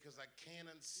because I can't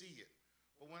unsee it.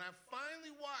 But when I finally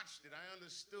watched it, I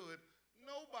understood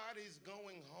nobody's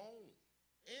going home.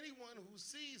 Anyone who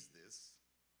sees this,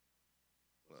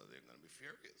 well, they're going to be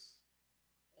furious.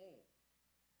 Oh.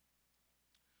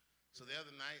 So the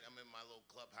other night, I'm in my little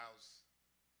clubhouse,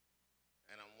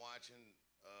 and I'm watching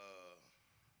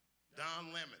Don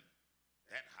Lemon,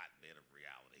 that hotbed of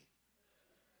reality.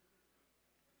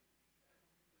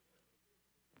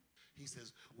 He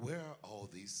says, where are all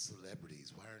these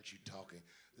celebrities? Why aren't you talking?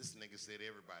 This nigga said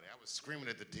everybody. I was screaming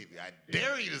at the TV. I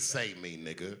dare you to say me,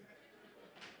 nigga.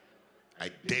 I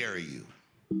dare you.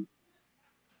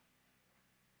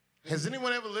 Has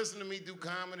anyone ever listened to me do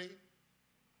comedy?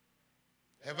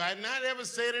 Have I not ever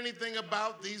said anything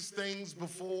about these things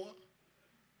before?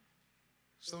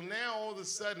 So now all of a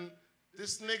sudden,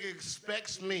 this nigga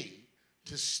expects me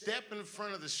to step in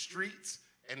front of the streets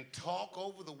and talk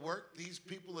over the work these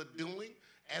people are doing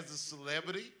as a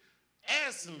celebrity?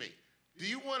 Answer me. Do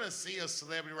you want to see a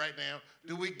celebrity right now?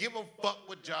 Do we give a fuck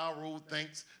what Ja Rule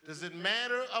thinks? Does it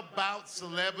matter about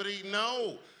celebrity?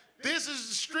 No. This is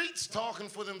the streets talking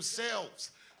for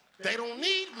themselves. They don't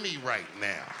need me right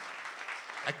now.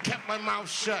 I kept my mouth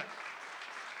shut.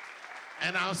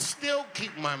 And I'll still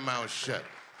keep my mouth shut.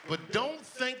 But don't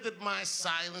think that my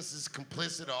silence is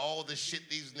complicit of all the shit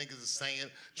these niggas are saying,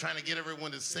 trying to get everyone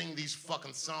to sing these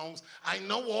fucking songs. I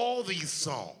know all these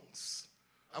songs.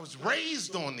 I was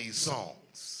raised on these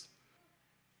songs.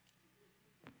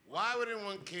 Why would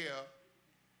anyone care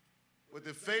what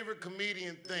their favorite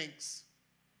comedian thinks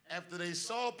after they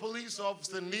saw a police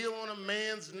officer kneel on a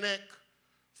man's neck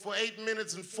for 8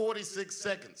 minutes and 46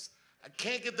 seconds? I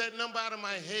can't get that number out of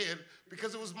my head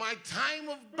because it was my time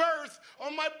of birth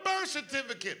on my birth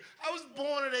certificate. I was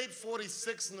born at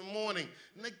 8:46 in the morning,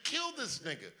 and they killed this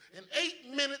nigga in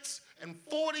 8 minutes and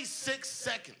 46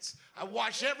 seconds. I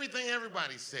watch everything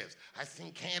everybody says. I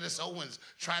think Candace Owens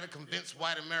tried to convince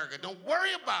white America. Don't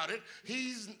worry about it.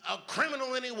 He's a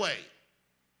criminal anyway.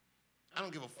 I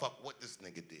don't give a fuck what this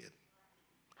nigga did.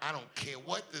 I don't care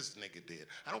what this nigga did.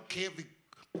 I don't care if he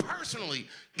personally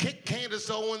kicked Candace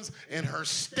Owens in her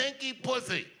stinky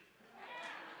pussy.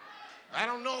 I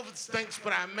don't know if it stinks,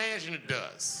 but I imagine it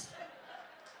does.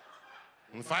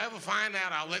 And if I ever find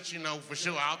out, I'll let you know for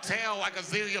sure. I'll tell like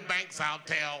Azealia Banks, I'll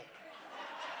tell.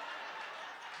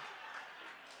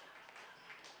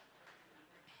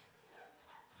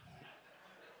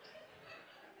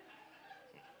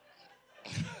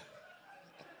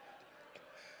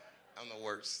 I'm the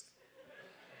worst.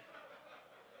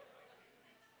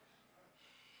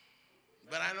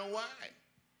 But I know why.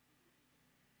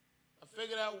 I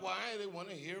figured out why they want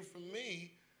to hear from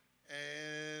me,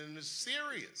 and it's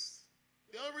serious.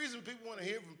 The only reason people want to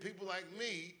hear from people like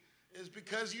me is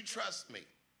because you trust me.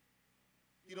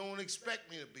 You don't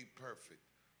expect me to be perfect.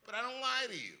 But I don't lie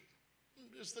to you.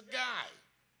 I'm just a guy.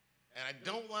 And I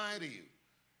don't lie to you.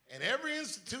 And every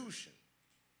institution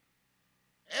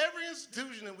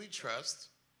that we trust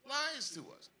lies to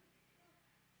us.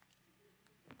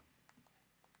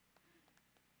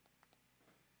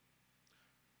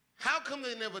 How come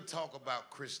they never talk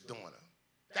about Chris Dorner?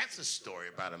 That's a story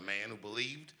about a man who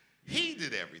believed he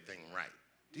did everything right.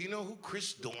 Do you know who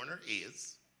Chris Dorner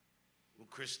is? Well,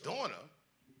 Chris Dorner,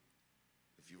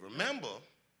 if you remember,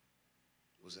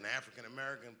 was an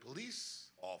African-American police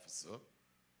officer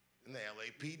in the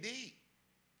LAPD.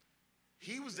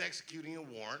 He was executing a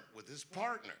warrant with his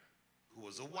partner, who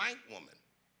was a white woman.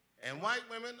 And white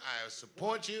women, I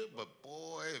support you, but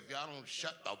boy, if y'all don't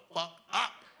shut the fuck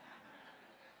up.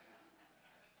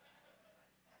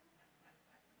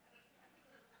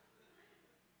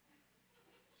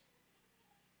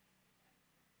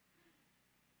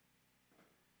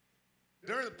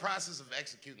 During the process of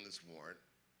executing this warrant,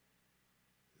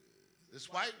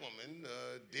 this white woman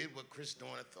did what Chris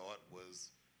Dorner thought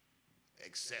was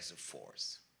excessive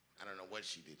force. I don't know what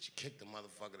she did. She kicked a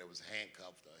motherfucker that was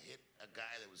handcuffed or hit a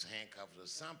guy that was handcuffed or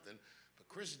something. But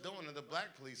Chris Dorner, the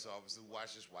black police officer who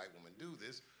watched this white woman do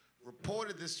this,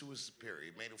 reported this to his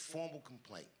superior, made a formal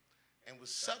complaint, and was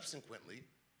subsequently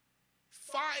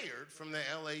fired from the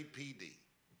LAPD.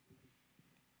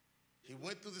 He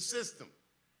went through the system.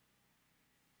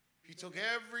 He took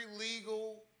every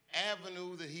legal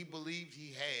avenue that he believed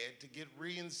he had to get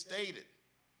reinstated,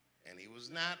 and he was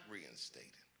not reinstated.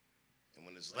 And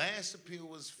when his last appeal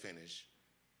was finished,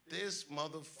 this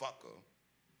motherfucker,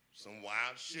 some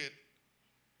wild shit,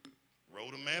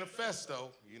 wrote a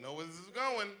manifesto. You know where this is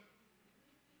going.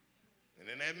 And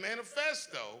in that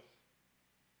manifesto,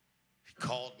 he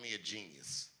called me a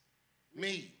genius.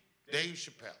 Me, Dave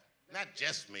Chappelle. Not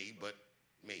just me, but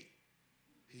me.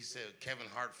 He said, Kevin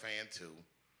Hart fan too.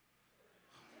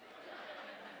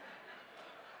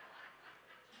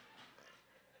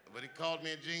 But he called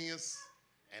me a genius,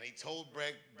 and he told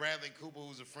Bradley Cooper,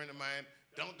 who's a friend of mine,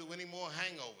 don't do any more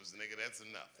hangovers, nigga, that's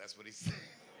enough. That's what he said.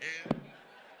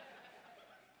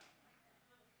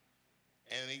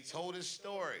 And he told his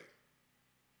story.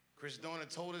 Chris Dorner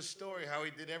told his story, how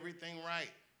he did everything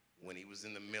right when he was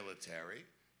in the military,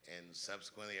 and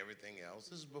subsequently everything else.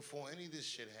 This is before any of this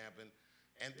shit happened.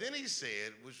 And then he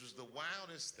said, which was the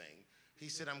wildest thing, he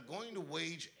said, I'm going to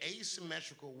wage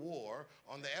asymmetrical war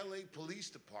on the LA Police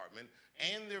Department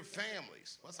and their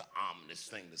families. Well, that's an ominous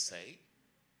thing to say.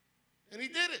 And he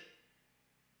did it.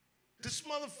 This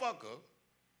motherfucker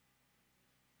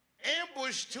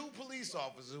ambushed two police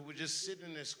officers who were just sitting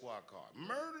in their squad car,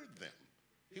 murdered them.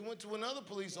 He went to another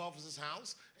police officer's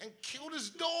house and killed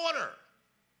his daughter.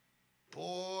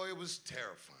 Boy, it was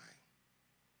terrifying.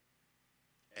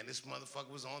 And this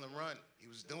motherfucker was on the run. He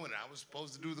was doing it. I was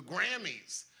supposed to do the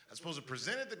Grammys. I was supposed to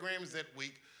present at the Grammys that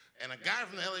week. And a guy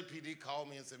from the LAPD called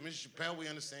me and said, Mr. Chappelle, we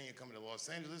understand you're coming to Los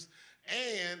Angeles.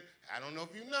 And I don't know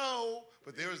if you know,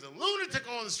 but there is a lunatic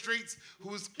on the streets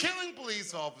who is killing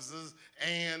police officers.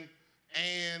 And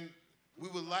we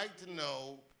would like to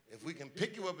know if we can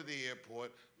pick you up at the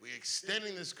airport. We're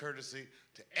extending this courtesy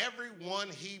to everyone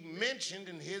he mentioned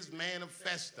in his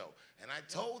manifesto. And I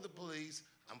told the police,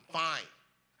 I'm fine.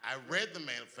 I read the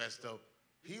manifesto.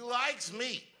 He likes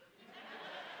me.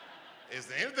 Is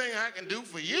there anything I can do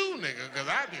for you, nigga? Because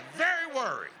I'd be very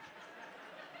worried.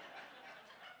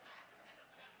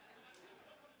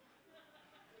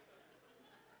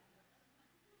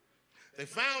 They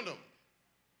found him.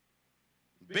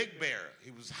 Big Bear.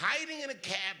 He was hiding in a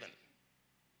cabin.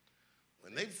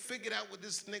 When they figured out what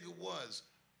this nigga was,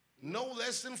 no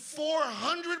less than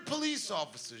 400 police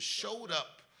officers showed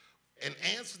up and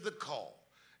answered the call.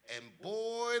 And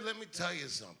boy, let me tell you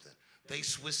something. They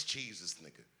Swiss cheese this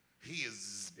nigga. He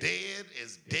is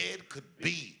as dead could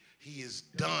be. He is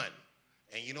done.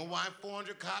 And you know why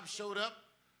 400 cops showed up?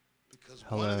 Because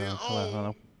one of their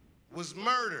own was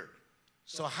murdered.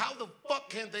 So how the fuck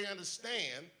can't they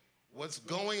understand what's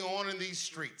going on in these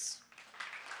streets?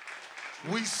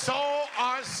 We saw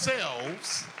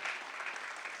ourselves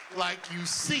like you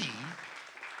see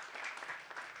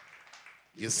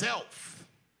yourself.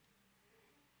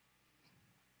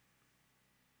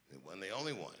 The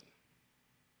only one.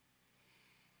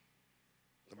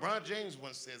 LeBron James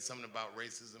once said something about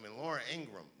racism, and Laura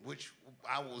Ingraham, which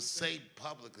I will say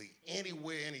publicly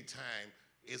anywhere, anytime,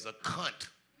 is a cunt.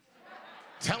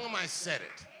 Tell him I said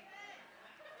it.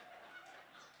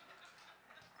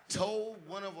 told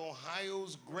one of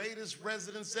Ohio's greatest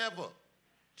residents ever,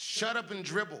 shut up and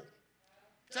dribble.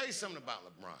 Tell you something about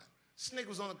LeBron. This nigga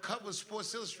was on the cover of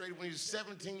Sports Illustrated when he was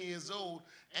 17 years old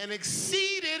and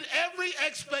exceeded every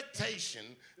expectation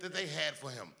that they had for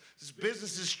him. This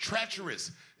business is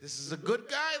treacherous. This is a good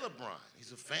guy, LeBron.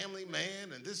 He's a family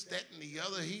man and this, that, and the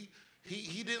other. He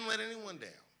didn't let anyone down.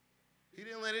 He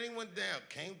didn't let anyone down.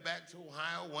 Came back to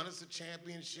Ohio, won us a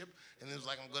championship, and then was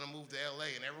like, I'm going to move to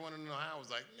L.A. And everyone in Ohio was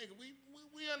like, nigga,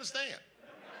 we understand.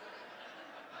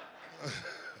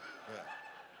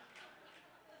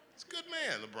 It's a good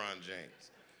man, LeBron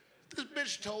James. This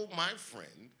bitch told my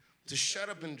friend to shut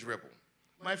up and dribble.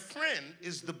 My friend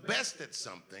is the best at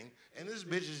something, and this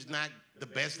bitch is not the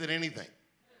best at anything.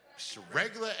 She's a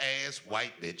regular-ass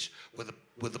white bitch with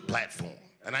a platform.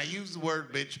 And I use the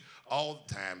word bitch all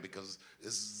the time because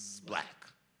this is black.